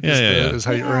 Bicycling, right? Yeah, is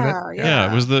how you earn it. Yeah,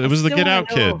 it was the still Get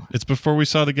Out wanna know. kid. It's before we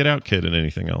saw the Get Out kid in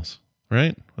anything else,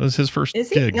 right? That was his first Is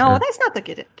he? gig. No, that's not the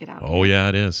Get Out. Oh yeah,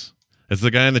 it is. It's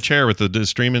the guy in the chair with the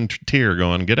streaming tear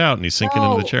going, "Get out," and he's sinking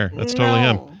into the chair. That's totally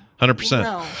him. 100%.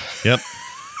 No. Yep.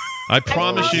 I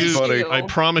promise you. I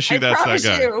promise you that's that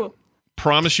guy.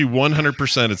 Promise you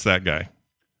 100% it's that guy.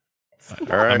 All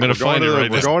right, I'm going to find it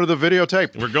right now. We're going to the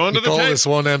videotape. We're going to the Nicole, tape. this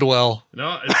won't end well.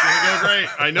 No, it's going to go great.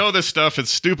 I know this stuff.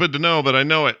 It's stupid to know, but I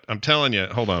know it. I'm telling you.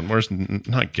 Hold on. Where's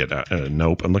not Get Out?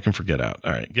 Nope. I'm looking for Get Out.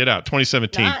 All right. Get Out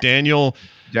 2017. Daniel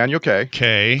K.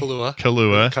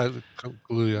 Kaluuya.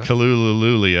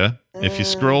 Kaluuya. If you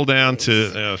scroll down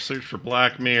to search for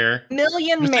Black Mirror.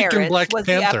 Million You're thinking Merits Black was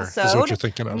Panther the is episode. what you're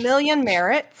thinking of. Million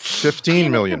Merits.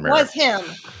 15 million merits. Was him.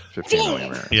 15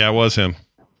 million merits. Yeah, it was him.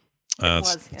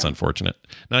 It's unfortunate.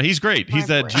 Now he's great. He's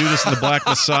that Judas and the Black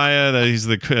Messiah. He's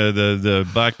the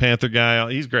Black Panther guy.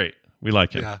 He's great. We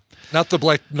like him. Yeah, not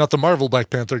the Marvel Black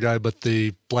Panther guy, but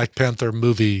the Black Panther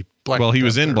movie. He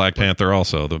was in Black Panther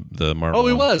also. The Marvel. Oh,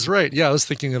 he one. was right. Yeah, I was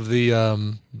thinking of the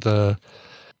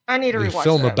I need to rewatch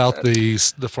film that about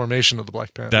episode. the formation of the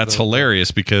Black Panther. That's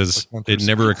hilarious because it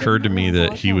never occurred to me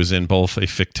that he was in both a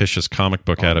fictitious comic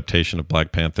book adaptation of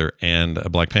Black Panther and a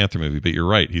Black Panther movie. But you're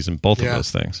right. He's in both of those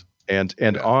things. And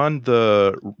on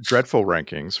the dreadful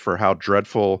rankings for how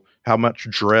much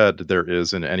dread there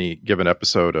is in any given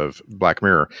episode of Black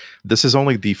Mirror, this is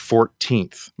only the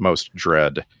 14th most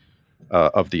dread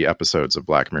of the episodes of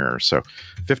Black Mirror. So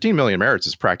 15 million merits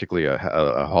is practically a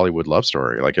Hollywood love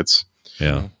story. Like it's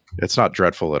not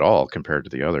dreadful at all compared to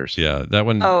the others. Yeah, that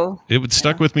one. It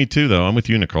stuck with me too, though. I'm with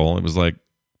you, Nicole. It was like,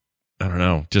 I don't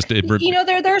know,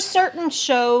 there are certain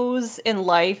shows in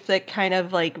life that kind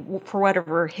of like for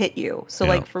whatever hit you. So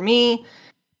like for me,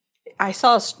 I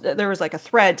saw there was like a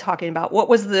thread talking about what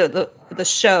was the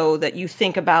show that you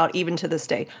think about even to this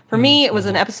day. For me, it was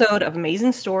an episode of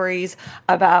Amazing Stories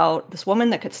about this woman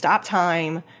that could stop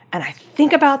time, and I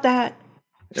think about that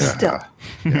still.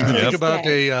 Think about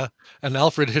an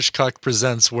Alfred Hitchcock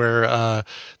Presents where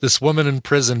this woman in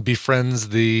prison befriends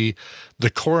the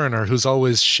coroner who's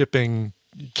always shipping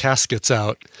caskets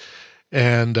out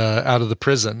of the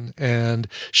prison, and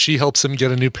she helps him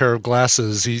get a new pair of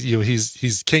glasses.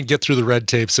 He's can't get through the red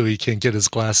tape, so he can't get his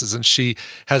glasses, and she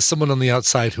has someone on the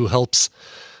outside who helps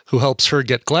her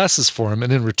get glasses for him,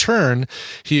 and in return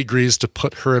he agrees to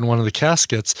put her in one of the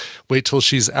caskets, wait till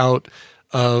she's out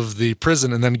of the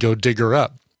prison, and then go dig her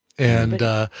up. And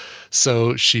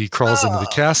so she crawls into the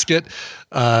casket.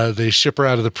 They ship her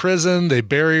out of the prison. They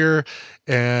bury her,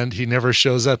 and he never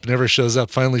shows up.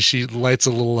 Finally, she lights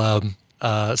a little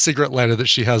cigarette lighter that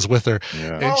she has with her,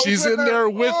 and she's in there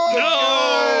with.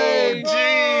 Oh,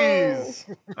 jeez!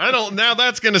 Now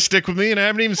that's gonna stick with me, and I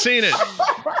haven't even seen it.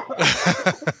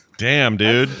 Damn,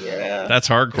 dude, that's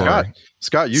hardcore.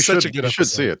 Scott, you should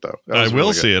see it though. I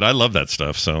will see it. I love that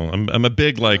stuff. So I'm a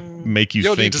big make you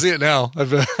don't think. need to see it now.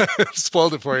 I've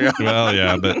spoiled it for you. Well,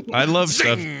 yeah, but I love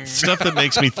stuff that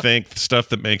makes me think, stuff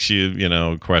that makes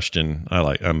you question.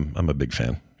 I'm a big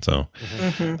fan. So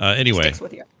anyway, Sticks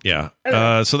with you. yeah.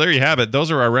 So there you have it. Those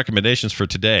are our recommendations for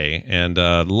today. And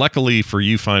luckily for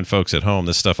you fine folks at home,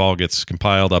 this stuff all gets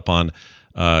compiled up on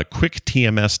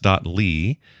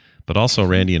quicktms.ly. But also,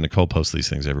 Randy and Nicole post these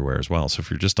things everywhere as well. So if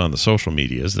you're just on the social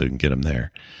medias, they can get them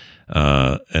there.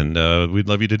 And we'd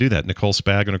love you to do that. Nicole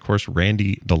Spag and, of course,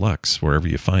 Randy Deluxe, wherever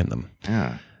you find them.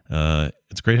 Yeah.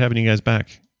 It's great having you guys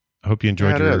back. I hope you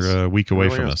enjoyed your week away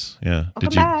from us. Yeah.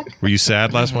 Were you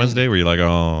sad last Wednesday? Were you like,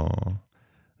 oh,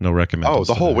 no recommendation? Oh,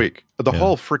 the whole week. The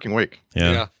whole freaking week.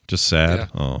 Yeah. Just sad.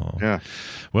 Yeah. Oh. Yeah.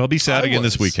 Well, be sad again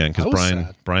this weekend because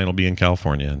Brian will be in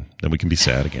California, and then we can be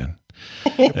sad again.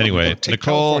 Anyway,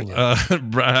 Nicole,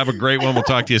 have a great one. We'll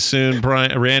talk to you soon.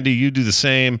 Randy, you do the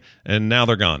same. And now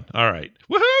they're gone. All right.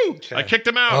 Woohoo! Okay. I kicked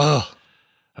them out.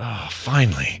 Oh,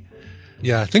 finally.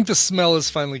 Yeah, I think the smell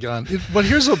is finally gone. But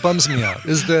here's what bums me out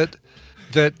is that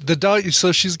the dog.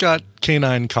 So she's got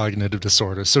canine cognitive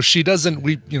disorder. So she doesn't.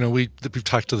 We've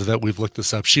talked to the vet. We've looked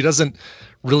this up. She doesn't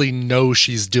really know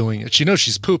she's doing it. She knows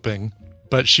she's pooping,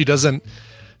 but she doesn't.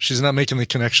 She's not making the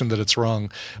connection that it's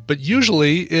wrong. But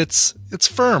usually it's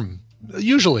firm.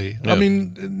 Usually, I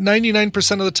mean,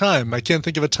 99% of the time. I can't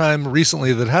think of a time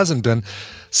recently that hasn't been.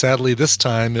 Sadly, this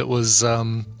time it was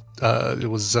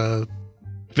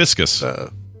viscous.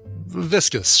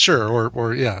 Viscous, sure, or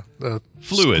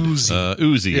fluid,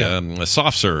 oozy, yeah.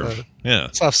 Soft serve,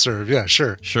 soft serve, yeah,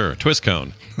 sure, twist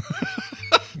cone.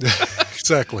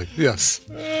 Exactly, yes.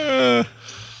 They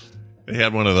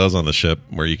had one of those on the ship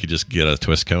where you could just get a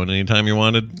twist cone anytime you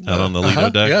wanted out on the Lido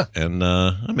deck, and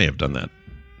I may have done that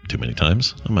too many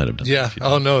times. I might have done. Yeah.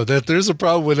 Oh no, there's a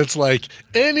problem when it's like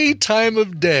any time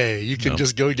of day you can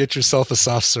just go get yourself a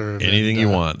soft serve. Anything you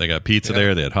want. They got pizza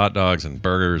there. They had hot dogs and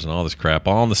burgers and all this crap,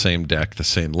 all on the same deck, the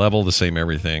same level, the same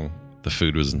everything. The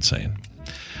food was insane.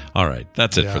 All right,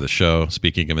 that's it for the show.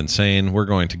 Speaking of insane, we're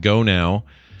going to go now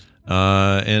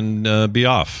and be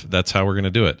off. That's how we're going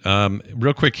to do it.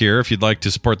 Real quick here, if you'd like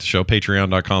to support the show,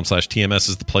 patreon.com/TMS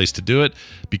is the place to do it.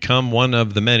 Become one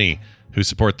of the many who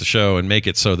support the show and make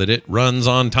it so that it runs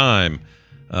on time,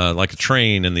 like a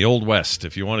train in the Old West.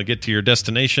 If you want to get to your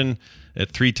destination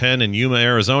at 310 in Yuma,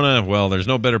 Arizona, well, there's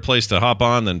no better place to hop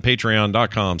on than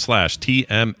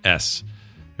patreon.com/TMS.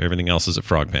 Everything else is at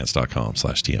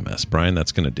frogpants.com/TMS. Brian,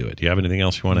 that's going to do it. Do you have anything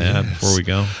else you want to add before we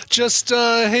go? Just,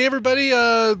 hey, everybody,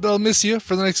 I'll miss you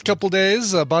for the next couple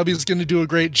days. Bobby's going to do a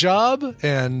great job.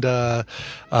 And then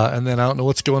I don't know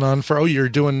what's going on you're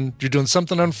doing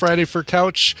something on Friday for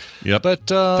Couch. Yep. But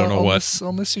don't know what.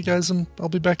 I'll miss you guys, and I'll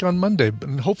be back on Monday.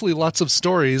 And hopefully lots of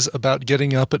stories about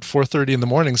getting up at 4:30 in the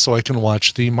morning so I can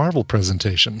watch the Marvel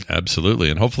presentation. Absolutely.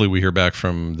 And hopefully we hear back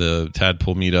from the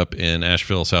Tadpole meetup in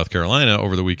Asheville, South Carolina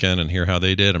over the weekend and hear how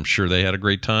they did. I'm sure they had a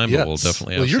great time. Yes. But we'll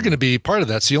definitely have you're going to be part of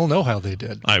that, so you'll know how they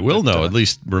did. I will know, at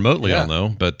least remotely I'll know.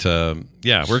 But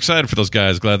we're excited for those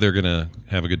guys. Glad they're going to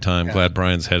have a good time. Yeah. Glad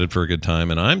Brian's headed for a good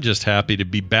time. And I'm just happy to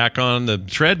be back on the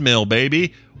treadmill,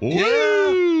 baby.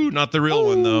 Woo! Not the real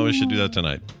one, though. We should do that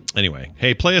tonight. Anyway,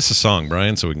 hey, play us a song,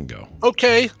 Brian, so we can go.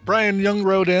 Okay. Brian Young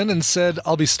wrote in and said,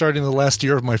 I'll be starting the last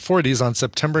year of my 40s on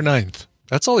September 9th.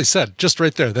 That's all he said. Just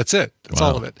right there. That's it. That's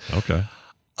all of it. Okay.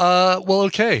 Well,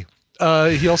 okay.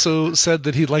 He also said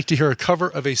that he'd like to hear a cover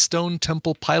of a Stone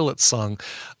Temple Pilots song.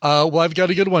 Well, I've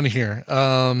got a good one here.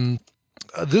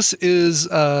 This is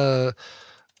by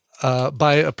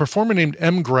a performer named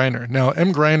M. Greiner. Now,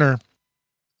 M. Greiner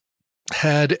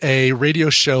had a radio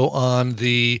show on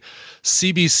the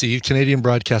CBC, Canadian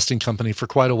Broadcasting Company, for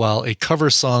quite a while, a cover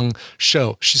song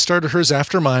show. She started hers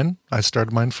after mine. I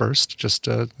started mine first, just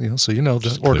so you know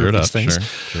the order of these things.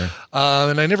 Sure.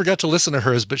 And I never got to listen to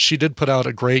hers, but she did put out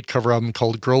a great cover album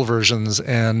called Girl Versions,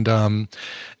 and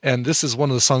this is one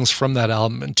of the songs from that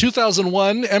album. In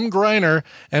 2001, M. Greiner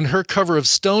and her cover of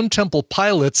Stone Temple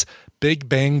Pilots' Big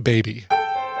Bang Baby.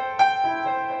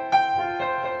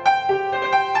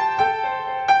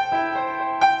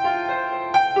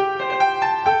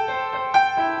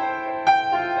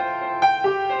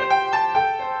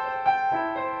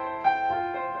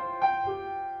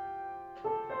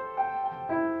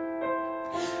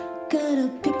 Got a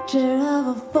picture of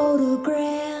a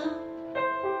photograph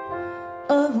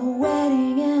of a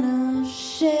wedding in a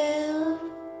shell,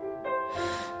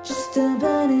 just a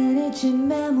burning itching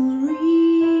memory.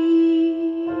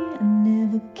 I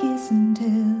never kiss and tell.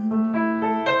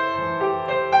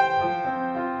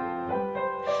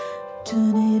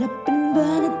 Turn it up and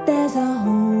burn it, there's a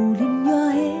hole in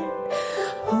your head,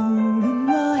 hole in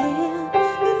your head,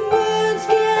 and birds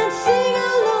can't sing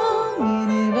along.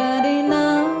 Anybody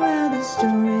know how the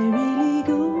story really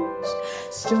goes?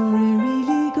 Story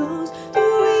really goes. Do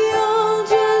we all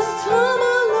just hum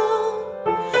along?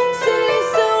 Silly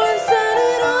soul inside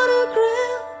an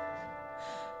autograph.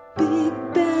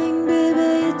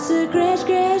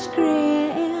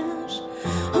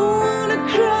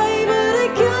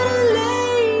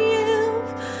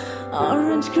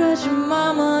 Orange Crush,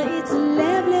 mama, it's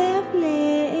love, love,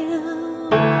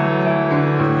 love.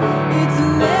 It's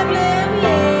love, love,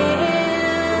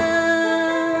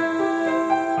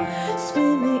 love.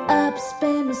 Spin me up,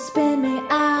 spin me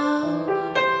out.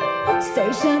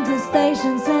 Station to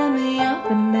station, send me up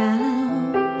and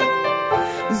down.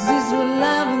 Is this what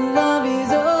love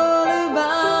is all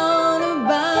about?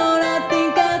 I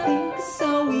think so.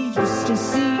 We used to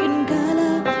see in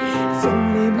color. It's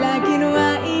only black and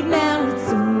white now.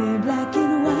 It's only black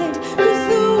and white. 'Cause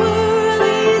the world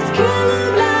is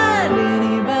colorblind.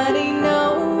 Anybody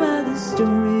know how the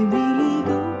story really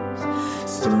goes?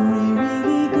 Story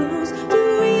really goes. Do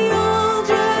we all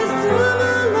just hum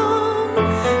along?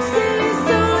 Silly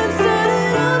soul inside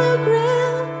an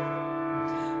autograph.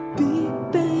 Big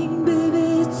bang, baby,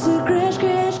 it's a crash,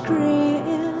 crash,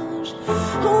 crash.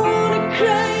 I wanna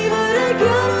cry, but I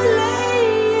gotta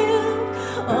laugh.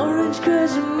 Orange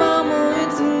Crush, mama,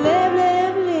 it's a love,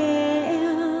 love,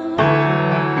 love.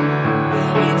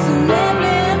 It's a love,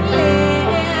 love, love.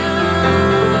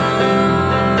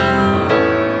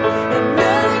 And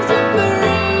nothing's for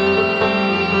free.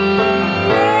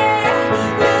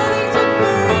 Nothing's for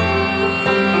free.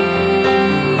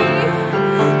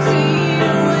 Take it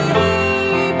away,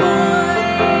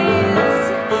 boys.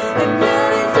 And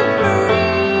nothing's for free.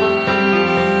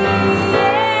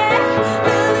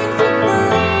 Nothing's for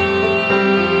free.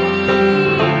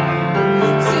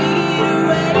 Take it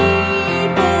away,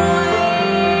 boys.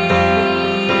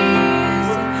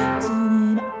 Turn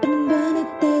it up and burn it.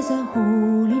 There's a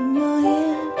hole in your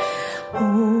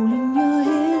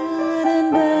head, and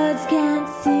birds can't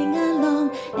sing along.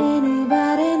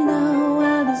 Anybody know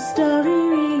how the story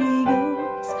really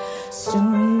goes?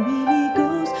 Story really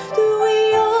goes. Do we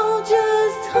all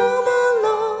just hum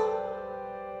along?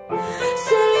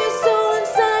 Sell your soul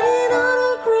inside an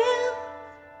autograph.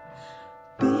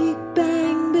 Big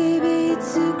bang, baby,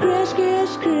 it's a crash,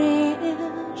 crash,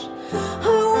 crash.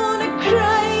 I wanna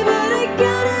cry, but I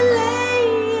gotta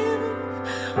laugh.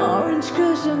 Orange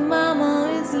Crush, mama,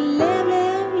 it's love,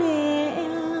 love, love.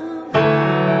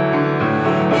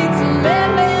 It's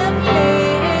love, love,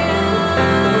 love.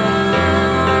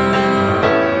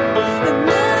 And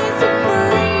nothing's for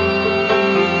free.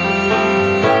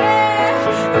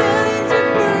 Nothing's for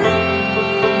free.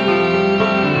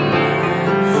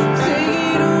 Take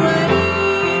it away,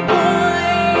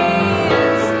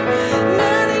 boys.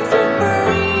 Nothing's for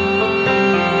free.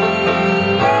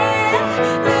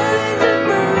 Nothing's for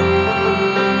free.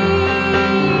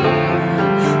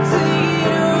 Take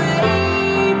it away,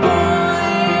 boys.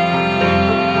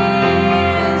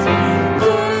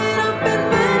 Turn it up and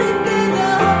burn it. There's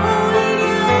a hole in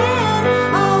your head,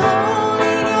 a hole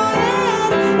in your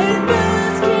head, and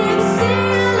birds can't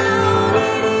sing along.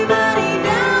 Anybody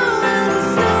know how the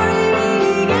story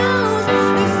really goes?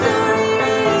 The story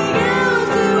really goes.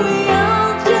 Do we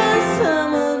all just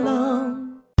hum along?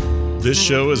 This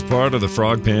show is part of the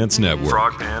Frog Pants Network.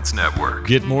 Frog Pants Network.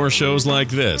 Get more shows like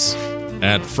this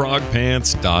at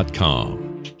frogpants.com.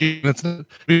 It's